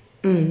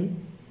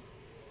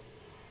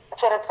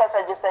chero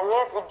tikasuggesta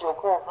nyaya video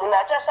call munhu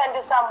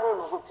achashandisa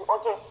munhu kuti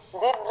okay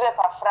ndidire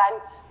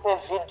pafront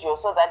pevideo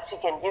so that she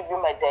can give you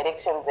my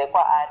directions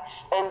ekwaari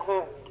and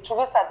we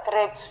tukisa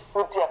threat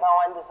futi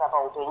yakawandisa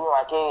paupenyu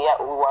hwake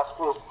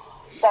YaPHIL.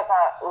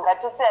 Saka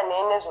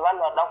ngatisiyanei nezvevanhu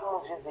vada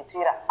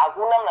kumuvhizitira.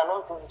 Hakuna munhu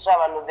anomuvhizitira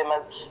vanhu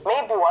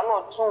maybe one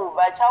or two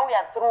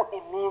vachauya through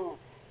imini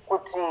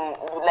kuti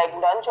like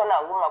ndanichona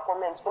hangu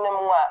macomments kune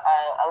mumwe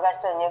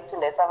angachita nyaya kuti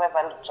ndaisa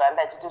 500 rand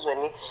achiti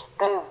zvoni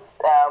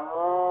please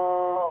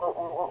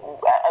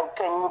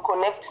can you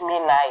connect me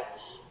naye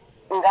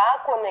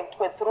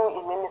ngaaconnectwe through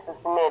imini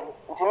SIS MELLY.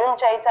 Ndimi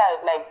muchaita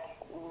like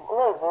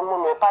unonzi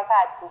munhu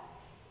wepakati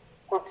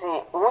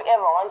kuti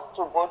whoever wants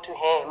to go to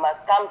her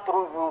must come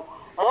through you.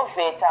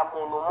 Moveta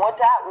munhu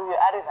mota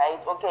uyu ari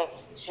right okay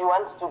she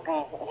wants to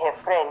be her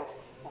friend.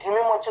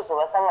 Ndimi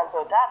mochizovasanganisa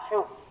kuti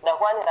aFHIL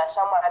ndakuwanira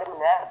shamwari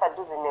munhu ari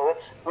padhuze newe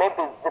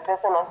maybe the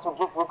person wants to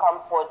give you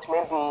comfort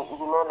maybe you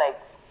know like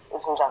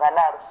zvinhu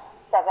zvakadaro.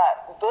 Saka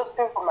those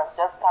people must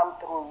just come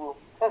through you.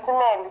 SIS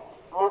MELLY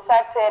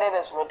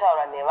musateerere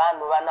zvinotaurwa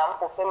nevanhu vanhu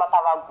vamufema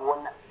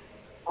kavagona.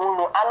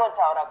 Munhu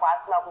anotaura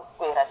kwaasina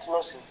kuswera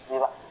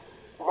tinozviziva.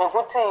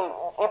 Nekuti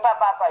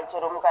ipapapa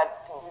chero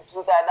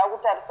tikada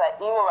kutarisa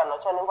ivo vanhu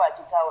vacho vanenge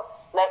vachitaura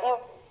naivo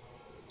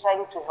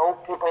trying to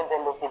help people at the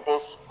end of the day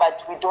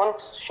but we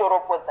don't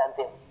shoropodza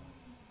them.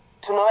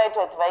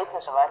 Tinovaita kuti vaite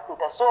zvavari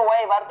kuita so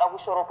why vari kuda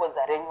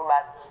kushoropodza renyu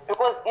basi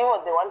because ivo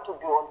they want to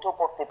be on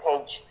top of the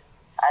page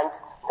and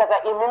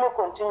saka imimi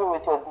continue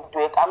with your good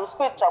work. Hamusi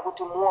kuitira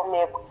kuti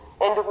muonekwe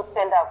and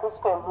kutenda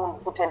hakusi kwemunhu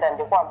kutenda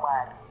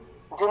ndekwaMwari.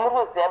 Ndimuri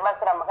kuziva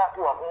basa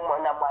ramakapiwa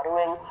naMwari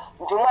wenyu.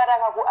 Ndimwari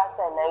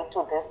akakuassignai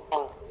to this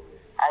thing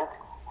and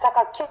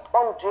saka keep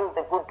on doing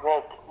the good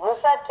work.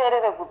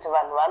 Musateerere kuti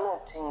vanhu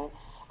vanoti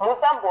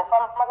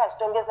musambofamba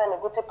makazvitongesa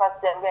nekuti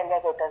past yangu yanga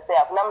yakaita sei.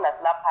 Hakuna munhu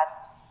asina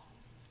past.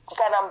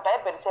 Kana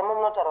mubhaibheri chemo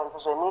munotaura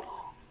kuti zvoni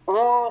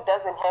who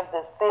doesn't have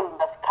the sin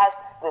must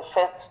cast the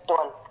first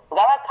stone.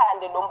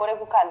 Ngavakande dombo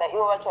rekukanda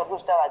ivo vacho vari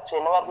kuzvita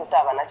vatsvene vari kuita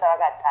havana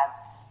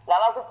chavakatadza.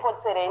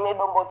 Ngavakupotserei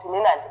nedombo kuti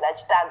nini handina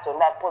chitadzo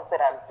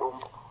ndapotsera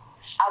dombo.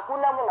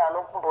 Hakuna munhu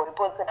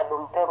anomboripotsera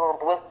dombo rero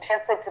because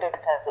tese tiri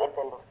vatadzi at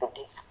the end of the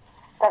day.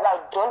 Saka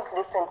don't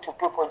listen to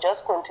people,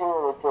 just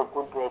continue with your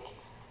good work.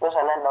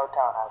 Ndozvananda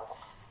kutaura.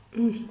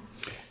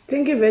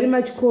 Thank you very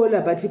much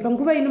caller but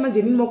panguva ino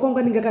manje nini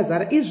makonga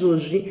ningakazara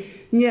izvozvi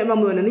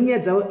vamwe vanhu nenyaya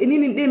dzavo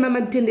inini dei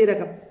mamatendera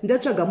ka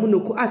ndatsvaga munhu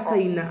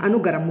kuasaina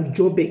anogara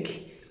muJoburg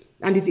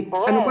anditi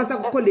anokwanisa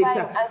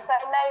kukollecta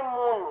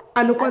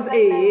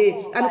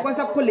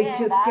anokwanisa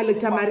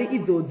kukollecta mari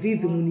idzodzi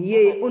munhu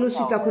iyeye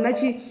unosvitsa kuna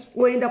chi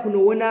oenda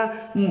kunoona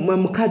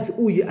mukadzi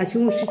uyu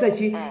achimusvitsa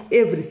chi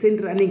every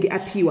cent ranenge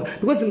apiwa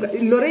because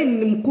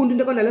Lorraine mukundu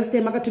ndakaona last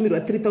time akatumirwa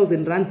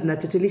 3000 rands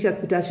naTatelicious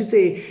kuti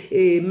asvitse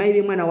mai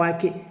vemwana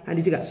wake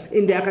anditika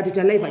ende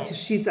akatoita live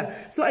achisvitsa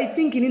so I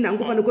think inini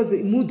hangu pano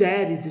because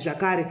mudiaries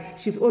zvakare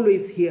she's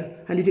always here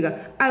anditika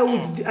I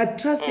would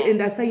trust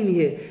and assign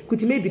her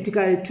kuti maybe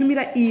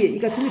tikatumira iye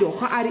ikatumirwa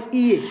kwaari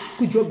iye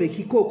kuJoburg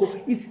ikoko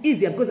is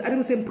easier because ari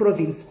musame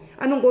province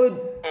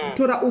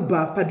anongotora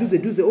Uber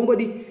padhuze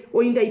ongodi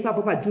oinda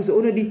ipapo padhuze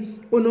onodi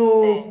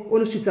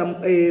onosvitsa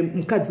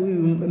mukadzi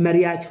uyu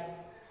mari yacho.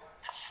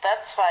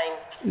 That's fine.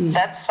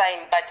 That's fine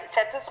but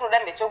chatisiroda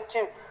ndechekuti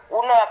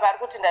unova pari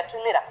kuti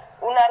ndatumira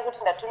unari kuti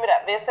ndatumira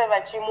vese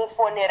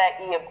vachimufonera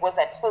iye because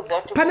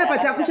hatikuziva kuti panapa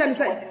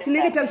takushandisa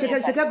tinenge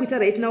takuita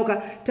right now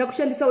ka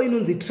takushandisawo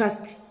inonzi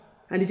trust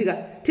handitika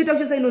teta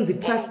kuchesa inonzi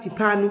trust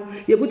pano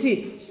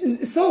yekuti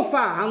so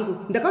far hangu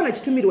ndakaona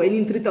chitumirwa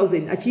inini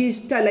 3000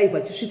 achiita live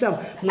achisvitsa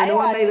mwana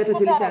wamai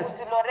vatatelechasi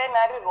Lorraine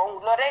ari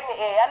wrong.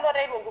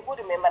 Lorraine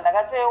ndikuremember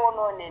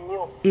ndakatoionawo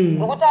neniwo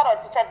ndikutaura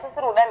kuti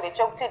chatisiri kuda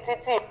ndechekuti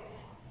titi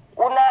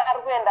una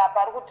ari kuenda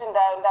apa ari kuti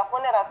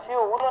ndafonera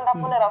few uno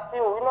ndafonera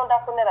few uno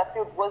ndafonera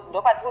few because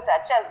ndopati kuti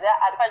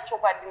achaziva ari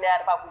pachokwadi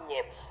neari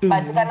pakunyepa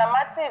but kana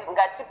mati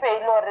ngatipei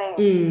Lorraine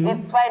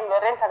it's fine.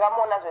 Lorraine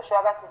takamuona zvesho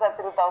akasvitsa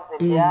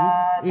 3000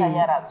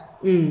 yatanyaradzwa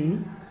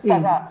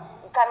saka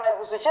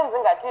kana zvichinzi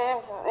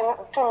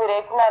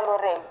ngatitumirei kuna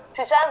Lorraine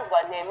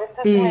tichanzwa nemi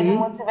sisiweni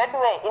moti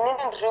veduwe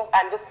inini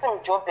handisi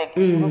muJoburg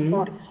ndiri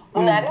kuri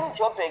munhu ari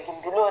muJoburg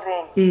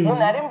ndiLorraine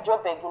munhu ari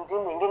muJoburg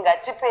ndinhingi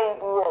ngatipei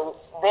iyeye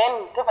then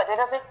tobva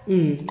taita se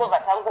tobva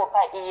tangopa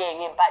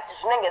iyeye but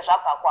zvinenge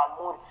zvabva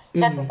kwamuri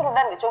chatisiri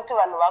kuda ndechekuti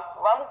vanhu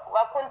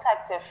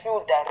vacontacte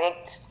few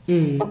direct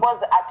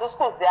because hatisi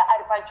kuziva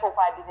ari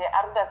pachokwadi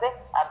ari kuda se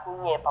ari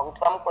kunyepa kuti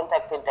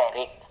vamucontacte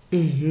direct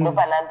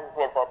ndopana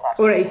ndikupedza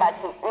kutaura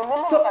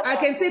so I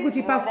can say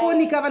kuti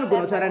pafoni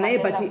kavanogona kutaura naye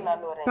but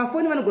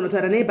pafoni vanogona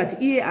kutaura naye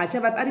but iye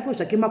haachava aripo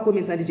zvake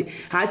macomments handiti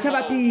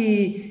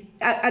haachavapi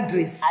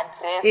address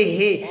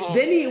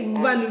then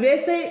vanhu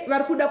vese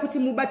vari kuda kuti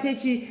mubate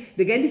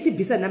regai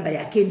ndichibvisa nhamba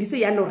yake ndise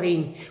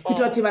yaLorraine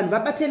kuitira kuti vanhu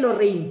vabate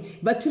Lorraine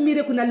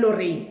vatumire kuna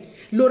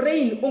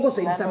Lorraine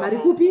ongozoendesa mari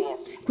kupi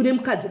kune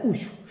mukadzi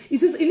uyu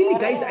isusu inini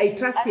guys I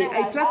trust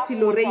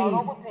Lorraine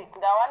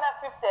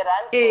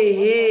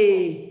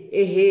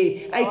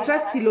I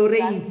trust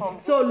Lorraine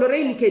so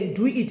Lorraine can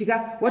do it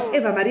ka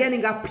whatever mari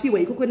anenge apiwa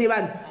ikoko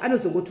nevanhu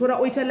anozongotora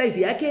oita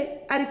live yake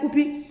ari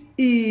kupi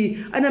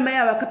ana mai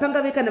ava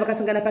kapanga vekana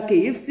vakasangana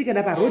paKFC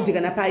kana parodi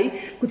kana pai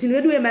kuti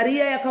vedu mari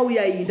iya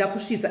yakauya iyi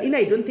ndakusvitsa ina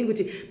I don't think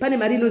kuti pane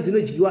mari inonzi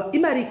inodyiwa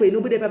imari iko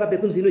inobuda papa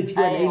pekunzi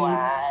inodyiwa naimi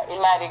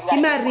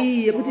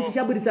imari yekuti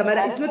tichaburitsa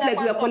mari it's not like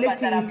we are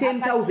collecting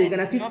 10,000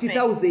 kana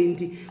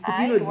 50,000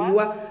 kuti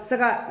inodyiwa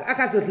saka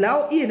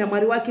akazodlawo iye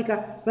namwari wake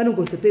ka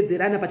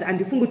vanongozopedzerana but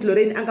andifungi kuti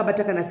Lorraine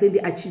angabata kana sendi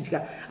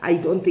achidya I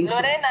don't think so.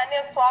 Lorraine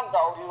ane swaga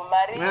uyu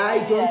mari I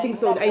don't think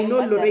so. I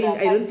know Lorraine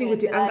I don't think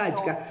kuti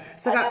angadya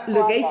saka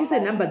legaiti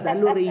number za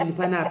Lorraine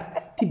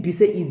panapa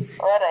tibise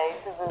idzi.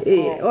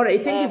 All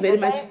right thank you very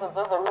much.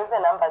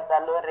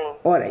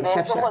 All right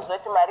sharp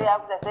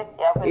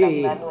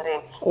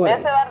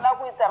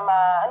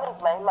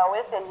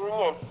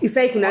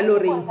isai kuna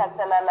Lorraine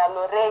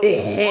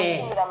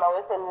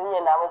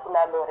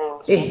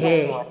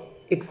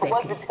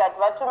exactly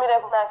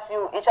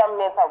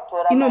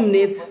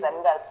inomunetsa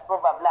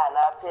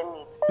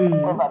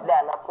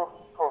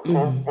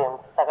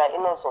saka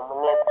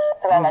inozomunetsa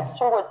saka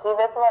ngatichingoti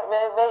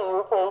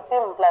veUK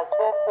team plus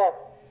 44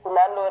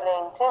 kuna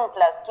Lorraine team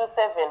plus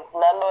 27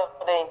 kuna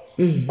Lorraine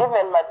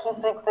even ma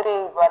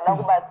 263 vana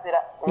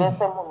kubatsira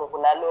vese munhu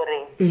kuna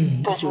Lorraine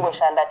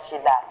tochingoshanda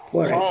tichidaro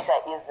zvinoita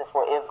easy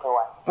for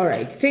everyone. All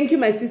right thank you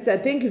my sister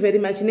thank you very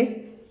much ne.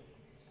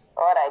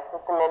 All right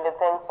Sister Melly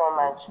thanks so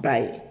much.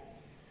 Bye.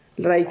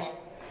 Right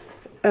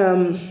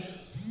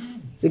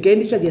regai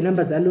nditsvage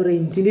namba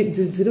dzaLorraine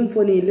dziri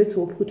mufoni let's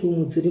hope kuti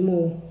umwe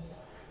dzirimo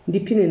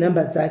ndipine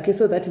namba dzake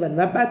so that vanhu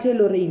vabate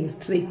Lorraine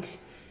straight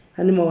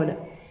animaona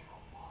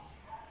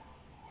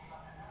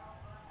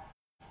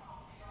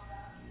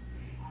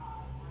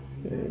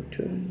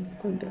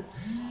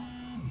contacts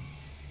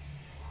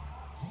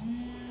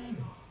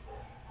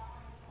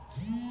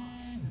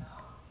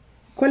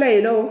kola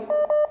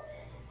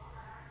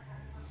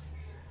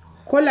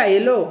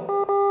hello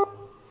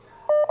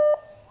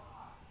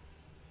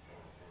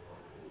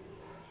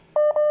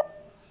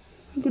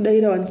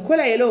kudaira wani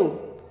kola hello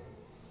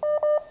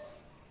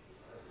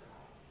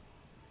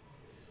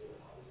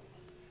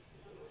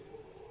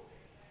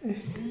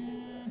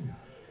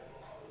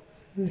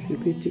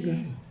zvikuitika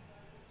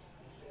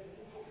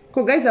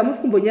ko guys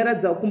hamusi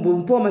kumbonyaradza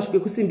kumbomupawo masviko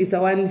ekusimbisa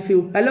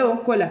YaPHIL. Hello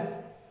kola.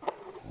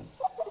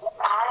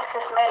 Hi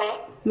Sis Melly.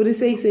 Muri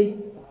sei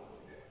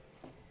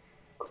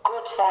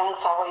Good thanks,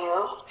 how are you?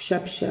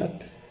 Sharp Sis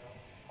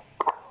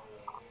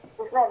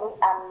Melly,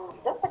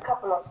 just a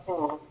couple of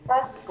things.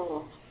 First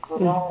thing, you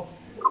know,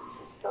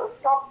 so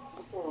stop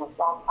beating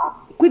yourself up.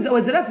 Kwidza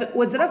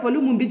wadzira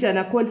volume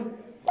mbijana kola.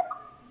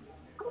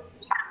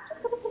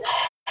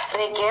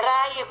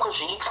 Regerai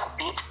kuzviita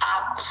beat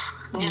up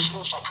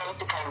nezvinhu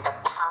zvakaitika in the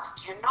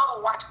past. You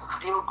know what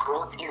real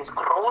growth is?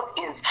 Growth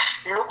is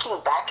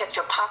looking back at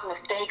your past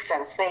mistakes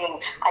and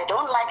saying, I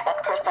don't like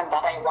that person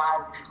that I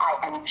was,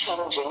 I am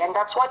changing. And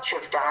that's what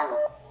you've done.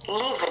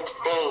 Leave it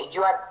there.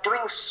 You are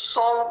doing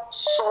so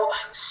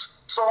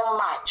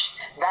much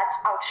that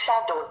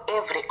outshadows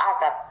every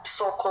other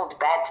so-called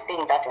bad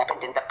thing that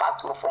happened in the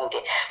past.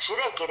 Mufunge.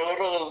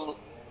 Zviregererei.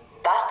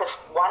 That's the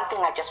one thing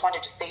I just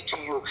wanted to say to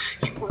you.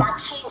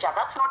 Machinja,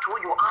 that's not who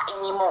you are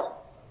anymore.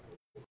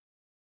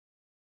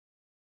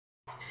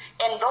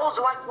 And those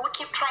who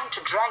keep trying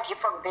to drag you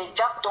from there,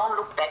 just don't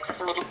look back.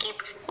 Maybe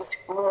keep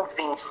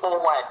moving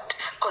forward,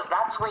 because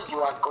that's where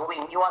you are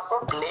going. You are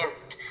so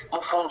blessed,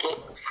 Mufunge,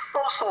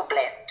 so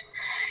blessed.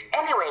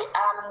 Anyway,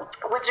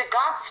 with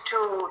regards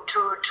to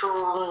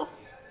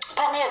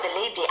pane the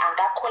lady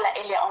angakola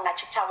earlier on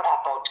achitaura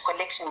about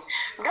collections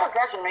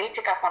ndoza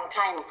zvinoitika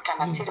sometimes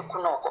kana tiri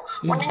kunoko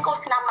unenge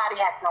usina mari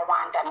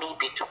yakawanda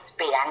maybe to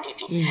spare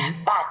handiti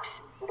but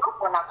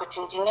ndogona kuti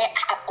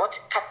I've got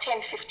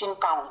 10-15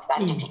 pounds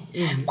handiti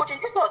kuti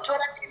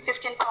ndizotora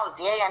 10-15 pounds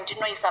yaya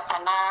ndinoisa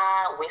pana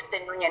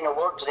Western Union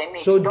World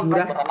Remedy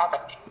ndobhadhara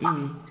navati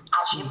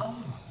azvimo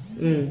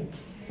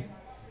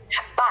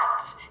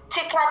but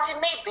tikati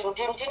maybe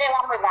ndine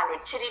vamwe vanhu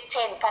tiri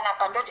 10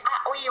 panapa ndoti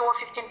uyiwo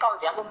 15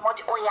 pounds yangu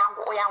moti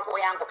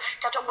oyangu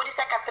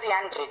tatobudisa ka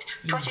 300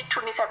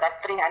 tochitumisa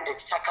that 300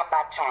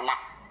 takabatana.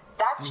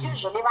 That's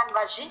usually vanhu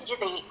vazhinji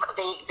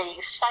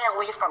they shy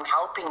away from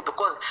helping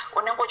because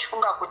unenge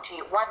uchifunga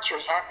kuti what you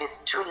have is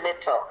too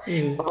little.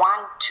 1,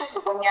 2,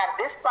 when you're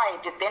this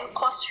side it then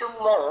costs you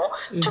more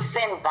to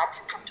send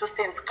that 2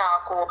 cents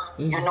kako,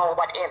 you know,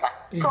 whatever.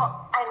 So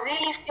I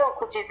really feel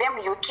kuti them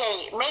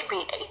UK,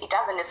 maybe it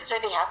doesn't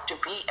necessarily have to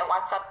be a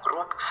WhatsApp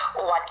group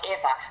or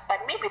whatever, but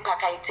maybe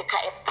pakaitika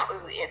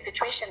a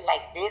situation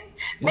like this,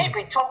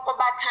 maybe talk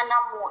about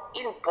mu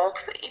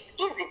inbox.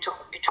 It's easy to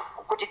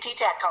kuti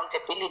tiite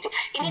accountability.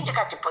 Ini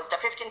ndikadeposita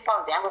 15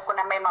 pounds yangu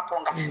kuna mai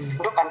maponga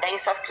ndobva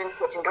ndaisa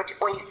screenshot ndoti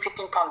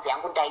 15 pounds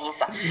yangu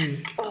ndaisa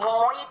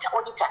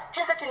oita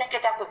tese tinenge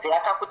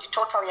takuziva kuti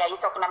total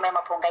yaiswa kuna mai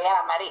maponga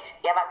yava mari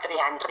yava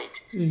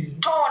 300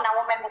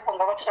 toonawo mai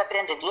maponga votora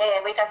 300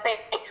 yaya voita sei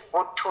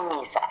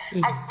votumisa.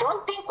 I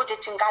don't think kuti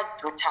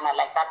tingajutana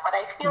like that, but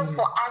I feel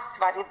for us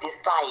vari this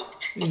side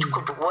it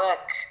could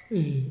work.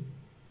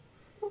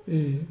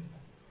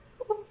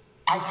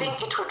 I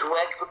think it would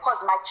work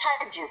because my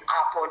charges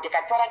are for the 10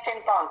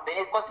 pounds, then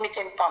it costs me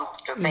 10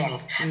 pounds to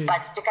send.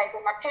 But the 10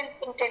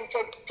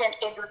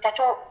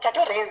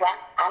 tato raise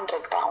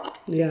 100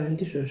 pounds. Yeah,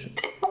 this is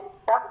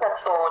that's the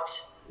thought.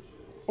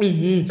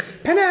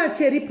 Pana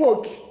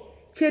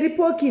cherry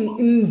pork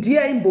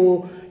ndiye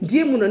imbo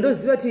ndiye munhu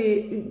andoziva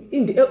kuti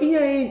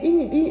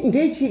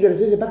ndiye chigara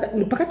zvese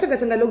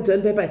pakatanga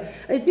lockdown paipai.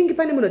 I think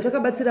pane munhu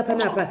takabatsira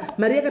panapa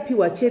mari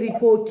yakapiwa cherry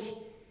pork.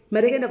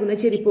 Mareka kuna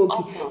cherry pork,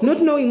 not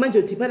knowing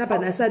manje kuti pana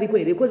asaripo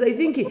here, because I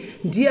think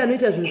ndiye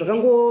anoita zvinhu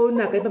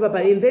zvakangonaka ipapa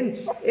and then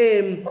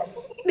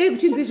dei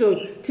kuchinzizvo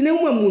tine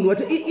umwe munhu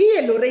wati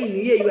iye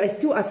Lorraine iyeyo I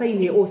still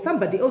assign her or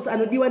somebody else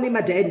anodiwa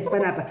nemadiaries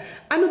panapa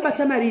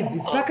anobata mari idzi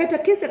pakaita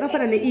kesi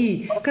yakafana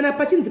neiyi kana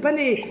pachinzi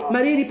pane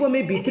mari iripo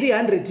maybe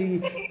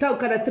 300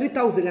 kana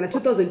 3000 kana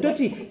 2000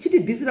 toti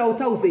chitibvisirawo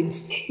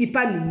 1000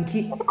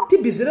 ipanhingi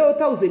tibvisirawo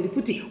 1000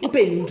 futi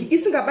upe nhingi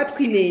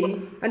isingabatwi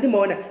neni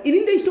andimaona ini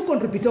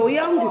ndeichitocontributawo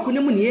yangu kune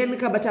munhu iye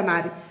akabata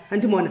mari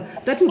andimaona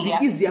that will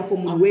be easier for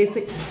munhu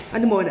wese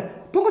andimaona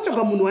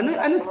pongotsvaga munhu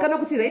anozikanwa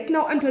kuti right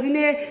now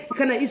antorine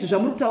kana izvo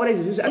zvamuri kutaura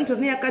izvozvo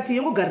anotorine yakati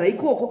yongogarira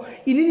ikoko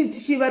inini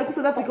tichivari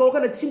kuSouth Africa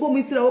kana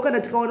tichingomuisirawo kana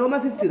tikaonawo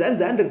ma50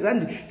 rands 100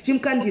 rand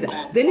tichimukandira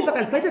then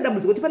pakanzi paita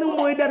dambudziko kuti pane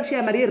umwe wedu ari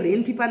kushaya mari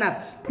yerenti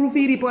panapa proof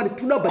iripo kuti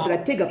toda kubhadhira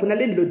tega kuna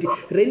landlord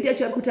renti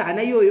yacho ari kuti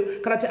hana iyoyo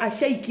kana kuti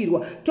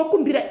ashayikirwa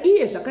tokumbira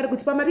iye zvakare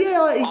kuti pamari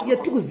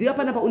yatiri kuziva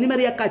panapa une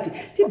mari yakati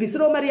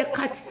tibvisirawo mari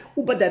yakati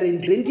ubhadhare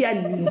renti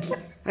yaningi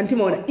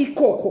andimaona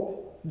ikoko.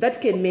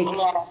 That can make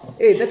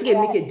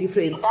a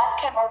difference. That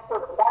can also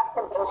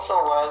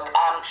work.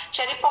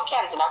 Cherry pork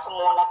handina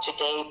kumuona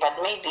today,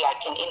 but maybe I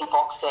can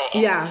inbox her.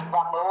 Yeah.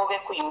 When we're over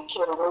to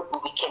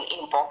UK, we can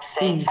inbox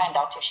her, find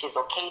out if she's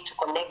okay to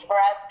connect for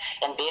us,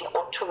 and then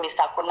to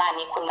Mr.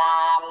 Kunani Kuna,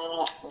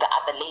 the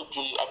other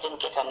lady, I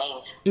didn't get her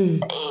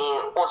name.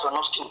 Also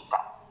no streets.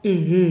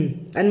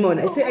 And more.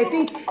 I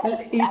think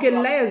you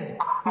can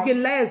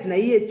liars na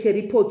iye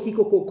cherry pork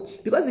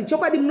ikoko because the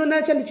chokwadi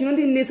munona chandi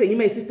chinondinetsa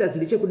nyuma sisters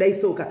ndiche kudai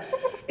soka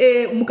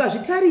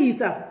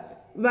mukazvitarisa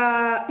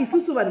va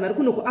isusu vanhu vari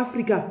kuno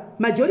kuAfrica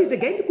majority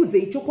gaindikudze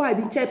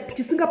ichokwadi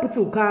chisingaputse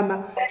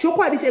ukama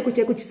chokwadi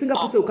chaiko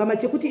chisingaputse ukama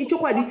chekuti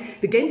ichokwadi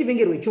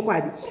gaindivengerwe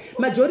chokwadi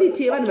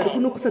majority yevanhu vari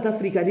kuno kuSouth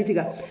Africa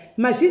nditika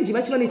mazhinji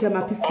vachi vanoita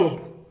mapeace job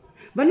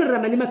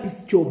vanorarama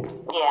nemapeace job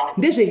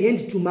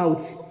ndezve-hand to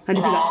mouth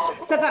handitika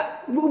saka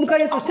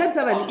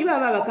mukanyatsotarisa vanhu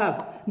ivava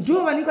vakava ndo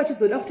vanenge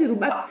vachizoda futi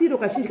rubatsiro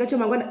kazhinji kacho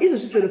mangwana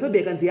izvozvi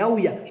xenophobia ikanzi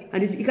yauya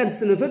handiti ikanzi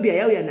xenophobia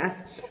yauya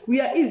nhasi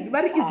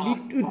very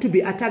easily to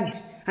be attacked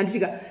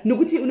handitika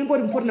nokuti unenge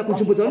uri muforina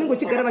kunzvimbo dzaunenge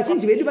uchigara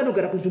vazhinji vedu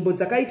vanogara kunzvimbo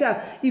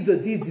dzakaita idzo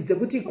dzidzi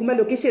dzekuti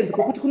kumalocations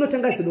kokuti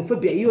kunotanga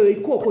xenophobia iyoyo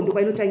ikoko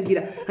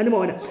ndokwainotangira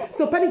handimaona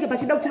so panenge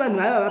pachida kuti vanhu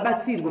vava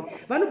vabatsirwe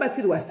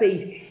vanobatsirwa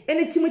sei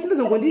ende chimwe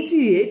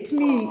chinozongonditi hate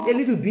me a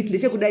little bit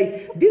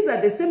ndechekudai these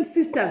are the same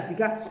sisters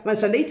ka vanhu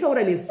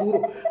zvandaitaura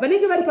nezuro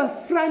vanenge vari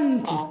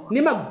pafront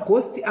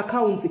nemaghost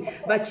accounts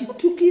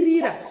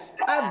vachitukirira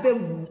the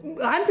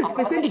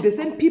 100% the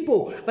same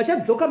people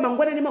vachadzoka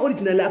mangwana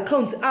nemaoriginal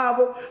accounts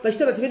avo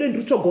vachitaura kuti vedu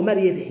ndirichogo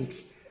mari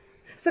yerenti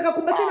saka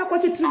kubatana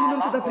kwacho tiri muno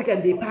muSouth Africa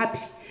ndepapi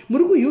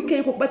muri kuUK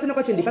iko kubatana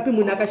kwacho ndepapi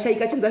munhu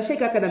akashayika achinzi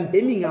ashayika kana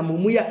muBirmingham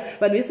muya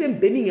vanhu vese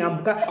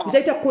muBirmingham ka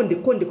muchaita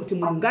konde kuti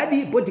munhu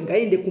ngadi bhodhi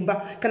ngaende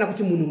kumba kana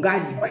kuti munhu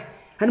ngadigwe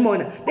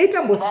hanimaona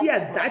daitambosiya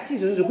that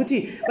izvozvo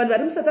zvekuti vanhu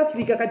vari muSouth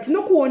Africa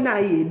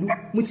katinokuonai hedu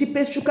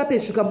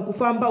muchipesvuka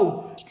mukufamba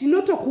umu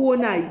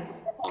tinotokuonai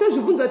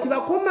tozvibvunza kuti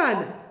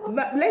vakomana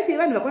life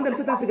yevanhu vakawanda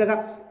muSouth Africa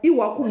ka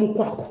iwaku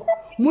mukwako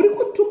muri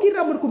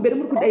kutukira muri kumberi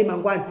muri kudai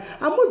mangwana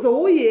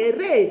amuzouyi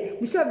here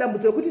muchitaura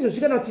dambudziko rekuti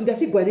izvozvi kana kuti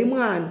ndafigwa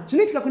nemwana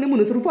zvinoitika kune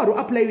munhu rufu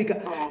haruaplaiwika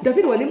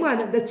ndafirwa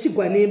nemwana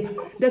ndachigwa nemba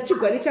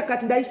ndachigwa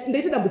nechakati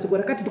ndaita dambudziko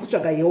rakati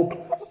ndikutsvaga help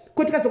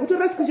ko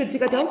tikadzokutorera screenshot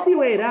tikati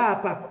hausiiwa here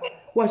apa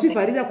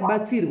wazvivharira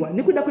kubatsirwa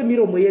nekuda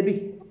kwemiromo yedu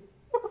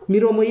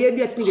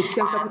yatinenge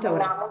tichishandisa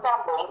kutaura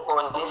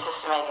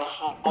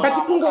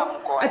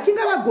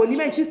hatingavagoni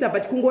my sister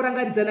but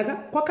kungorangaridzana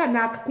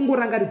kwakanaka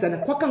kungorangaridzana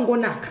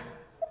kwakangonaka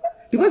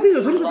because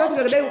izvozvo muSouth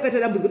Africa kudai ukaita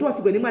dambudziko kuti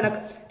wafigwa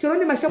nemwanaka chero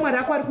nemashamwari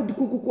ako ari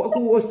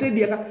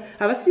kuaustralia ka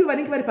havasiwo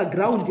vanenge vari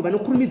paground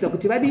vanokurumidza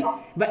kuti vadi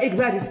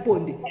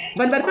varesponde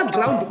vanhu vari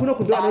paground kuno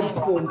kundo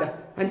vanoresponda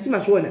handiti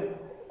mazviona.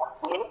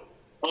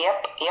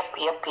 Yep.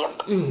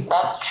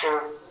 That's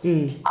true.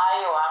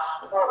 Aiwa,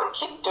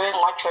 keep doing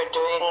what you're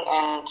doing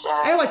and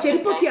aiwa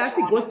cheripoki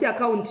haasi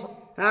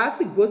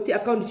ghost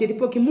account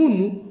cheripoki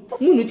munhu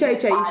chai no,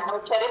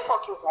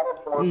 Cheripoki is not a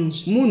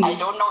ghost. I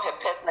don't know her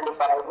personally,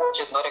 but I know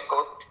she's not a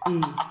ghost.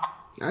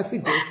 Haasi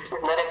ghost.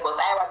 She's not a ghost.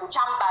 Aiwa,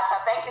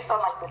 Chambata, thank you so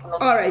much.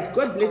 All right,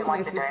 God bless you,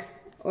 my sister.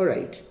 All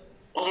right.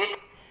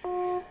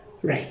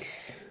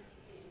 Right.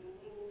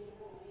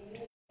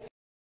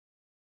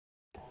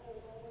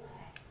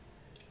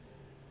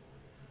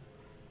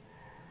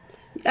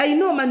 I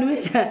know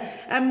Manuela,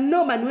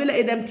 Manuela,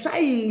 and I'm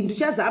trying to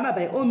chase Ama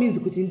by all means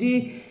kuti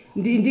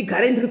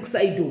ndigare ndiri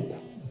kuside uku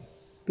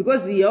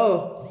because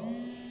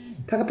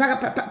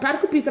pari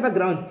kupisa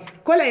paground.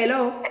 Kola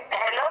hello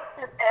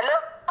sis Melly,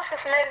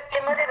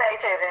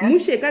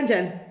 mushe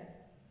kanjani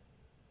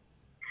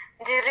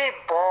ndiri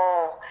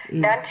bo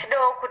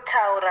ndandido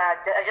kutaura.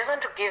 I just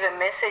want to give a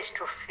message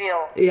to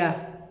Phil. Yeah.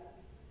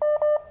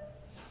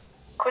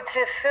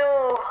 Kuti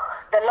Phil,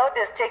 the Lord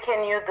has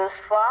taken you this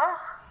far.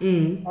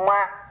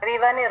 Mwari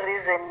vane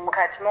reason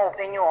mukati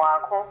meupenyu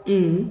hwako.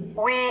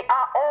 We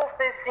are all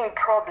facing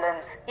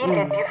problems in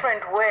a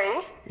different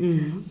way,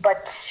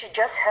 but you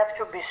just have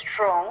to be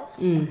strong.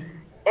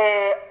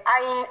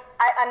 I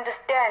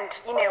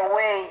understand in a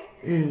way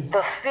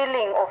the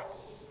feeling of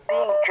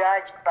being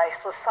judged by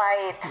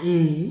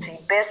society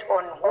based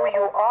on who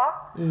you are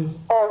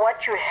or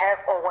what you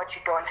have or what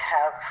you don't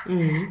have.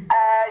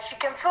 She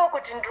can feel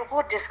kuti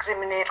ndiri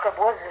discriminate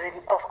because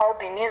of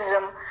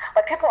albinism,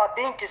 but people are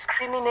being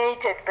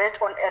discriminated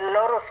based on a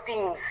lot of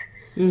things.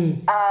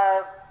 It's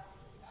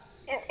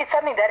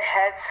something that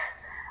hurts.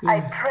 I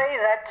pray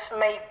that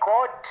may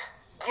God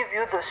give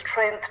you the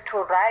strength to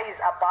rise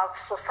above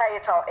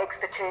societal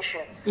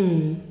expectations.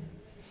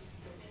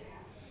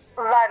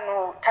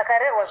 Vanhu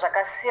takarerwa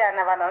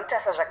zvakasiyana, vanhu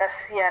vanotasa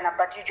zvakasiyana,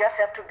 but you just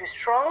have to be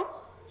strong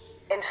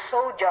and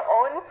soldier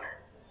on.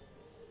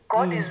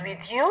 God is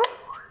with you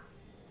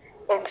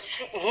and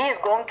he is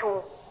going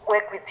to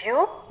work with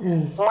you.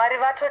 Mwari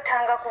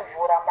vatotanga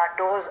kuvhura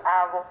madoors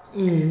avo.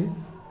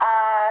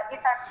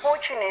 It's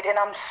unfortunate and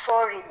I'm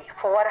sorry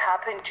for what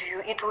happened to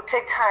you. It will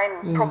take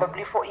time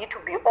probably for it to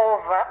be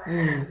over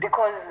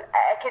because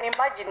I can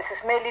imagine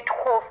Sis Melly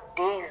 12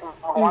 days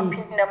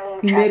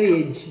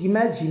marriage.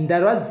 Imagine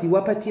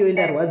ndarwadziwa patiyo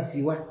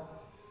ndarwadziwa.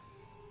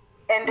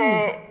 And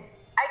I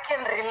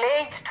can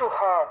relate to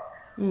her.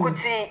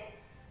 Kuti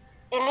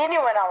inini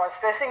when I was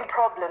facing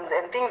problems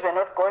and things were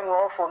not going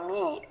well for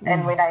me,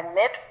 and when I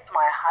met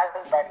my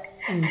husband,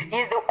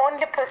 he's the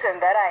only person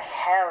that I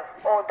have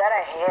or that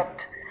I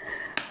had.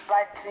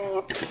 But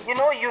you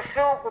know, you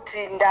feel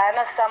kuti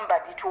ndana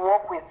somebody to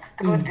walk with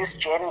through this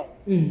journey.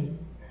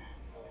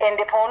 And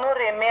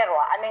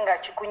paunoremerwa anenge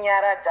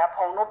achikunyaradza,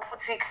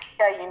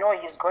 paunoputsika, you know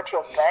he's got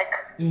your back.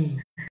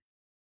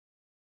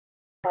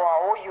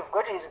 Wow, you've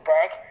got his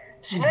back.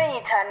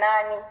 Zvinoita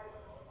nani.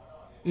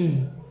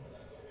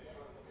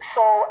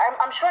 So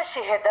I'm sure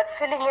she had that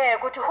feeling here.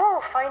 Oh,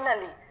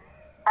 finally,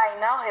 I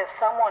now have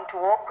someone to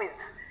walk with.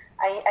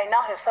 I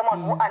now have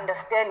someone who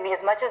understands me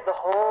as much as the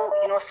whole,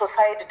 you know,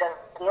 society does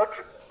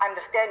not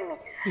understand me.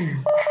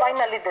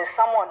 Finally, there's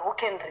someone who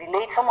can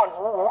relate, someone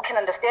who can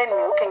understand me,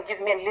 who can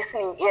give me a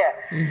listening ear.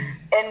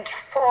 And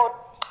for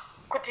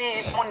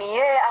kuti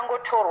muniye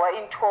angotorwa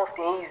in 12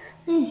 days,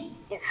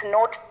 it's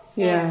not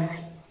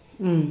easy.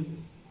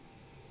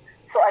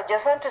 So I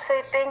just want to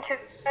say thank you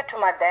to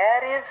my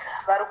diaries.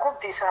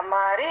 Varikubvisa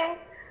mari,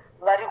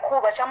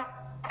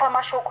 varikubachampa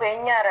mashoko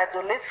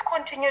enyaradzo. Let's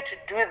continue to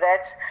do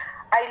that.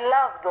 I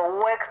love the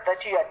work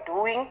that you are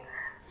doing.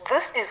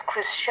 This is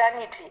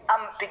Christianity.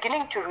 I'm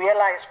beginning to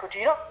realize,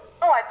 you know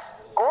what?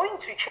 Going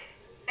to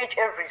church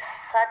every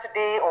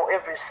Saturday or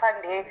every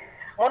Sunday,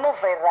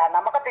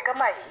 monoverana, makapeka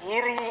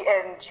mahiri,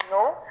 and you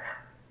know,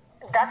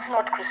 that's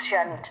not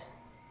Christianity.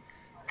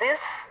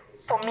 This,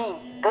 for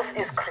me, this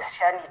is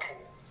Christianity.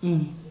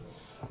 And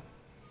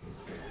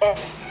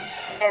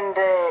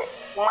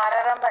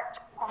mararamba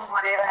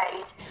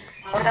kumborerai,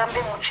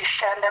 murambe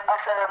muchishanda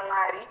basa ra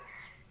Mwari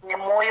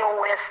nemoyo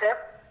wese,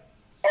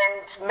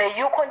 and may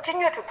you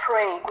continue to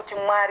pray kuti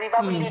Mwari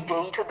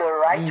vakulead to the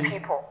right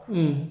people.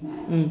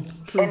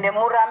 And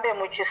murambe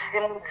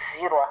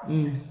muchisimudzirwa.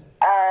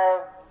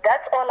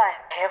 That's all I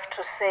have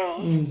to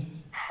say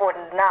for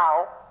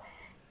now.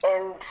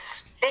 And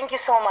thank you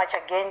so much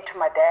again to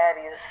my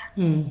diaries.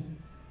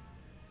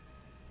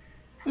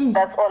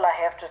 That's all I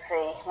have to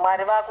say.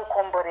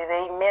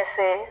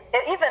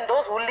 Even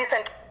those who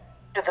listen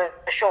to the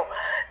show,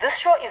 this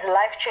show is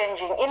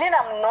life-changing. Even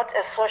I'm not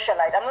a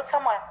socialite. I'm not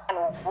someone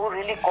who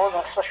really goes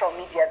on social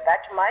media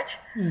that much.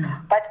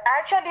 But I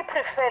actually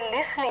prefer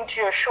listening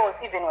to your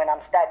shows even when I'm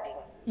studying.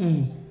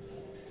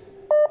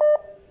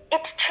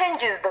 It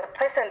changes the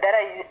person that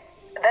I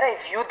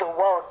view the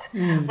world.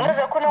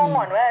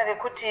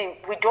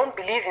 We don't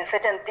believe in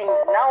certain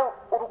things. Now,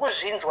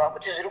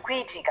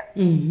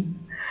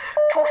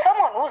 to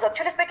someone who's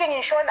actually speaking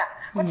in Shona,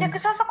 and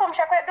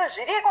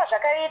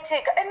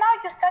now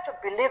you start to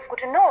believe,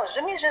 no,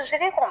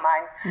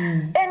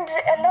 and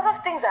a lot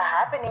of things are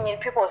happening in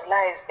people's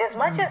lives. As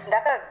much as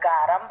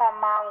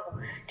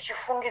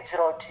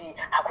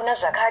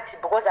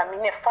because I'm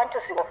in a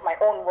fantasy of my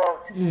own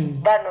world,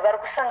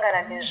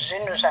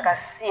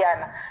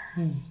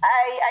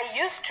 I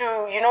used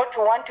to, to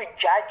want to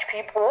judge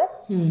people.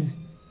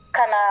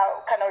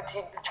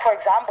 For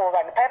example,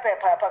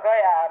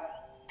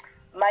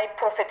 my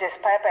prophetess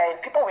Piper, and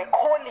people were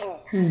calling,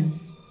 and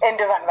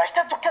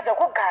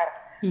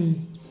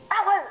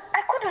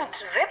I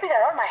couldn't wrap it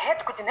around my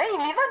head. But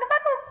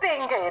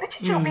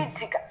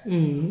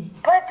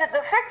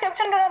the fact I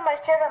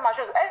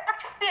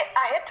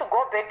had to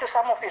go back to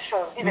some of his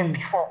shows even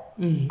before,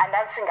 and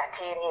that's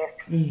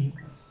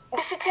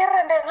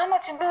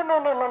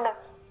no.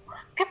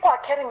 People are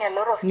carrying a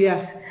lot of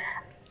things.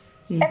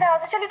 And I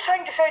was actually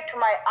trying to show it to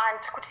my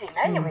aunt.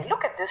 Anyway,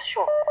 look at this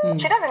show.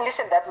 She doesn't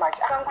listen that much.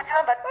 I can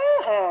tell her,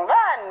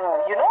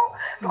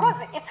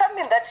 because it's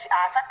something that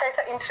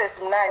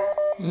interests me.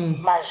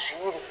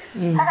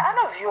 So I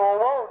know your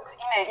world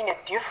in a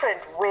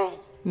different way.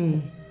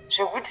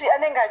 So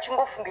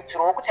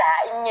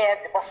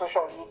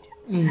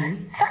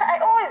I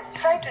always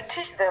try to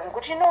teach them,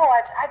 you know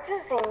what,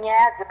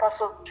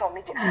 social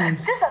media.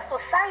 These are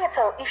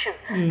societal issues.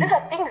 These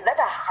are things that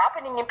are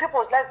happening in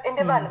people's lives.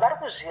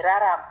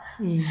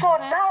 So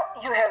now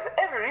you have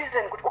every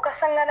reason.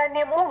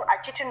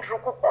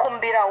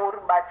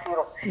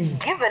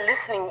 Give a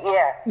listening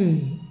ear.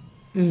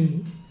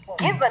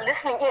 Give a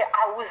listening ear.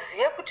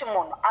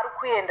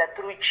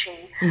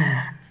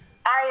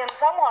 I am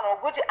someone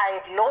who I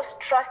had lost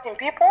trust in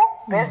people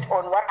based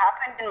on what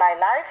happened in my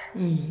life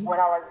when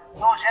I was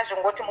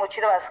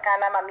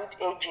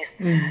mid-ages.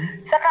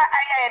 So I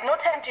had no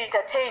time to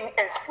entertain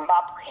a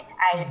Zimbabwean.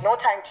 I had no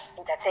time to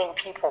entertain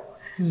people.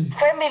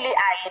 Family,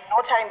 I had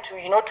no time to,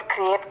 to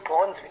create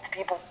bonds with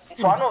people.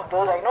 It's one of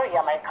those, I know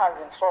you're my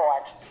cousin, so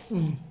what.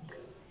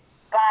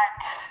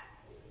 But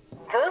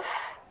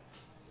this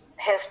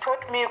has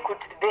taught me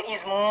there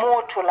is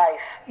more to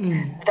life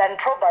than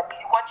probably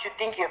what you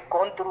think you've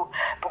gone through.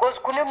 Because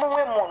but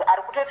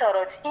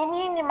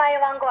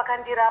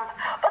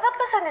that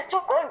person is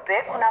still going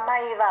back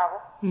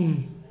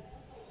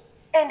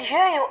and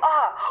here you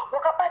are,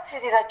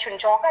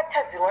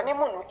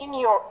 in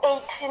your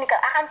 18,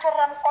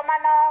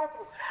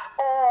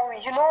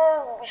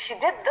 oh, she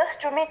did this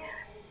to me.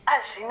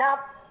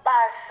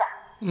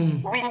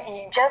 When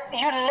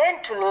you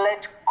learn to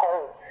let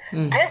go.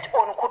 Based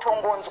on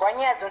kutongonzwa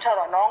nyaya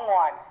dzinotaurwa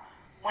naumwana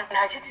munhu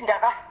achiti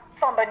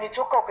ndakafamba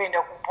netsoka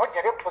kuenda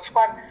kubhodha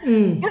reBotswana.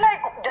 You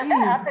like, does that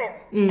happen?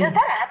 Does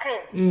that happen?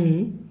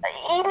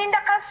 Ini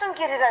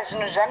ndakasungirira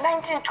zvinhu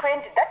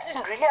zva1920 that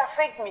didn't really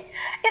affect me.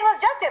 It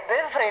was just a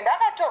boyfriend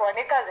akatorwa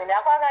nekazini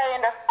yako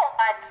akaenda. So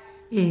what?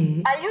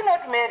 Are you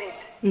not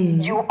married?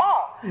 You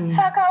are.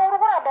 Saka uri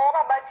kuramba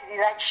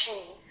wakabatirira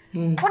chii?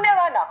 Kune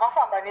vanhu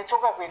vakafamba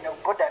netsoka kuenda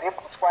kubhodha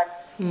reBotswana.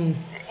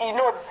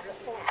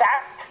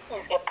 That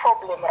is a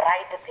problem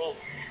right there.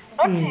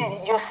 Not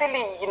your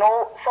silly,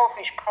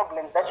 selfish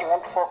problems that you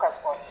want to focus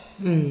on.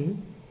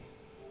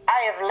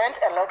 I have learned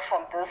a lot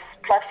from this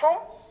platform,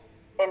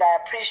 and I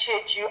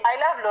appreciate you. I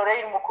love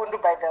Lorraine Mukundu,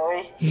 by the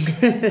way.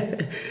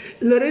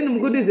 Lorraine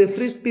Mukundu is a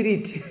free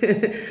spirit.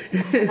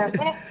 She's a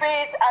free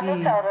spirit.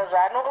 And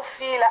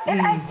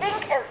I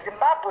think as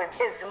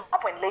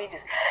Zimbabwean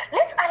ladies,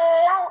 let's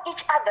allow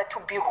each other to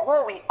be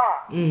who we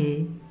are.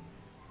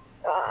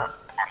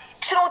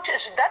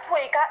 That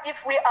way,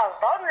 if we are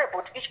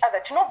vulnerable to each other,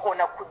 I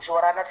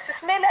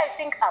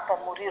think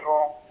apamuri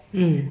wrong.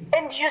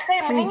 And you say,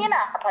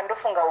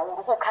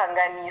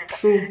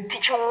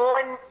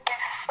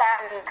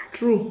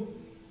 true.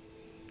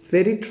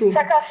 Very true.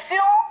 Saka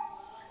Phil,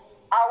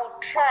 I'll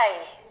try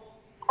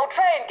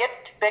and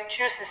get back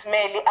to you, SIS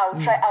MELLY. I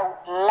would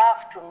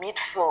love to meet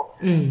Phil.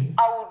 I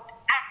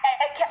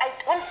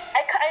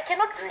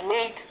cannot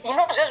relate.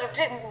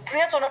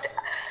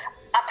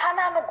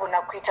 Apana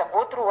anogona kuita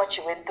go through what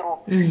you went through.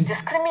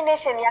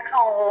 Discrimination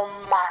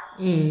yakaoma.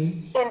 And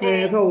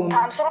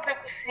pamusoro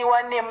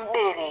pekusiwa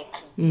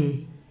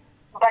nemubereki.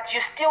 But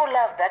you still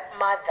love that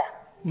mother.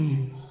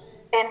 And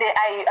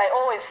I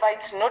always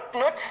fight,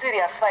 not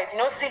serious fight,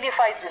 silly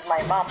fights with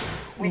my mom.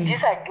 We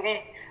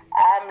disagree.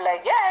 I'm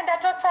like, yeah, and I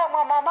thought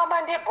mama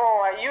and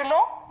boy,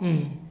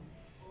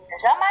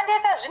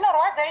 zvamandiita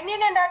zvinorwadza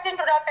inini ndati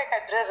ndoda pfeka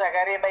dress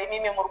rakareba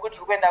imimi muri kuti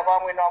uri kuenda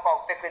kwamwene wako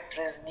akupfekwe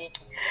dress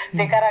diki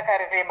pfeka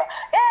rakareba.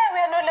 We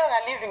are no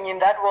longer living in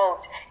that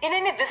world.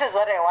 Inini, this is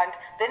what I want.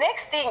 The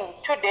next thing,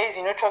 2 days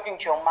you're not talking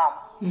to your mom.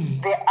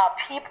 There are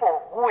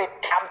people who were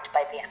dumped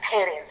by their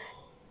parents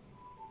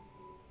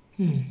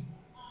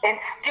and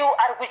still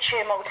are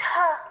kuchema kuti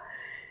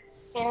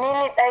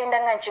inini dai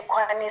ndanga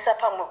nchikwanisa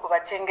pamwe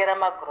kuvatengera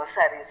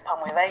magroceries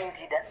pamwe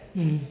vaindida.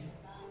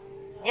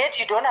 Yet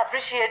you don't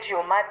appreciate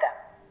your mother.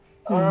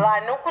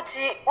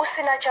 Vanokuti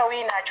usina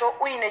chauinacho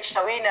uine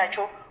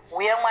chauinacho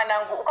uya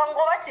mwanangu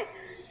ukangovati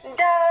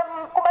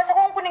kubasa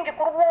kwangu kunenge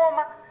kuri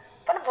kuoma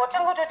panobva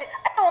watanga kutoti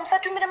aiwa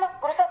musatumira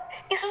magroceries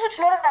isusu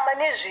tinorarama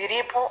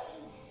nezviripo.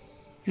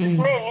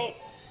 Smelly,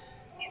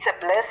 it's a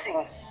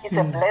blessing. It's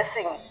a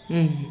blessing.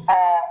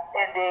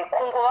 And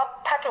kungova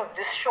part of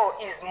this show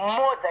is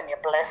more than a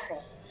blessing.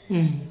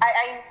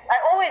 I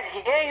always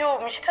hear you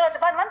michitaura kuti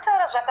vanhu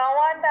vanotaura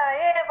zvakawanda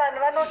vanhu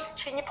vanoti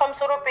chinyi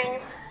pamusoro penyu.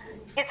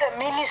 It's a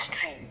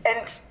ministry,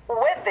 and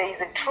where there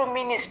is a true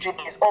ministry,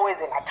 there is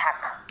always an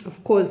attack.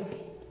 Of course,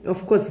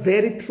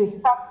 very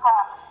true.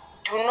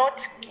 Do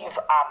not give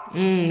up.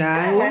 This is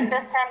my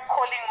first time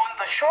calling on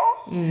the show,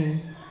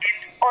 and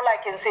all I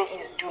can say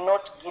is do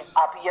not give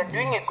up. You're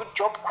doing a good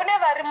job. Some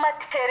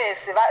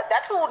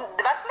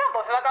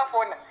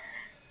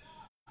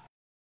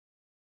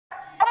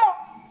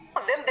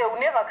of them, they will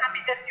never come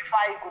and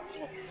testify,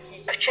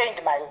 you've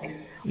changed my life.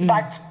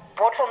 But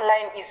bottom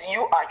line is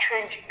you are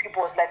changing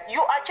people's life.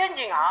 You are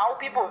changing how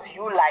people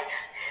view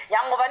life.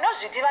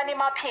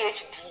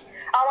 PhD.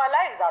 Our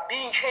lives are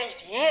being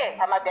changed here.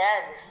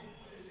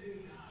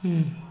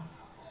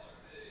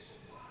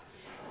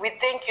 We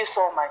thank you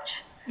so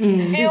much.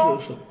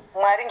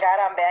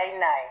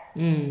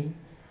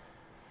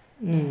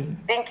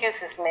 Thank you,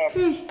 Sis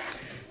Mary.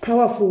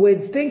 Powerful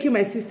words. Thank you,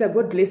 my sister.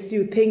 God bless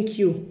you. Thank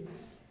you.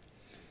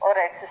 All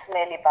right, Sis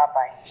Mary.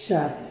 Bye-bye.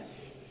 Sure.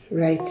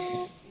 Right.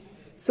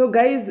 So,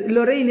 guys,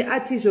 Lorraine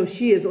Atisho,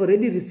 she has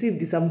already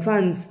received some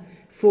funds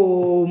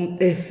for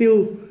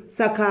YaPHIL.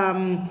 Saka,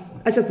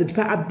 I just did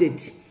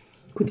update.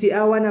 Kuti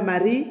awana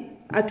mari,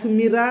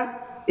 atumira,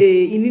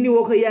 inini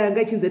woko ya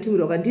anga chinze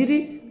tumiro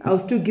kandiri. I'll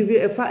still give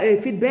you a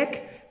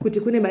feedback. Kuti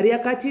kune Maria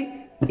kati,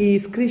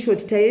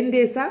 screenshot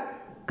taendesa,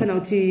 kana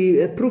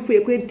uti proof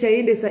yekwe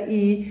taendesa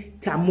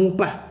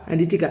tamupa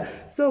anditika.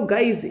 So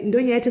guys,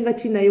 ndonye yatenga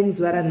tina yo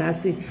mzwara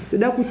nasi.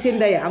 Doda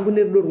kutenda ya angu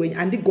nerudo rwenye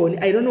andigoni.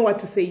 I don't know what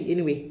to say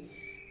anyway.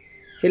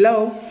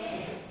 Hello?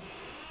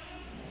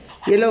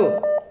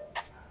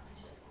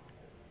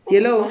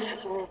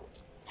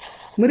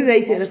 Muri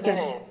raiti alaska.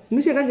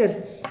 Mushe kanjari?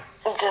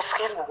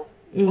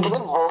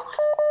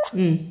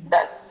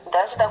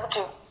 That's kuti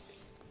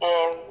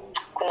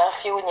kuna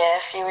few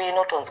NYAYA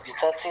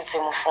inotonzwisa tsitsi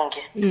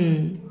mufunge.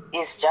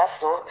 It's just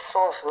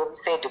so very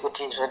sad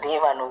kuti zvode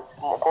vanhu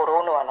mukore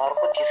uno vanhu vari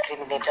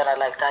kudiscriminatana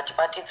like that,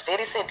 but it's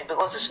very sad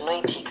because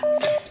zvinoitika.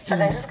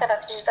 Saka isisi kana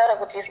tichitaura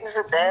kuti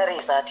isisi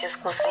diaries hatisi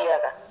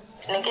kusiyaka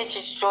tinenge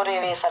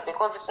tichitorevesa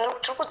because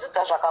tiri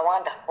kudzidza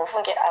zvakawanda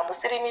mufunge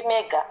hamusirimi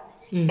mega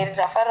eri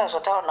tafarira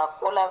zvataura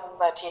nakola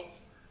vati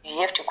you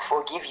have to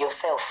forgive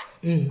yourself.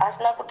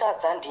 Asina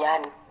kutadza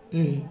ndiani.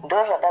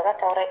 Ndo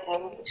zvadakataura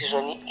inini kuti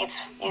zvoni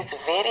it's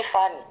very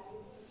funny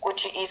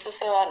kuti isu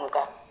sevanhu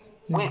ka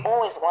we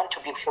always want to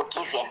be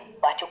forgiven,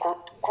 but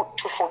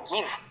to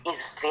forgive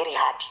is very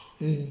hard.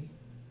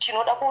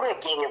 Tinoda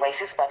kuregererwa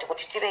isisi but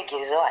kuti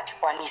tiregererwa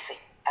hatikwanise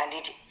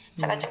handiti.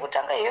 Saka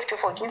chekutanga you have to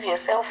forgive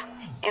yourself.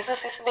 Isu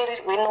sisi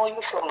we know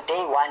you from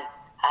day one.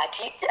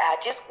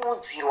 Hatisi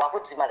kuudzirwa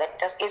kudzima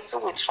isi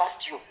we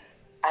trust you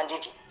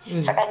handiti.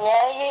 Saka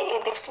nyaya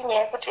yekuti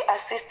nyaya yekuti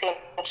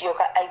assistant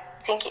yoka I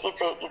think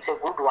it's a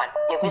good one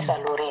yekuisa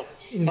Lorraine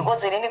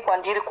because inini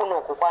kwandiri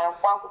kunoku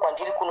kwangu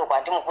kwandiri kunoku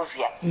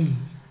handimukuziya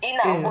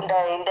ina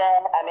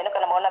ndaenda amene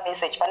kana maona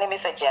message pane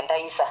message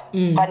yandaisa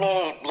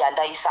pane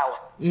yandaisawo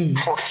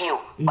for few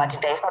but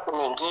ndaisa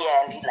kunengia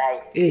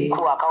yandinayo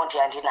ku account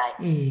yandinayo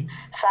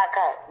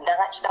saka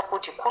ndakachida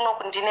kuti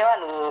kunoku ndine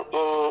vanhu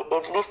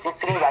at least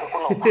 3 vari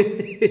kunoku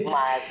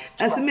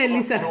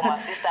asimelisa ma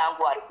sister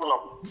angu ari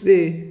kunoku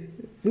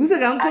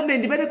Nukusaka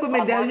comment pane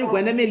comment ari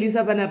nyogwana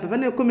Melisa panapa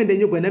pane comment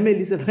nyogwana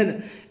Melisa pana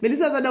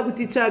Melisa asada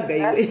kutitsvaga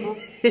iwe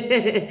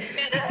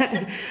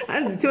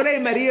anzi torai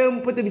mari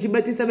yemupote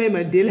muchibatisa mai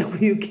Mandela ku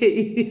UK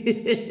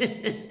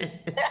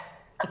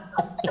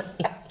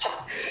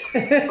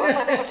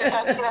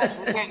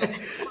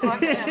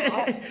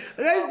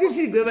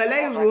Raikichigwe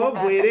malaivu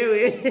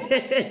wobwerewe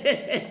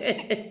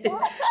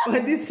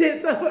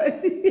wadisetsa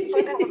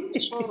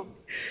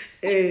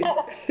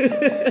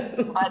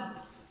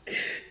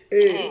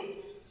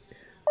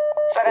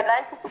saka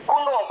nanti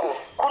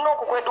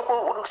kunoku kwedu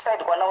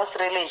kuside kwana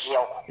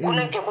Australia uko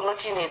kunenge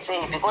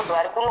kunotinetsei because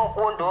vari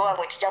kunoku ndo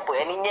vamwe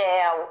tichabhuya nenyaya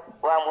yavo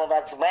vamwe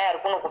madzimai ari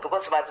kunoku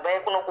because madzimai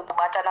kunoku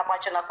kubatana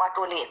kwachona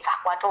kwatonetsa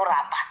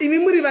kwatoramba imi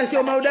muri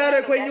vashoma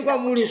kudaro kwenyu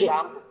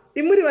kwamuruko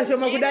imuri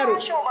vashoma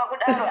kudaro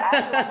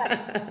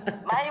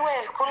maiwe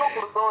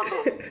kunoku godo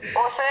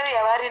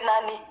Australia vari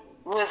nani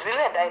New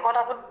Zealand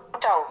haikona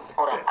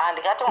kutaura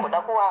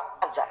handikatomboda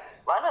kuwadza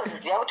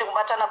vanoziziva kuti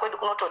kubatana kwedu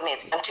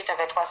kunotonetsa nokuti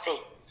takaitwa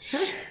sei.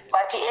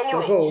 But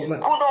anyway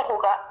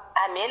kunongoka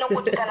ameno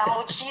kuti kana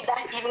muchida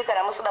imi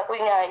kana musida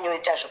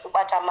kunyanyoita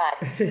zvekubata mari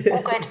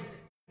ukaita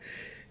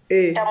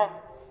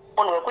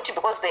munhu wekuti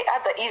because they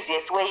are the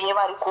easiest way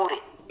yevari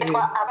kure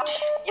itwa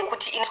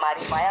yekuti in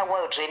mari via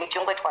world remit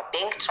yongoitwa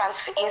bank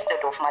transfer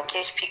instead of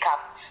cash pickup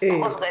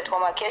because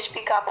ukaitwa cash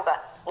pickup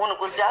munhu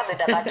kuti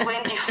azoita ka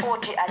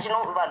 2040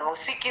 achino vanhu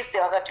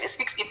 60 vakati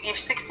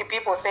 60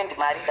 people send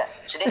mari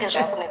zvinenge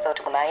zvakunetsa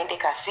kuti munhu aende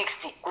ka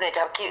 60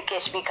 kunoita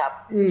cash pickup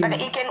saka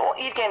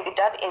it can be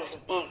done as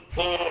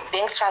a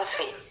bank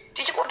transfer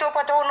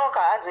tichikutopa taunoka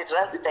 100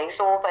 rands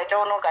taisawo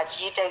paitaunoka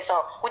chiita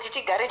isawo kuti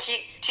tigare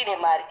tine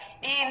mari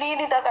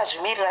inini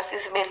ndakazvimirira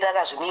sisimeri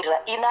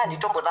ndakazvimirira ina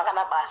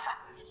handitombonakana basa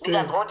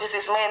ndikanzwa kuti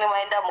sisimeri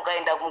maenda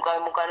mukaenda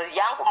mukano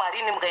yangu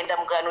marini mukaenda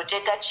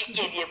mukanotenga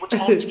chikedi yekuti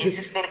mudye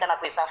sisimeri kana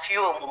kuisa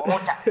fuel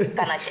mumota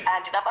kana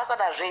handina basa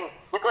nazvenyu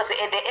because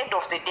at the end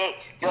of the day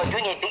you are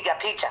doing a bigger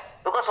picture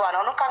because vanhu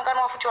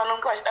vanokanganwa futi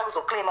vanonge vachida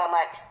kuzoclaima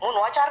mari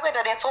munhu wacho ari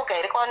kuenda netsoka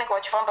here kwavanenge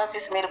vachifamba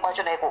sisimeri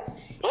kwachona ikoko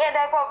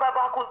endai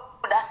kwababa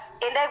kuda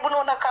endai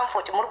kunoona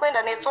comfort muri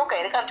kuenda netsoka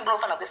here kana kuti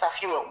munofanira kuisa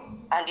fuel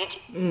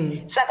handiti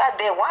saka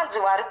the ones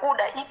vari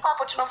kuda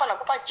ipapo tinofanira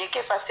kupa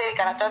jekesa seri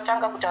kana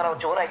tatanga kutaura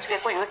kuti ora tive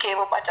kuuk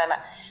vobatana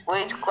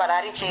kana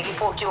ari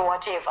cheripoki or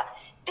whatever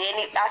then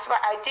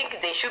I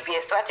think there should be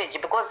a strategy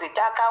because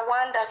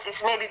takawanda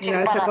sisimeri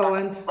tiri panapa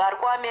vari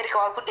kuamerica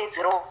vari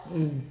kudedzerawo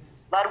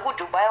vari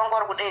kudubai vanga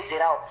vari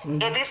kudedzerawo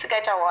at least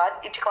kaita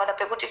tikaona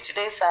pekuti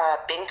tinoisa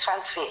bank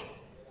transfer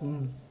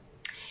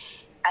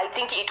I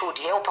think it would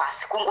help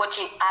us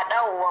kungoti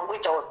adawo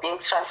wangoita bank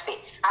transfer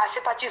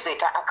asi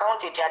pachizoita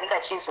account yeti anenge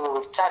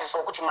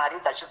achizotariswa kuti mari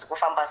dzachizi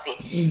kufamba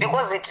sei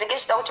because tinenge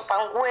chida kuti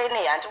panguva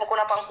ineyi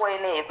handimukona panguva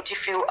ineyi yekuti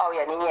fiu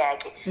auya nenyaya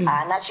yake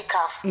haana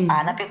chikafu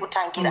haana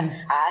pekutangira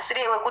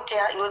haasiri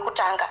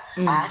wekutanga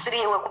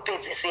haasiri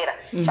wekupedzesera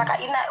saka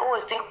ina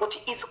always think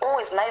kuti it's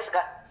always nice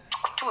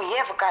to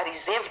have ka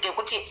reserve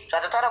kekuti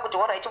zvatataura kuti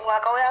alright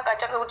mwaka uya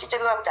akatanga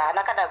kuchicherera kuti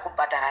haana kana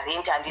kubhadhara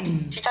rent handiti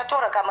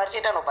tichatora kamari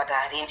chete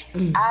anobhadhara rent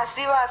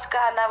asi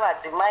vasikana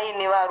vadzimai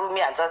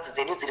nevarume hanzvadzi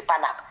dzedu dziri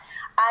panapa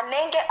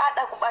anenge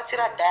ada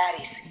kubatsira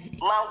diaries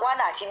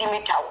mangwana hatidi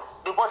mitauro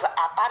because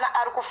hapana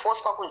ari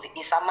kufoswa kunzi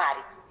isa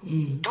mari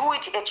do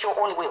it at your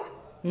own will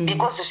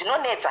because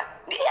zvinonetsa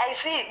I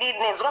see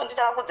nezuro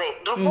nditakakudzai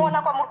ndiri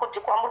kuona kwamuri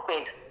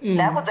kuenda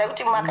ndakakudzai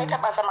kuti makaita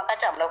basa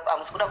makati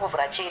hamusi kuda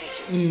kuvhura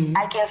charity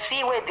I can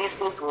see where these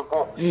things will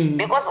go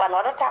because vanhu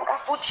vanotanga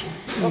futi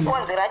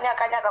kukonzera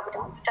nyakanyaka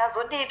kuti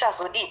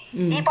tazodii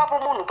ipapo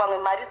munhu pamwe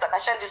mari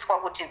dzakashandiswa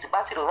kuti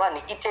dzibatsirwe vanhu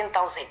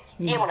i10,000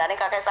 iye munhu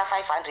anenge akaisa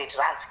 500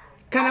 rands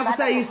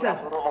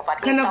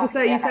kana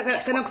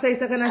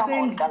kusaisa kana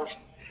sendi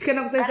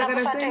kana kusaisa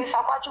kana sendi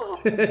kwacho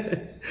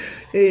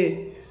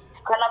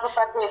kana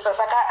kusatoisa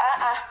saka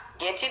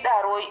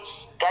ngetidaroi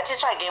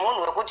ngatitsvage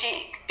munhu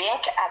wekuti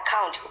bank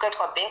account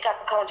ukaitwa bank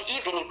account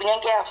even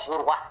kunyange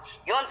yavhurwa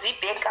yonzi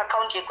bank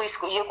account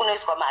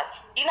yekunoiswa mari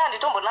ina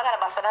handitombonakana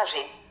basa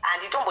nazveni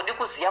handitombodi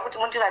kuziva kuti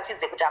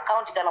mundiratidze kuti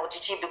account kana kuti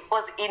chii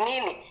because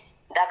inini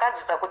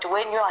ndakadzidza kuti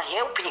when you are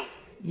helping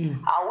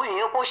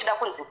hauhelp uchida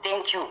kunzi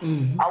thank you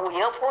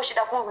hauhelp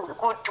uchida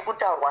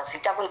kutaurwa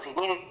zita kunzi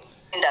nini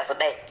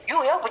ndazodai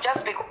you help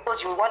just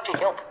because you want to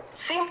help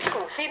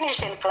simple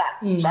finish and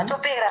plan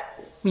zvatopera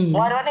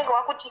mwari vanenge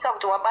vakutika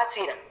kuti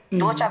wabatsira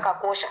ndo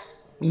chakakosha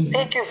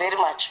thank you very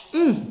much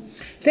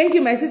thank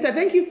you my sister,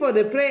 thank you for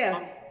the prayer.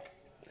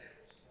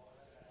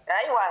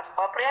 aiwa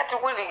paprayer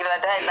tikulingira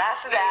dai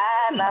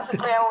nhasi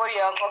prayer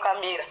warrior wangu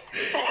wakamira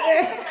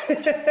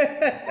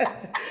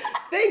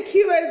Thank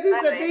you, my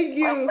sister. Thank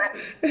you.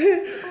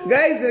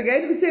 Guys,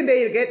 again,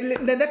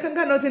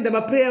 ndakanga notenda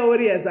ma prayer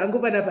warriors angu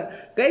panapa.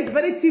 Guys,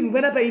 pane team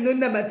panapa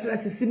inonda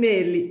matrasi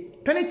MELLY.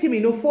 Pane team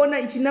inofona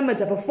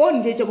ichinamata pa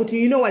phone checha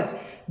kuti you know what,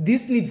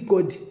 this needs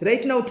God.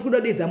 Right now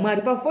tikudodedza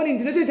Mwari pa phone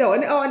ndinotoita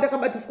 1 hour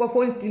ndakabatiswa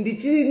phone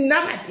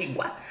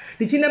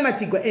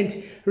ndichinamatigwa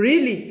and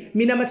really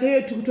minamata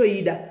yoyo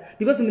tikutoida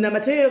because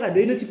minamata yoyo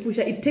kado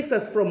inotipusha, it takes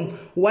us from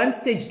one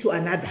stage to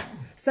another.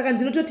 Saka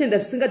ndinototenda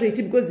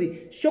zvisingatoiti because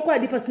shoko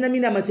hadi pasina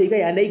minamato ika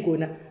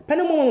yandaigona.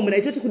 Pane mumwe munhu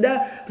aitoti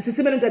kuda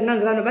sisime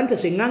notanganga kana vanita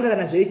zvenganga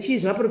kana zvechii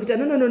zvemaprofita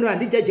no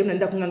handijaje muna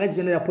ndakunganga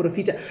ndinoda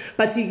profita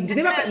but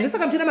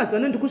ndisaka mchena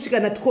mazivano ndikusvika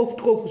na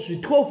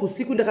 12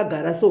 usiku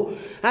ndakagara so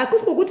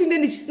hakusi kuti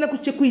ndende chisina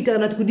kuchekuita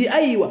kana kuti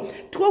aiwa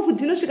 12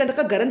 ndinosvika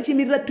ndakagara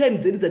ndichimirira time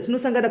dzedu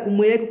dzatinosangana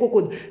kumweya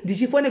ikoko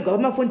ndichifonegwa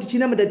pamafoni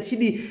tichinamata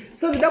tichidi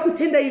so ndoda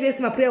kutenda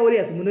ivese maprayer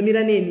warriors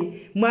munomira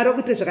neni Mwari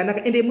wakuite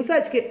zvakanaka ende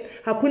musatye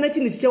hakuna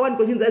chinhu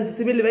chichawanikwa chinzi SIS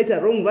MELLY vaita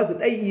wrong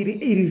vazodai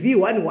iri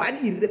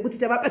v11 iri rekuti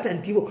tavabata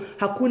ndivo ikoko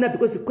hakuna,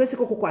 because kwese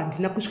ikoko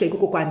kwandina kusvika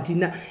ikoko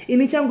kwandina.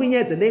 Ini changu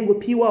inyaya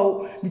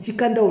dzandaingopiwawo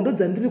ndichikandawo ndo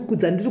dzandiri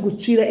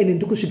kutsvira ende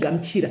ndiri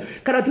kuzvigamuchira.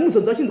 Kana kuti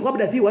muzonzwa chinzi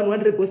kwabuda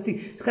V11 reghost,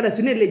 kana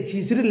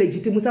zviri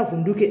legit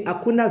musavhunduke.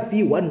 Hakuna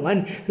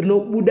V11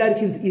 rinobuda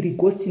richinzi iri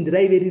ghost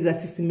ndiraive riri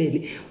raSIS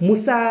MELLY.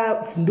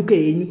 Musavhunduke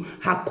henyu.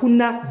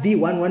 Hakuna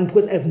V11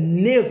 because I've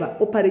never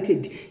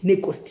operated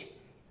neghost.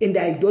 And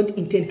I don't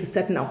intend to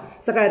start now.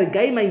 Saka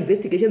regai my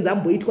investigations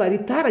amboitwa ari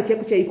thara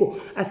chaiko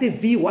asi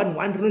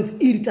V11 rinonzi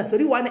iri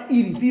tasori wana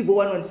iri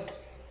V11.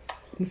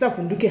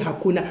 Musavhunduke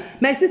hakuna.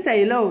 My sister,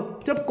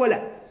 hello, top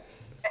caller.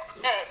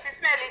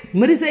 SIS MELLY.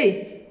 Muri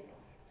sei?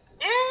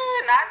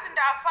 Nhasi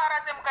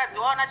ndafara semukadzi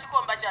waona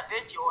chikomba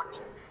chabhejoni.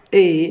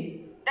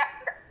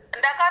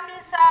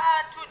 Ndakamisa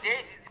 2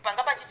 days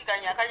panga pachitika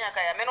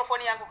nyaka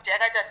yamenofoni yangu kuti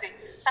yakaita sei.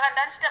 Saka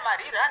ndandichita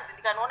mariranzi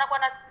ndikanoona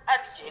kwana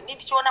antigeni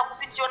ndichiona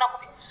kupi.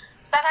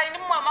 Saka ini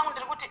mumwe mangu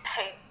ndiri kuti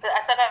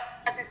saka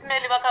SIS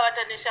MELLY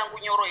vakavata neshangu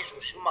nyoro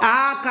izvozvo.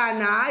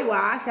 Kana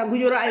aiwa shangu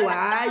nyoro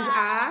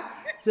aiwa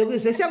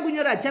zveshangu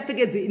nyoro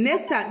hatichapfekedzwi.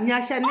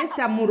 Nyasha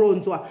Nesta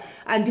Muronzwa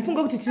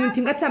handifunga kuti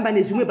tingatamba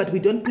nezvimwe, but we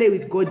don't play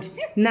with God.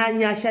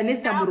 Nyasha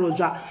Nesta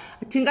Muronzwa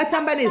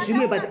tingatamba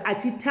nezvimwe, but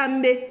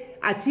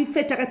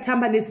atife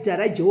takatamba nezita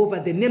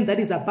raJehovah, the name that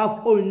is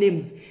above all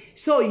names.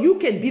 So you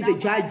can be the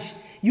judge.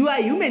 You are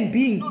a human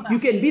being. You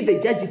can be the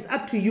judge. It's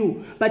up to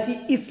you. But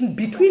it's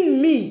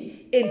between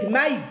me and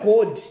my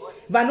God.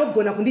 We're not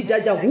gonna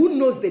judge who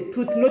knows the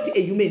truth, not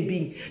a human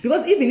being.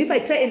 Because even if I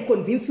try and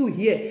convince you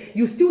here,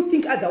 you still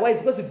think otherwise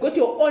because you've got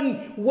your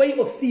own way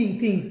of seeing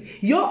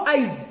things. Your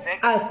eyes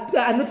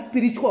are not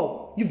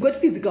spiritual. You've got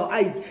physical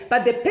eyes.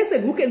 But the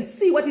person who can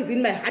see what is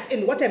in my heart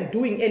and what I'm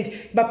doing and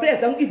my prayers,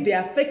 if they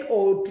are fake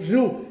or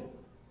real,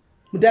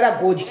 Mudara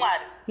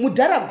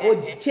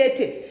God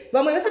chete.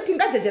 Vamwe vese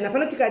tingajajana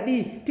pano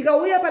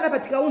tikauya panapa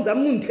tikaunza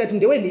munhu tikati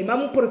ndewenhema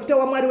muprofita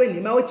waMwari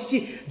wenhema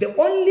wechichi, the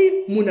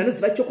only munhu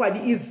anoziva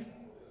chokwadi is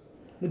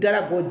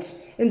Mudara God.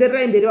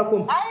 Endererai mberi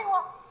vakombi.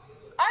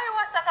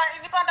 Aiwa saka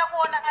ini panda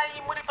kuona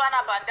muri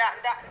panapa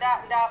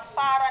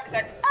ndafara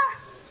ndikati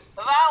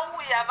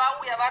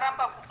vauya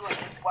varamba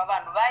kudonhedzwa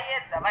vanhu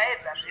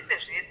vaedza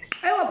zvese.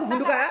 Aiwa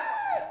kuvhunduka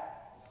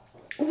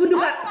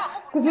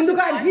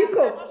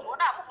ndiko.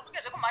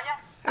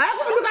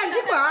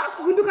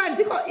 Kuvhunduka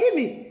ndiko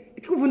imi.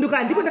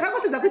 Kuvhunduka ndiko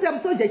ndakangotedza kuita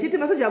musoja chete,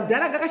 masoja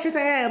akudhara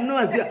akashata yaya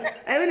munovaziva.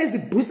 Aive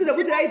nezibhusi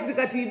rekuti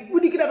tikati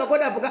budikira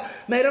pakonapo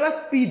mairova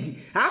speed.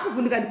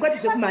 Kuvhunduka ndikwati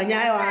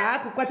zvekumhanya aiwa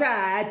kukwata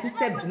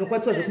hati-step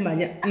dzinokwatiswa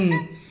zvekumhanya.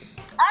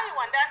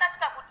 Aiwa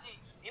ndandatya kuti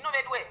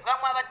inovedwe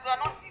vamwe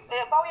vanonzi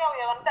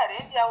pauya vanoda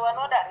rendi avo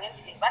vanoda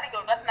rendi vanenge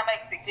vasina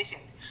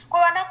ma-expectations.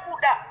 Kwavana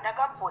kuda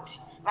nakamfort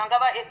vanga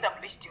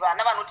va-established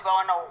vana vanoti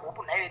vawanawo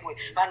hope naivedwe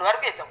vanhu vari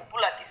kuedza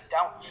kupula this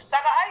down.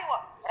 Saka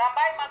aiwa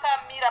rambai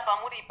makamira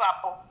pamuri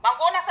ipapo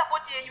mangoona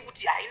support yenyu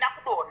kuti haina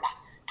kudonha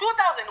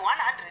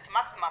 2100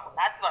 maximum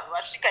nhasi vanhu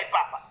vasvika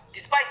ipapa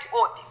despite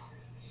all this.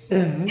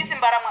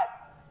 Isimba raMwari.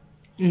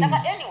 Saka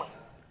anyway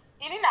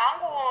ini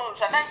nangu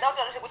zvandaida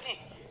kutaura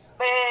zvekuti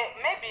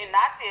maybe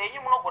nhasi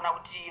henyu munogona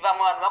kuti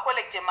vamwe vanhu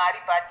vakolekte mari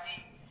but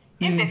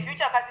in the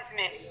future kaSIS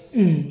MELLY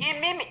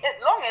imimi as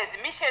long as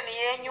mission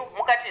yenyu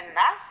mukati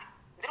nhasi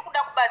ndiri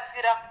kuda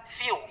kubatsira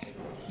few,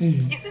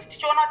 isusu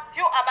tichiona kuti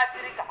few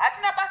abatsirika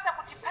hatina basa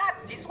kuti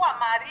pabviswa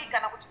mari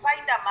kana kuti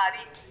painda mari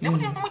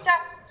nekuti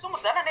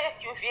muchasumudzana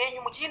neSUV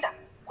yenyu muchiinda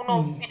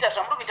kunoita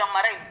zvamuri kuita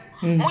mumaraini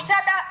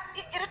muchada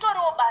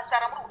ritoriwo basa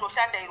ramuri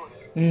kutoshanda iroro.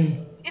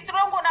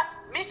 Isirongoona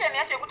mission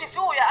yacho yekuti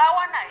few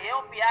awana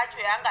help yacho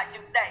yaanga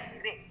achikuda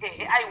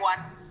here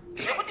aiwana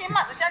nekuti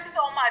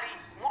imazoshandisawo mari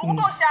muri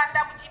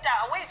kutoshanda muchiita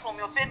away from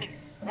your family,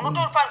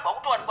 munotofanirwa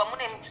kutowanikwa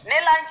mune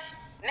nelunch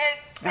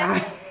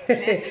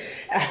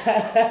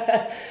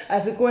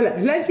asikola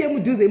lunch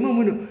yemudhuze imo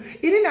muno.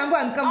 Ini nangu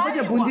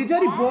uncomfortable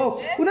nditori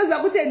bo. Unoza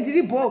kuti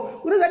ndiri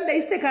bo. Unoza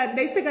ndaiseka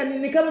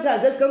nekamwe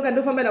kazasi kanga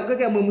ndofamba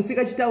nakukaka mwe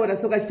musika chitaura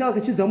soka chitaura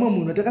kachizwa mwe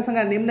muno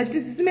takasangana naye muna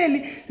chiti SIS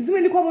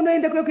MELLY kwa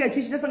munoenda kuya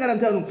chichi tasangana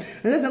mutano.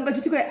 Ndaza nga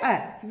chiti kwa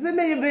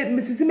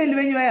SIS MELLY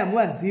venyu vaya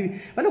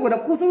muvazivi. Vanogona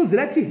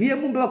kukusuzira TV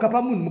yemumba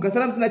vakapa munhu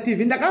mukasara musina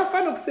TV.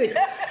 Ndakafana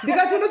kuseka.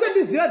 Ndikati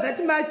unotondiziva that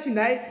much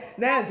naye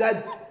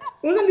nzadzi.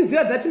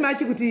 Unondiziva that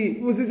much kuti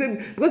uzise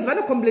because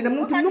vano complain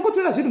kuti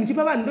munongotora zvinhu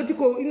muchipa vanhu ndoti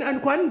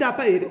kwani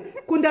ndapa here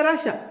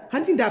kundarasha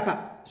hanti ndapa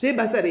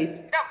zvebasa rei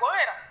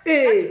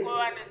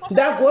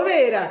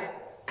ndagovera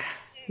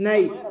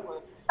nai.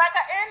 Saka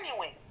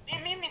anyway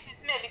imimi SIS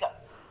MELLY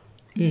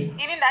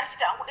ini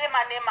ndanichiti hangu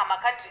demanema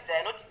macountries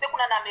anoti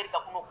sekuna naAmerica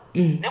kunoku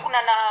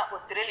nekuna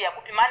naAustralia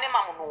kupi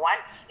manema munhu 1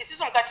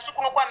 isusu mukati tiri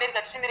kuno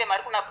kuAmerica tichimire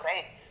mari kuna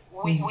Brian.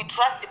 We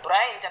trust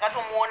Brian,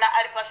 takatomuona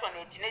ari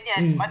passionate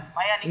nenyaya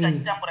dzemadzimai anenge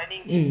achitambura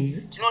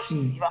nengi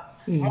tinozviziva.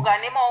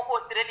 Mukanemawo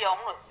kuAustralia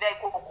wamunoziva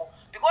ikoko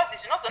because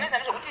zvinozonetsa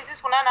nezvekuti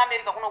isusu kuna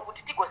naAmerica kuno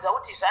kuti tigoziva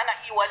kuti zvana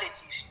e-wallet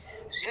izvi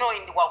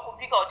zvinoindwa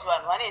kupika kuti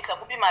vanhu vanoisa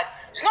kupi mari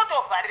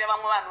zvinotovharira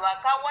vamwe vanhu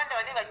vakawanda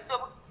vanenge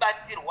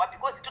vachitobatsirwa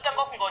because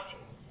totanga kufunga kuti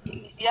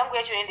yangu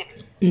yacho endeka.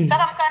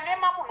 Saka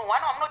mukanema munhu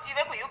 1 wamunoti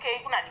ive kuUK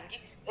kuna ningi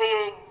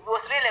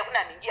Australia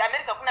kuna ningi,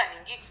 America kuna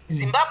ningi,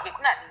 Zimbabwe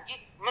kuna ningi,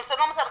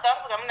 South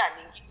Africa kuna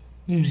ningi.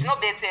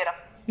 Zvinobetsera.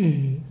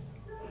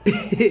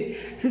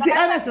 Sisi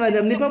honest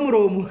madam nipa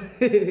muromo.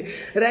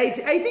 Right,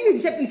 I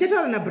think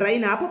nichataura na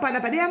Brian hapo pana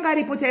pade yanga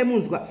aripo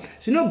taimunzwa.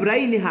 Zvino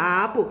Brian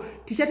hapo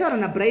tichataura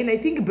na Brian. I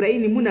think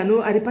Brian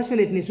munhu ari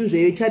passionate nezvinhu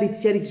zveyo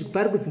charity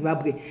kubva ku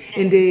Zimbabwe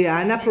and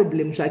hana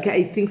problem zvake.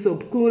 I think so.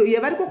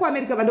 Variko ku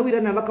America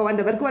vandowira na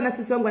vakawanda variko vana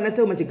sisi vangu vana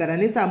Theo Machigara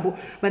neSambo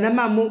vana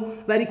Mamo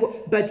variko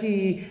but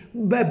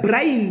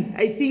Brian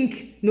I think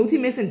nokuti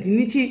mese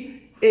ndinichi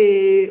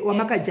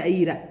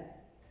wamakajaira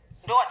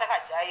ndo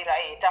watakajaira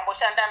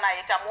tamboshanda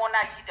naye tamuona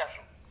achiita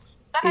zvo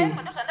saka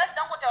imo ndo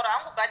zvandazvitangotaura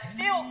hangu but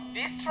feel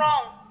be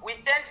strong, we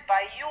stand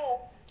by you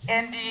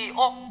and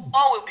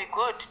all will be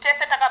good.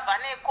 Tese takabva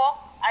neko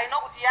I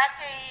know kuti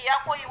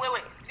yako iwewe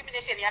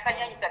discrimination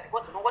yakanyanyisa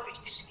because unongoti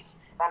uchitisvikiti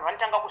vanhu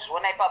vanotanga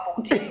kuzviona ipapo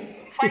kuti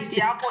fight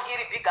yako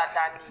iri bigger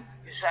than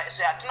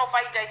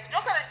zvatinofaita isi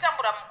tokana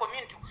tichitambura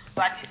mucommunity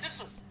but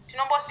isusu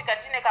tinombosvika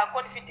tine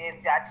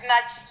kaconfidence hatina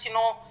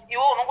chino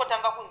iwe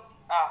unongotanga kunzi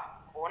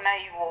ona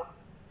ivo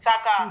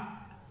saka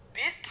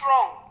be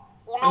strong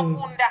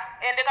unokunda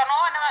ende kana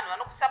waona vanhu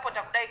vanokusapota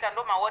kudai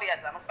kando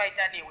mawarriors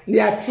anofaita newe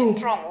true.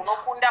 Strong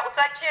unokunda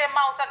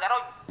usachema usagara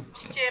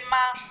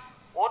uchichema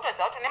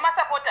wotoziva kuti une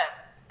masupporters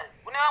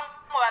kune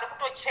vamwe vari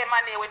kutochema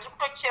newe tiri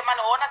kutochema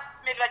newe waona SIS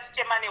MELLY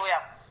vachichema newe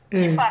apo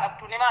tifara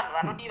kuti une vanhu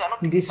vanodiva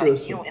vanopigify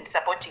you and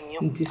supporting you.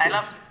 I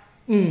love you.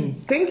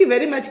 Thank you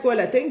very much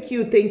Kola. Thank you.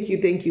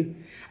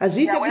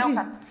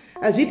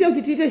 Azviite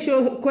kuti tiite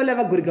show Kola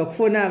vagorega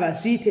kufona ava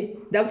zviite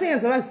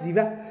ndakutanyaza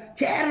vaziva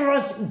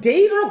chero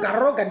day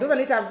roga ndo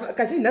vanoita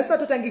kazhinji nhasi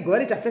vatotangigwa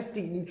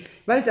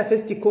vanoita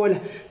first Kola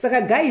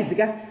saka guys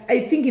ka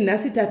I think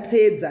nhasi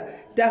tapedza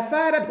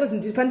tafara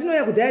because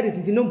pandinoya kudiaries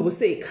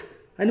ndinomboseka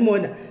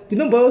animona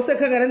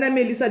ndinomboseka kana na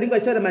Melissa ndinga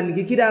chitaura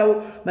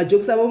maningikirawo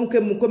majokes avo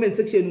mucomment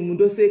section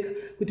mundoseka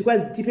kuti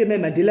kwanzi tipe mai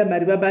Mandela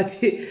mari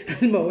vabate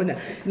animaona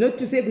not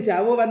to say kuti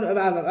avo vanhu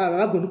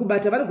vagona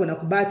kubata vanogona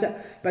kubata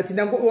but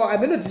ndango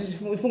amenoti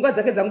pfungwa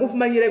dzake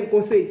dzangofumanyira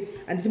kukosei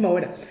anditi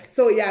maona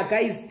so yeah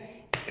guys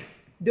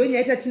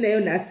ndonyaita tinayo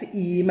nhasi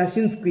iyi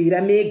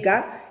machinzwira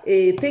mega.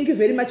 Thank you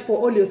very much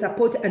for all your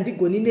support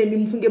andigoni nemi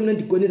mufunge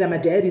munondigonera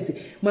madiaries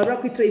mwari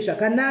vakuitirai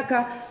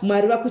zvakanaka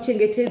mwari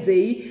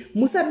vakuchengetedzei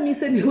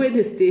musamise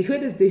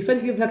neWednesday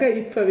fanike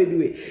vakaipa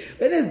veduwe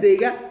Wednesday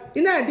ka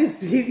ina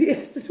handizivi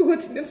asi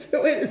kuti nemusi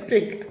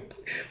weWednesday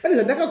pane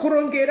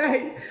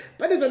zvandakakurongerai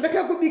pane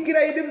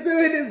zvandakakubikirai nemusi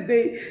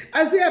weWednesday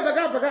asi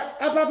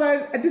apapa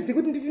handizivi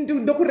kuti nditi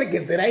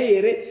ndokuregedzerai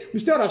here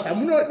muchitaura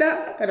zvamunoda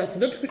kana kuti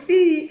ndoti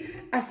kudii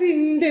asi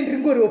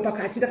ndendingoriwo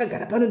pakati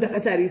ndakagara pano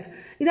ndakatarisa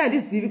ina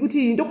handizivi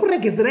kuti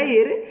ndokuregedzerai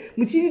here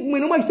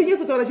mwene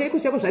mwachitonyatsotaura chaiko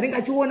chako zvanenge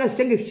achiona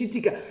zvichange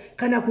zvichiitika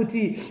kana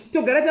kuti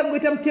togara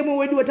tangoita mutemo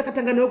wedu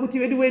watakatanga nawo kuti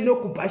wedu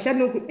wenokubhasha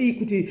nokudii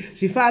kuti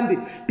zvifambe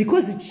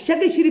because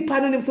chichange chiri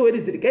pano nemusi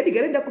weWednesday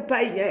gaidigare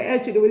ndakupai nyaya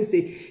yacho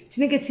neWednesday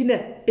tinenge tina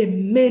a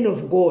man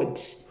of God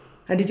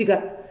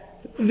handitika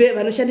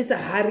vanoshandisa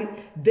hari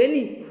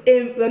then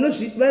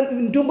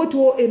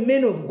ndongotiwo a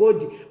man of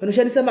God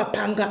vanoshandisa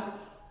mapanga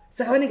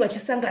saka vanenge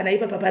vachisangana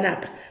ipapa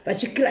panapa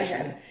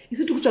vachikirashana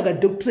isu tikutsvaga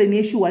doctrine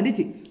yeshuwa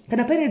handiti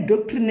kana paine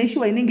doctrine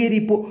yeshuwa inenge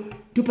iripo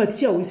ndopa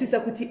tichahwisisa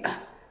kuti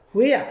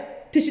weya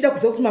tichida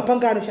kuziva kuti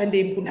mapanga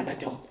anoshandei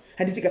mukunamatawo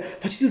handitika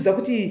vachitiudza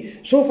kuti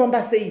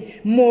zvofamba sei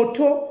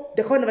moto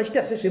ndakaona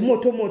vachiita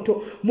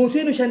zvezvemoto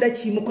inoshanda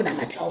chii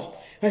mukunamatawo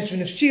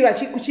zvinhu zvichiva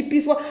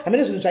kuchipiswa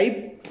hamene zvinhu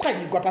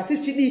zvaipwanyigwa pasi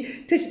zvichidii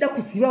tichida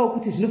kuzivawo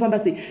kuti zvinofamba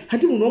sei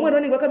handi munhu wamwari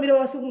vanenge vakamira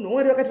wasi munhu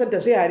wamwari vakati vanoita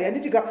zvehari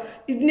handitika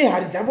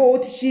nehari dzavowo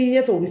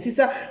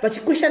tichinyatsohwisisa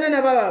vachikweshana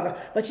navavava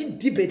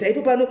vachidhibheta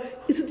ipo pano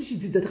isu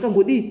tichidzidza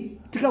takangodii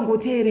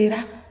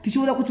tikangoteerera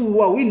tichiona kuti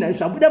wahwina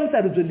zvabuda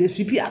musarudzo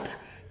ndezvipi apa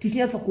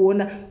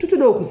tichinyatsokuona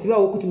totodawo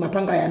kuzivawo kuti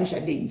mapanga aya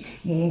anoshandei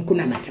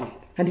kunamatawo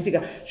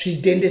handitika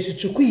zvidhende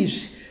zvitsvuku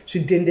izvi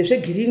zvidhende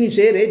zvegirini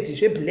zveredhi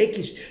zveblack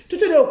izvi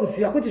totodawo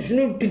kuziva kuti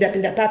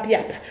zvinopinda papi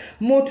apa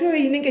moto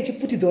inenge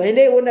ichipfutidzwa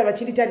vaendaiona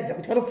vachinditaridza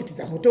kuti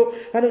vanopfutidza moto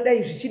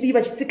vanodai zvichidii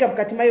vachitsika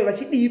mukati mayo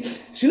vachidii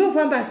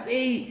zvinofamba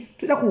sei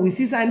toda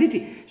kuhwisisa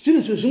handiti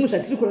zvinhu zvimwe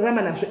zvatiri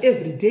kurarama nazvo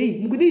everyday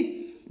mukudii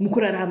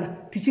mukurarama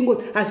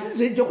tichingoti hazvisi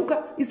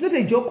zvejokuka is not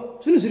a joke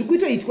zvinhu zviri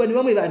kuitoitwa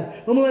nevamwe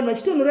vanhu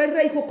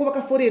vachitonorarira ikoko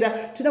vakaforera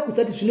toda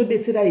kuziva kuti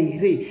zvinobetsera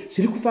here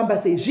zviri kufamba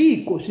sei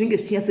zviko zvinenge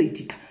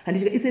zvichinyatsoitika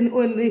handitika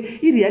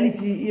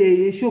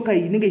ireality shoka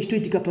iyi inenge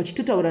ichitoitika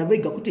pachitotaura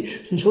vega kuti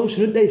zvinhu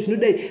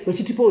zvinodai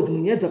vachitipawo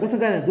dzimwe nyaya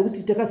dzakasangana nadzo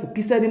kuti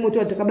takazopisa nemoto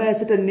watakabaya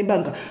satani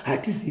nembanga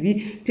hatizivi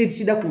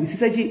tichida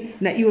kuhwisisa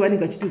naivo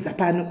vanenge vachitiudza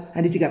pano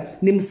handitika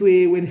nemusi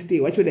weWednesday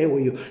wacho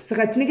daiwoyo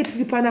saka tinenge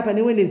tiri panapa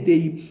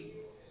neWednesday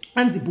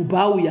hanzi bhubha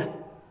auya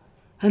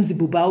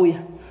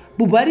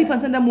bhubha ari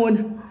pansa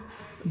ndamuona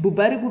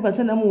bhubha ari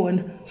kupansa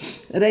ndamuona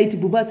right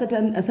bhubha asati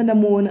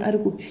ndamuona ari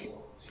kupi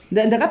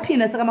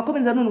ndakapinda saka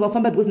makomenti anonoka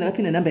kufamba because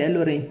ndakapinda namba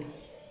yaLorraine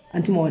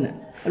antimuona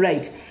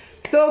right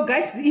so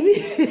guys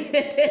imi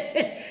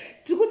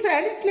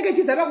tikutaya tinenge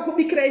chizama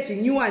kukubikirai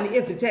zvinyuwani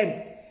every time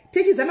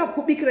tichizama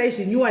kukubikira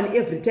izvinyuwani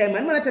every time.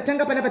 Anoona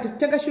tatanga panapa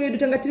tatanga show yedu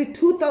tanga tiri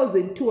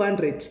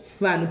 2200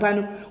 vanhu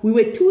pano. We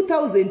were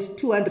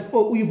 2200.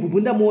 Oh, uyu Bubu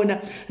ndamuona.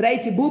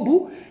 Right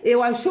Bubu,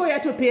 wa show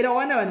yatopera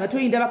wana vanhu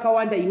vatoinda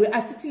vakawanda iwe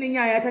asi tine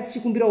nyaya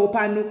tatichikumbirawo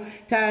pano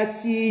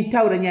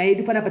tachitaura nyaya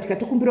yedu panapa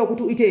tikatokumbirawo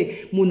kuti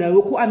uite munhu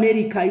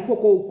wekuAmerica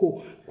ikoko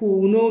uko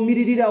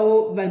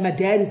kunomiririrawo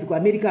madiaries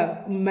kuAmerica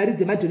mari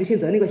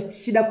dzemadonations vanenge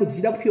vachichida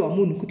kudzida kupiwa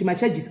munhu kuti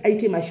macharges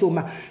aite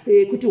mashoma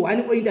kuti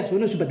wani oinda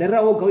zvono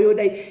zvibhadharira woga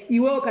uyodai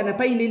iwewo kana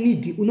paine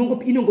need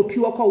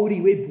inongopiwa kwauri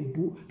iwe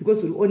Bubu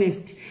because uri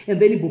honest. And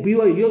then Bubu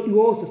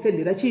iwewo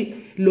zosendera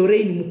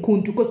Lorraine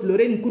Mukundu because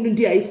Lorraine Mukundu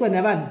ndiye aiswa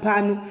navanhu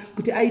pano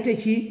kuti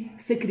aite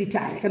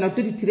secretary kana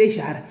kuti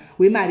treasurer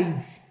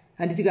wemaridzi.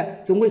 Handitika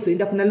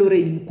dzongwezoenda kuna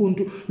Lorraine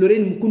Mukundu.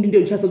 Lorraine Mukundu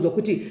ndiye uchazodzwa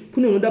kuti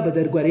kune unoda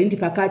bhadharirwa rendi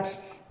pakati,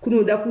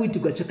 kunoda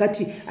kuitirwa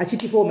chakati,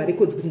 achitipawo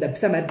marecords kuti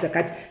ndabvisa mari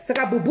dzakati.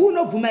 Saka Bubu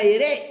unobvuma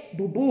here?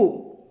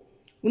 Bubu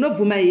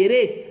unobvuma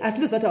here? Asi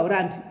ndozati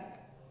haurambi.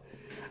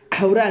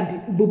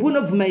 Bubu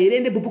unobvuma here?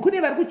 Ende Bubu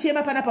kune vari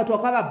kuchema panapa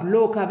twakava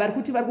blocker vari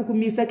kuti vari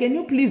kukumisa. Can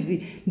you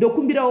please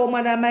ndokumbirawo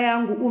mwana mai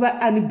yangu uva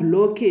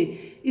unblocke.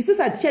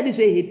 Isusu hatichadi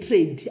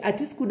zvehatred,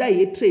 hatisi kuda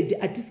hatred,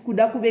 hatisi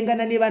kuda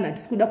kuvengana nevanhu,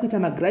 hatisi kuda kuita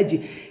magrudge.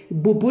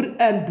 Bubu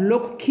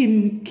unblock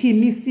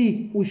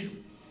Kimisi ushu.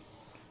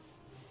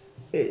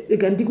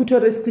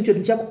 Ndikutore screenshot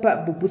ndichakupa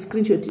Bubu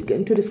screenshot,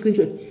 nditore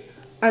screenshot.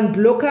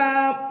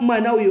 Unblocka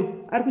mwana uyo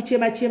ari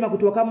kuchema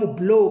kuti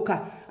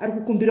wakamubloka, ari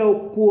kukumbira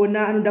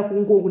kuona anoda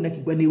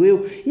kungongunakigwa newewo.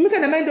 Imi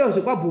kana maindawo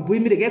zvekwa Bubu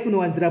imi regai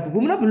kunowanzira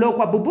Bubu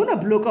munoblokwa. Bubu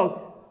unobloka.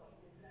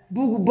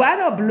 Bubu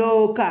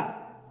anobloka.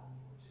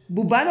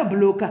 Bubu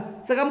anobloka.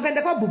 Saka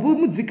mukaenda kwa Bubu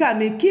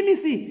mudzikame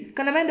Kimisi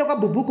kana maenda kwa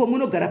Bubu ko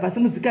munogara pasi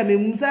mudzikame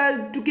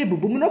musatuke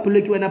Bubu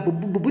munoblokiwa na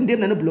Bubu. Bubu ndiye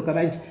munobloka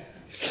manje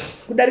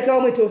kudarika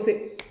wamwe tose.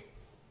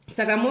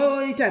 Saka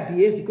moita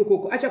behave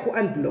kokoko acha ku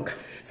unblock.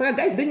 Saka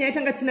guys then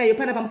yaitanga tinayo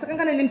pana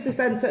pamusakangana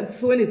nemisesa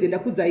Wednesday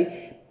ndakudzai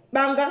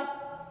banga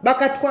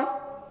bakatwa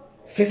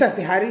fesa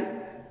sehari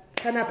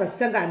kana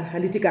pasangana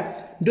handitika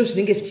ndo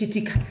zvinenge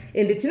zvichiitika.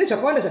 And tine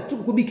zvakawanda zvatiri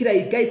kukubikira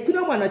iyi guys.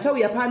 Kuna mwana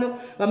achauya pano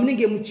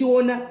vamunenge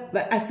muchiona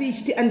asi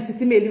ichiti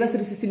SIS MELLY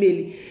vasiri SIS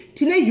MELLY.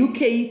 Tine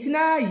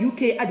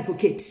UK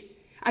advocate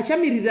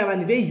achamirira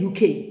vanhu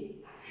veUK.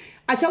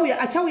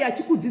 Achauya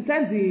achikudzitsa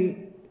nzi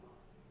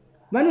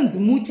vanonzi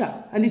mucha,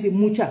 handiti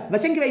mucha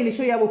vachange vaine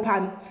show yavo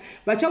pano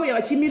vachauya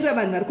vachimirira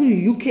vanhu vari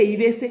kuUK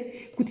vese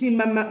kuti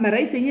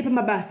maraisi enye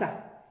pamabasa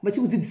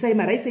vachikudzidzisai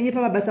maraisi enye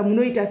pamabasa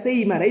munoita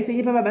sei maraisi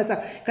enye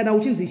pamabasa kana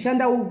uchinzi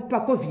shanda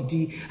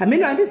paCovid.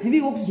 Hameno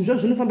handiziviwo kuti zvinhu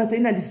zvinofamba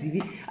sei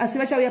handizivi asi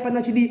vachauya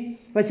pano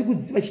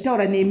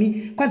vachitaura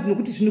nemi kwanzi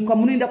nokuti zvinhu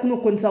kwamunoenda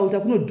kunoconsulta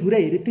kunodhura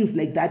here things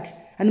like that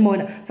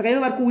hanimaona. Saka ivo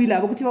vari kuwila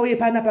avo kuti vauye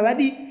pana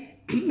pavadi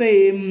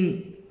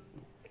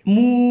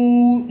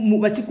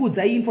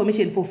vachikuudzai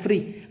information for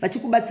free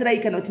vachikubatsirai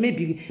kana kuti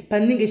maybe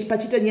panenge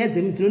pachita nyaya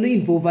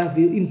dzinoinvolva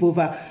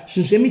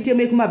zvinhu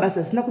zvemitemo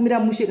yekumabasa zvisina kumira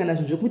mushe kana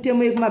zvinhu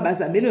zvemitemo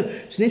yekumabasa meno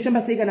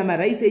zvinofamba sei kana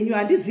maraisi enyu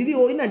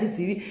handiziviwo ini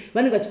handizivi.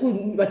 Vanenge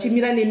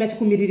vachimira nemi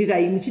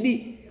vachikumiririrai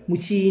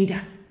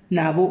muchiinda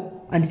navo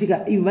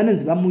handitika ivo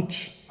vanonzi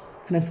vamuchi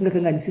kana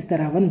ndisingakanganisi sister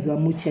ravo vanonzi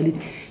vamuchi handiti.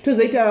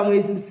 Tozoita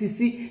vamwe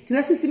sisi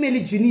tina SIS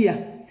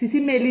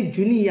MELLY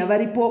junior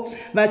varipo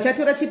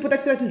vachatora chipo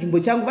tachira chinzvimbo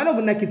changu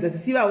vanogunakidza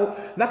sisi vavo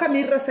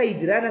vakamirira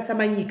saidi rana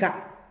Samanyika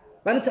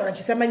vanotaura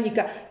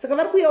chisamanyika. Saka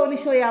vari kuyawo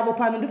neshow yavo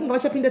pano ndofunga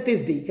vachapinda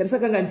Thursday kana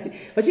sakanganisi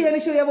vachiuya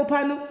neshow yavo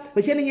pano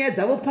vachiya nenyaya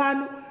dzavo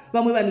pano.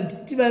 Vamwe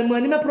vanhu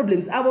vane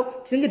maproblems avo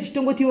tinenge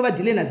tichitongoti ivo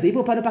vadhile nadzo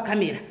ipo pano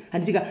pakamera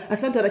handitika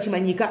asi vanotaura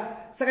chimanyika.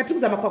 Saka tiri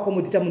kuzama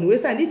kuakomodita munhu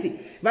wese handiti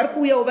vari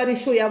kuuyawo vane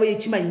show yavo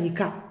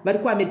yechimanyika vari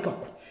kuAmerica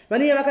uko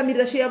vanenge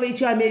vakamirira show yavo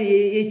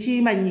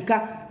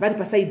yechimanyika vari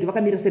pasaidi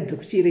vakamirira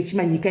saidi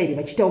rechimanyika iri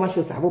vachiitawo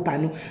mashows avo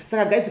pano.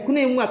 Saka guys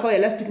kune mumwe akauya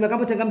last week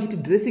vakambotanga muchiti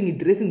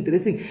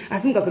dressing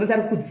asi mukazona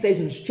tari kukudzidzisai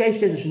zvinhu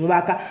chaizvo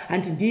zvinovaka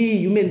handiti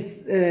ndi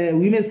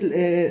women's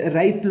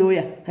right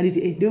lawyer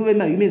handiti ndivo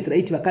vema-women's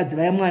right vakadzi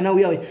vaya mwana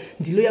uya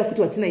ndiloya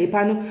futi watinaye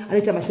pano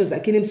anoita mashows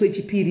ake nemusi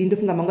wechipiri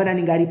ndofunga mangwana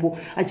anenge aripo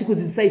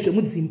achikudzidzisai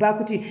zvemudzimba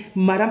kuti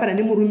marambana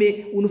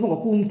nemurume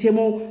unofanirwa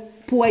kumutemo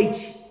puwa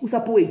ichi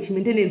usapuwa ichi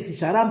maintenance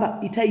zvaramba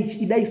ita ichi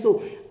idai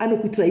so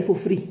anokuitirai for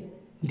free.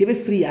 Ndeve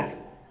free ari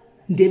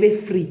ndeve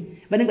free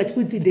vanenge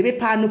vachikuti ndeve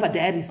pano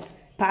padiaries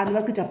pano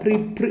vari kuita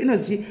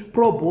inonzi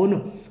pro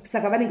bono.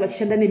 Saka vanenge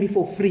vachishanda nemi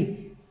for free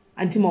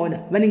antimaona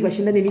vanenge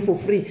vachishanda nemi for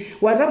free.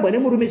 Warambwa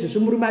nemurume izvozvo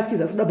murume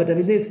atiza soda bhadha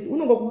maintenance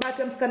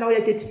unongokubata musikana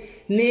uya chete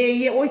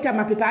neye oita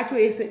mapepa acho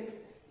ese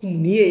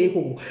muniyeye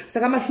ikoko.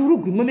 Saka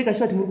mashurugwi momeka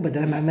sure kuti muri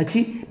kubhadhara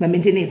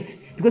mamaintenance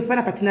because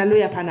panapa tina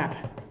lawyer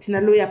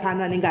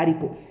pano anenge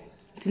aripo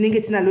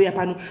tinenge tina lawyer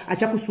pano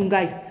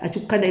achakusungai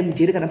achikukandai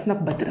mujere kana musina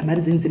kubhadhara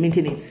mari dzenyu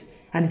dzemaintenance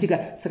handitika.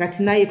 Saka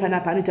tinaye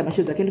panapa anoita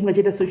mashows ake ndofunga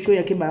chaita so show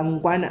yake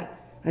mangwana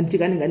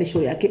handitika anenge ane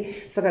show yake.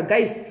 Saka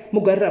guys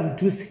mugarira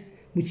mudhuze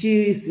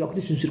muchiziva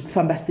kuti zvinhu zviri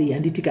kufamba sei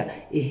handitika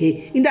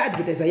inda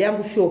advertiser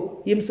yangu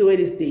show yemusi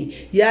Wednesday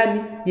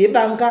yani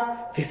yebanga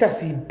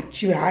versus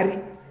chihari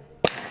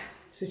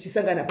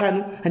zvichisangana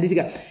pano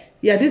handitika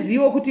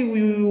yandizivo kuti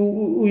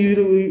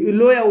uyu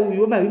lawyer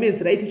uyu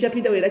wema-women's right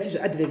uchapinda wera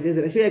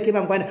chizvoadvertisera show yake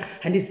mangwana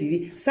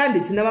handizivi.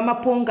 Sunday tina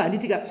vamaponga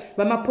handitika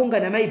vamaponga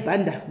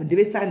namaibhanda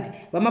ndeve Sunday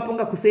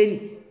vamaponga kuseni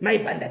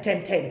maibhanda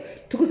time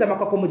tikuzama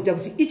kwakomodita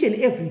kuti each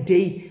and every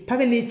day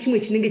pave nechimwe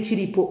chinenge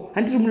chiripo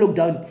handiri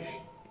mulockdown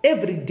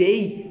every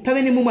day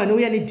pave nemumwe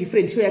anouya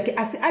nedifferent show yake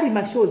asi ari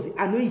mashows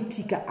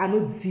anoitika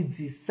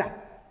anodzidzisa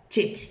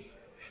chete.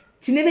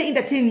 Tine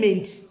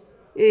veentertainment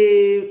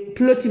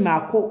ploti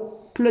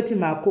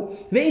mako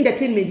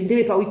veentertainment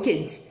ndeve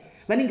paweekend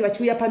vanenge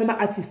vachiuya pano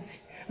maartists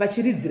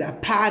vachiridzira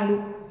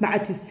pano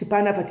maartists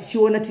pana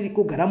patichiona tiri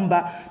kugara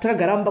mumba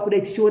takagara mumba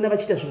kudai tichiona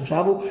vachiita zvinhu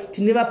zvavo.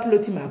 Tine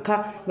vaploti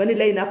maka vane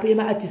line up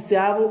yemaartists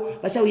avo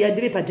vachauya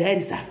ndeve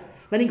padiaries ava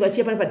vanenge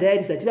vachiya pana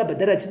padiaries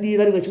ativabhadhara tidii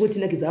vanenge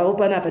vachingotinakidza avo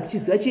panapa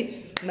tichiziva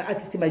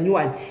maartists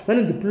manyuwani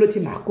vanonzi ploti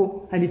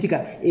mako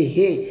handitika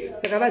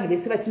saka vanhu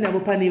vese vatinavo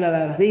pane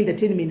vava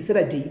veentertainment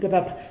Saturday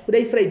ipapapa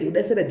kudai Friday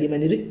kudai Saturday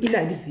manheru ina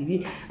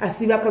handizivi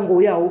asi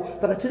vakangouyawo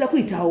vakati toda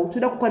kuitawo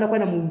toda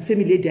kukwana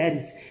mufamily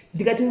yediaries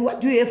ndikati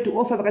what do you have to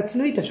offer vakati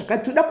tinoita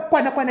zvakati toda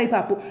kukwana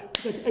ipapo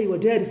tikati aiwa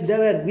diaries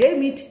ndavanhu uyai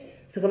miti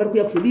saka vari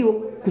kuya kuzodiwo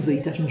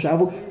kuzoita zvinhu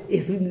zvavo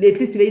at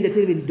least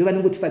veentertainment ndo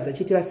vanongotifadza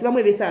chete vasi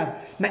vamwe vese ava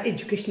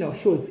ma-educational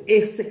shows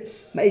ese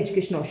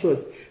ma-educational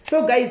shows.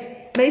 So guys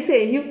maise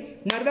henyu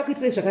mwari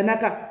vakuitire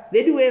zvakanaka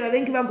vedu we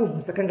vavengi vangu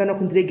musakangana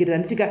kundiregerera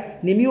nditika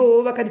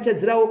nemiwo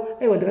vakandichadzirawo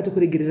aiwa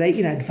ndakatokuregererai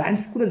in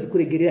advance kunonzi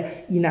kuregerera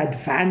in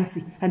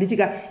advance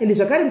handitika ende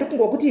zvakare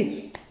ndokungwa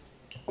kuti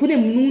kune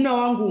munun'una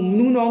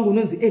wangu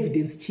unonzi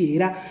Evidence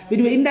Chera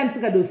vedu ini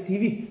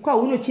ndandisingadozivi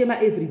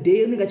kwaunochema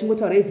everyday unenge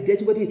achingotaura everyday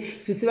achingoti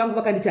sisi vangu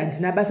vakanditi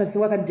handina basa sisi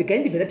vakanditi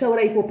gaindibve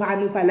ndataura ipo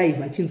pano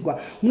palive achinzwa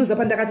munoziva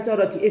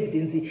pandakatotaura kuti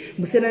Evidence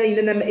musiyana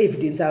ina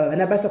nama-evidence ava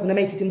vana basa kuna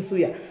maititi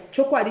musuya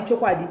chokwadi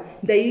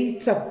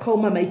ndaita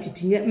kukauma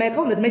maititi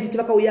maikaona kuti maititi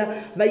vakauya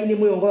vaine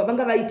mwoyo wanga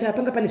vanga vaita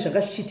panga pane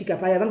zvanga zvichiitika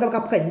paya vanga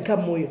vakapwanyika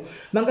mwoyo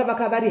vanga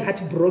vari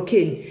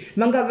heartbroken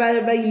vanga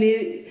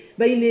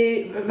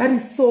vari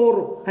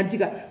soro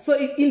handitika. So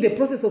in the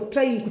process of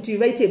trying kuti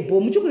vaite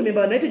bomb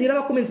muchikuremember vanhu vaitonyora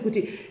macomments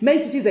kuti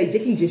maititi is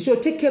hijacking the show,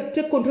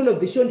 take control of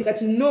the show.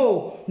 Ndikati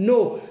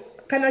no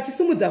kana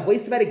vachisumudza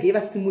voice varegei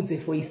vasimudze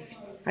voice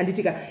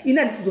handitika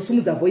ina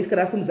handisizosumudza voice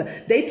kana vasumudza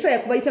ndaitraya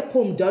kuvaita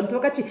calm down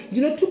pakati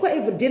ndinotukwa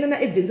everyday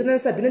nana-evidence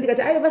nana-Sabina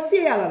ndikati aiwa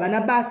vasiyei ava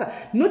havana basa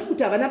not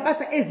kuti havana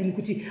basa ezini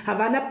kuti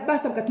havana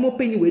basa mukati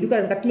meupenyu hwedu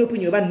kana mukati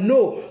meupenyu hwevanhu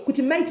no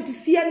kuti maiti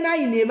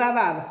tisiyanai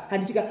nevavava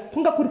handitika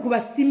kunga kuri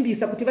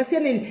kuvasimbisa kuti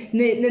vasiyane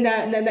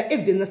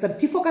na-evidence naSabina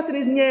tifokase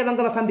nenyaya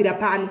vanga vafambira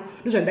pano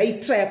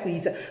ndozvandaitraya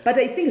kuita but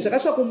I think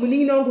zvakasvika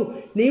kumunin'ina wangu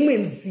neimwe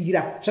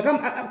nzira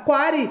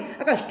kwaari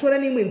akazvitora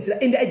neimwe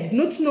nzira and I did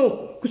not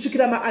know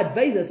kusvikira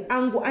ma-advisors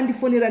angu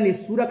andifonera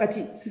nezuro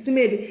akati Sisi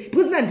Melly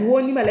because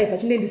nandioni malife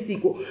achinde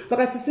ndisiko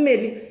vakati Sisi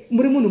Melly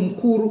muri munhu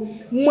mukuru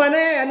mwana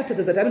yaya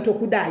anotadza kuti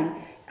anotokudai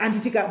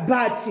anditika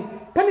but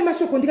pane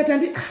mashoko ndikati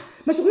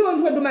mashoko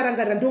iwo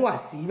ndomarangarira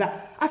ndowaziva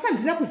asi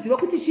handina kuziva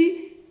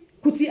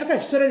kuti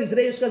akazvitora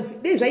nenzira iyo zvikanzi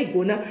dei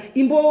zvaigona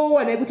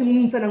imbowanai kuti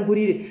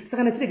mumutsanangurire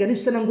saka ndatirega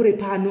nezvitsanangure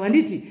pano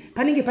handiti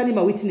panenge pane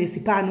mawitness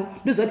pano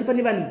ndoziva kuti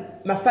pane vanhu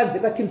mafanzi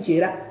epateam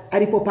Chera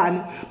aripo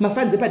pano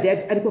mafanzi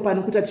epaDiaries aripo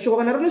pano kuti ati shoko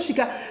kana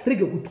rinosvika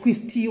rege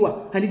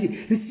kutwistiwa handiti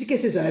risvike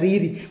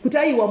sezvariri kuti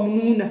aiwa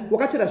munun'una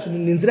wakatora zvinhu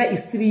nenzira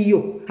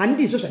isiriyo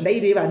handizvo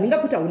zvandaireva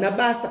handingakuti hauna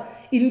basa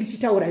ini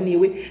ndichitaura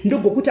newe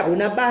ndogokuti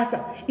hauna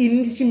basa ini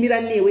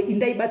ndichimira newe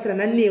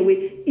indaibatsirana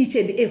newe each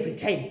and every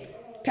time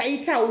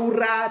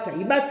taitaura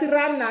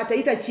taibatsirana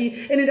taita chii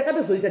ende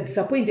ndakatozoita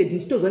disappointed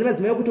ndichitozwa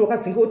nemadzimai okuti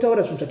wakazinge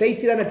wotaura zvinhu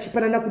zvataitirana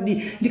tichipanana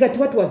kudii ndikati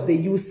what was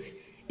the use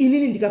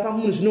inini ndikapa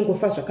munhu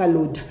zvinongofa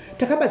zvakalodha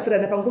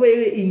takabatsirana panguva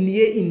iyoyo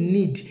in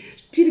need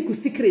tiri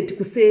kusecret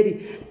kuseri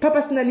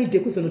papasina need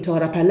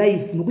yekuzonotaura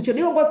palive nokuti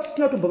deiwanga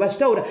tisina kutombova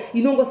zvitaura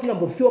inonga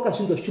usingambofiwa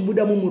kazvinzo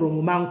zvichibuda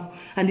mumuromo mangu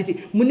handiti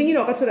munin'ina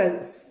wakatora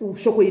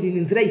shoko iri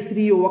nenzira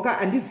isiriyo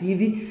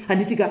handizivi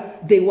handitika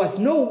there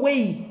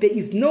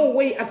is no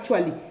way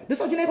actually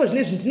ndosauchinaiko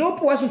zvinezvi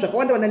ndinopuwa zvinhu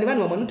zvakawanda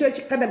nevanhu vamwe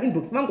anotochikanda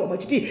inbox mangu vamwe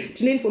chiti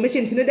tine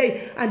information tinodai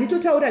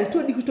handitotaura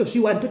handitodi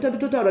kutozviwa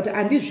nditotaura kuti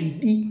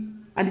handizvidi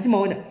handiti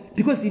maona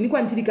because ini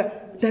kwandirika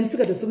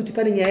ndandisikatosi kuti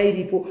pane nyaya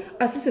iripo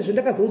asi sezvo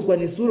ndakazoudzwa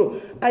nezuro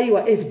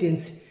aiwa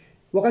Evidence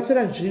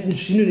wakatora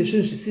zvinhu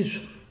nezvinhu zvisizvo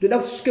ndoda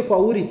kusvike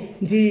kwauri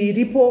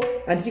ndiripo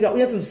handitika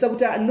unyatsonzwisa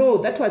kuti no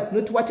that was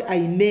not what I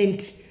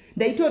meant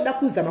ndaitoda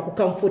kuzama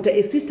kucomforta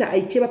asister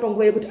aichema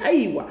panguva yekuti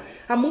aiwa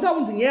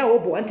hamungaunzi nyaya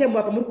hobo one time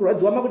apa muri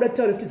kurwadziwa makuda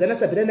kutaura kuti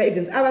zanaSabina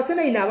naEvidence ava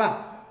senai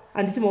nava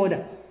handiti maona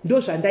ndo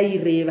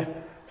zvandaireva.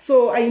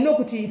 So I know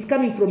kuti it's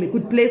coming from a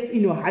good place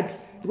in your heart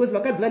because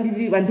vakadzi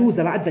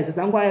vandiudza vaadvisors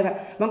angu aya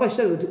vanga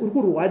vachitaura kuti uri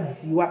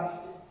kurwadziwa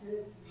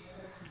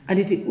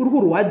handiti uri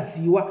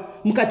kurwadziwa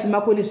mukati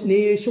mako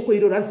neshoko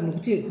iro ranzi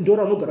nokuti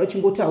ndora unogara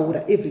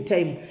uchingotaura every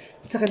time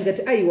saka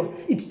ndikati aiwa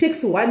it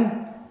takes one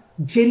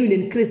genuine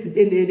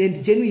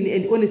and genuine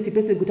and honest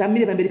person kuti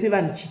amire pamberi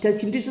pevanhu chita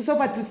chindicho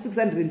sofa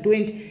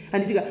 620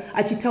 handitika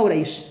achitaura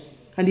izvi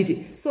handiti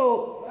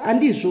so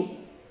handizvo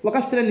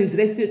wakasvitira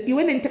nenzira isiriyo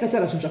iwe neni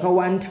takataura zvinhu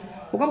zvakawanda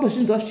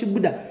wakambozvinzwa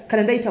zvichibuda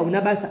kana ndaita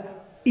hauna basa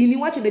ini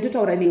wacho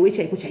ndaitotaura newe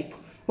chaiko chaiko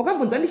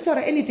wakambonzwa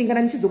ndichitaura anything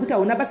kana ndichizokuti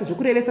hauna basa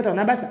zvokurevesa kuti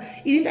hauna basa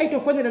ini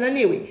ndaitofonerana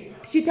newe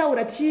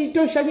tichitaura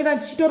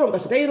tichitoshanyirana tichitoronga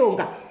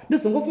zvataironga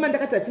ndozongofuma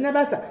ndakati hatina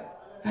basa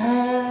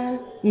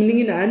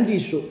munin'ina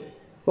handizvo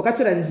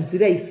wakatora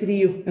nzira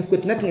isiriyo I've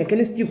got nothing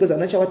against you because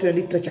hamuna chawatora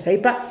ndiitira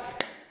chakaipa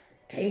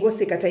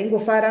taingoseka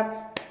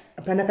taingofara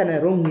hapana kana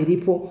wrong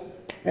iripo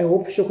I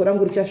hope shoko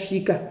rangu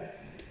richasvika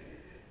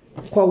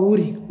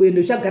kwauri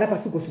uende uchagara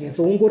pasi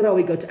ugozonyatsoongorora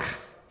wega kuti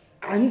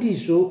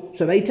handizvo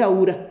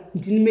zvavaitaura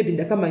ndini maybe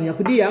ndakamanya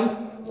kudi yangu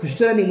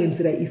kuzvitora nemwe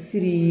nzira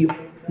isiriyo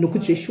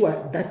nokuti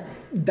Joshua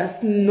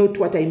that's not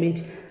what I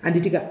meant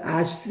handitika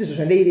hazvisiri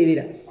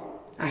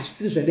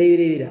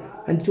zvandaiverevera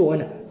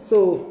handitoona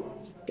so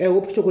I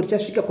hope shoko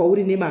richasvika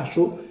kwauri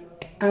nemazvo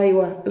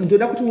aiwa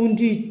ndoda kuti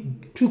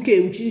undituke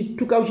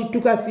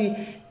uchituka si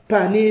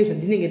pane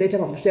zvandinenge ndaita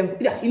pamusha yangu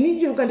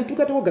inini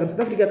ukandituka tokugara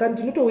muSouth Africa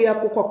kandi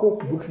ndinotouyako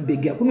kwako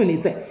Boxburg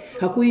hakunonetsa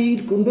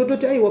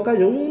ndototi aiwa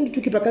kazvo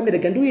undituke pakamera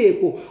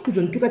kandiuyeko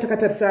uzondituka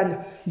takatarisana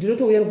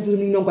ndinotouya nokuti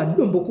munin'ina wangu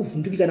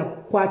handidombokuvhunduki kana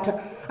kukwata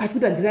asi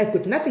kuti handina I've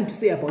got nothing to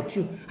say about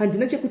you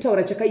handina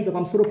chekutaura chakaipa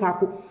pamusoro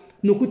pako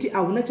nokuti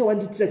hauna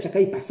chawandiitira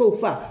chakaipa so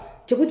far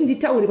chekuti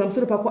nditaure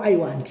pamusoro pako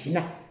aiwa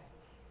handina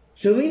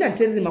zvomuina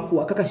nditerere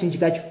makuhwa kakazhinji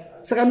kacho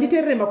saka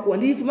nditerere makuhwa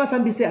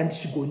ndimafambise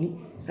handisvigoni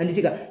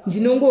handitika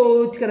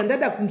ndinongoti kana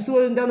ndada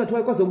kumusuwo ndaona kuti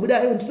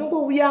waikazobuda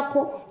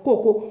ndinongouyako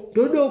koko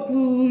ndodo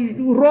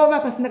kurova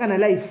pasina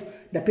kana life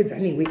ndapedza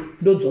newe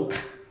ndodzoka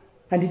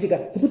handitika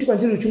nokuti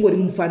kwandiri uchingori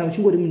mufana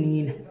uchingori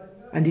munin'ina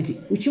handiti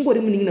uchingori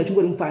munin'ina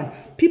uchingori mufana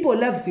people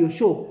loves your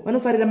show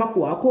vanofarira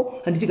makuhwa ako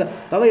handitika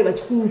vavai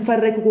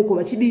vachikufarira ikokoko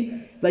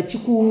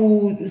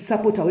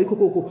vachikusapota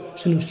ikokoko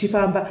zvinhu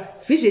zvichifamba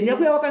vision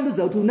yako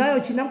yawakandudza kuti unayo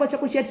chinangwa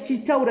chako chiya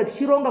tichitaura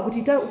tichironga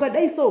kuti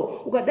ukadai so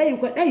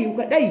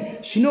ukadai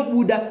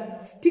zvinobuda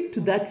stick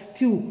to that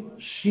still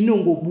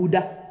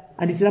zvinongobuda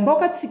handiti ramba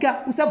wakatsika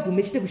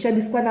usabvume chete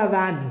kushandiswa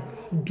navanhu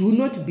do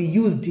not be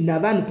used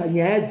navanhu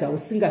panyaya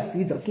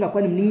dzausingazivi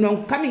dzausingakwani munin'ina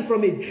wangu coming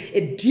from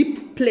a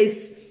deep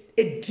place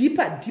a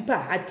deeper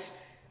heart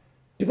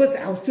because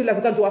I still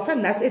love kanzo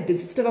wafana nasi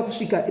evidence titava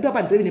kusvika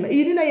ipapa ndrevi nema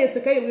ini na yese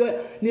kai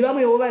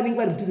nevamwewo vanenge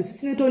vari mudhuze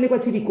tisinotoonekwa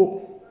tiriko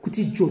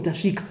kuti jota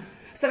svika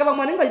saka vamwe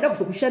vanenge vachida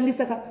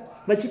kuzokushandisa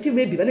vachiti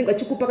maybe vanenge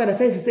vachikupa kana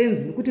 5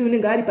 cents nokuti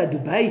unenge ari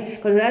paDubai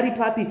kana ari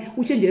papi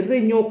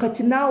uchenjerere nyoka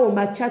tinawo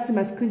machats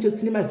mascreenshots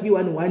tine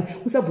maV11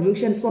 usabvume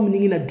kushandiswa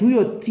munin'ina do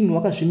your thing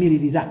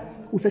wakazvimiririra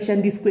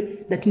usashandiswe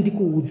ndati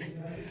ndikuudze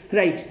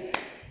right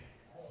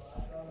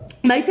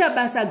maita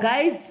basa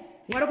guys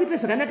mwari kuitira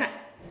zvakanaka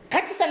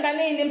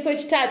ngatisanganei nemusi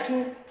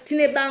wechitatu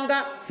tine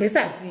banga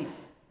vhesasi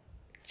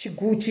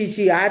chiguchi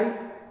chihari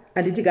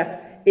handitika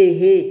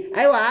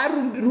aiwa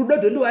rudo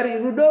dhondiwari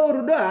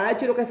rudo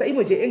haachiro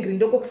saimo cheengri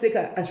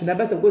ndongokuseka hazvina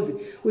basa because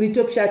uri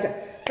top shata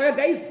saka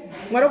guys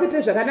mwari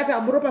kuitira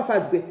zvakanaka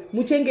muropafadzwe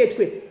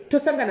muchengetwe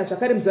tosangana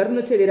zvakare muzuva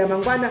rinotevera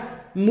mangwana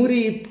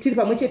muri tiri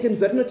pamwe chete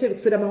muzuva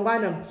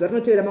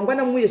rinotevera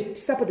mangwana muye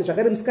tisapote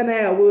zvakare musikana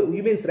yawo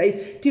humans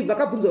rights tibva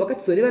vakabvunzwa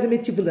vakatizore vari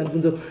mechibvunza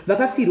mibvunzo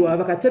vakafirwa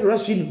vakatorerwa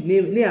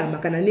zvinhu nehama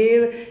kana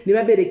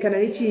nevabereki kana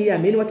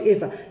nechihameni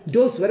whatever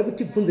ndozuva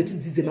rekutibvunze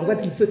tidzidze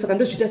mangwana tidziso saka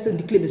ndozviita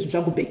sendiclaime zvinhu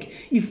zvangu back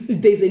if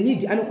there is a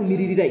need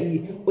anokumiririra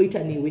iye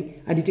oita newe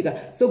handitika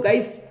so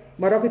guys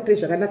mwari wakuitire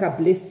zvakanaka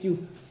bless you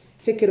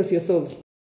take care of yourselves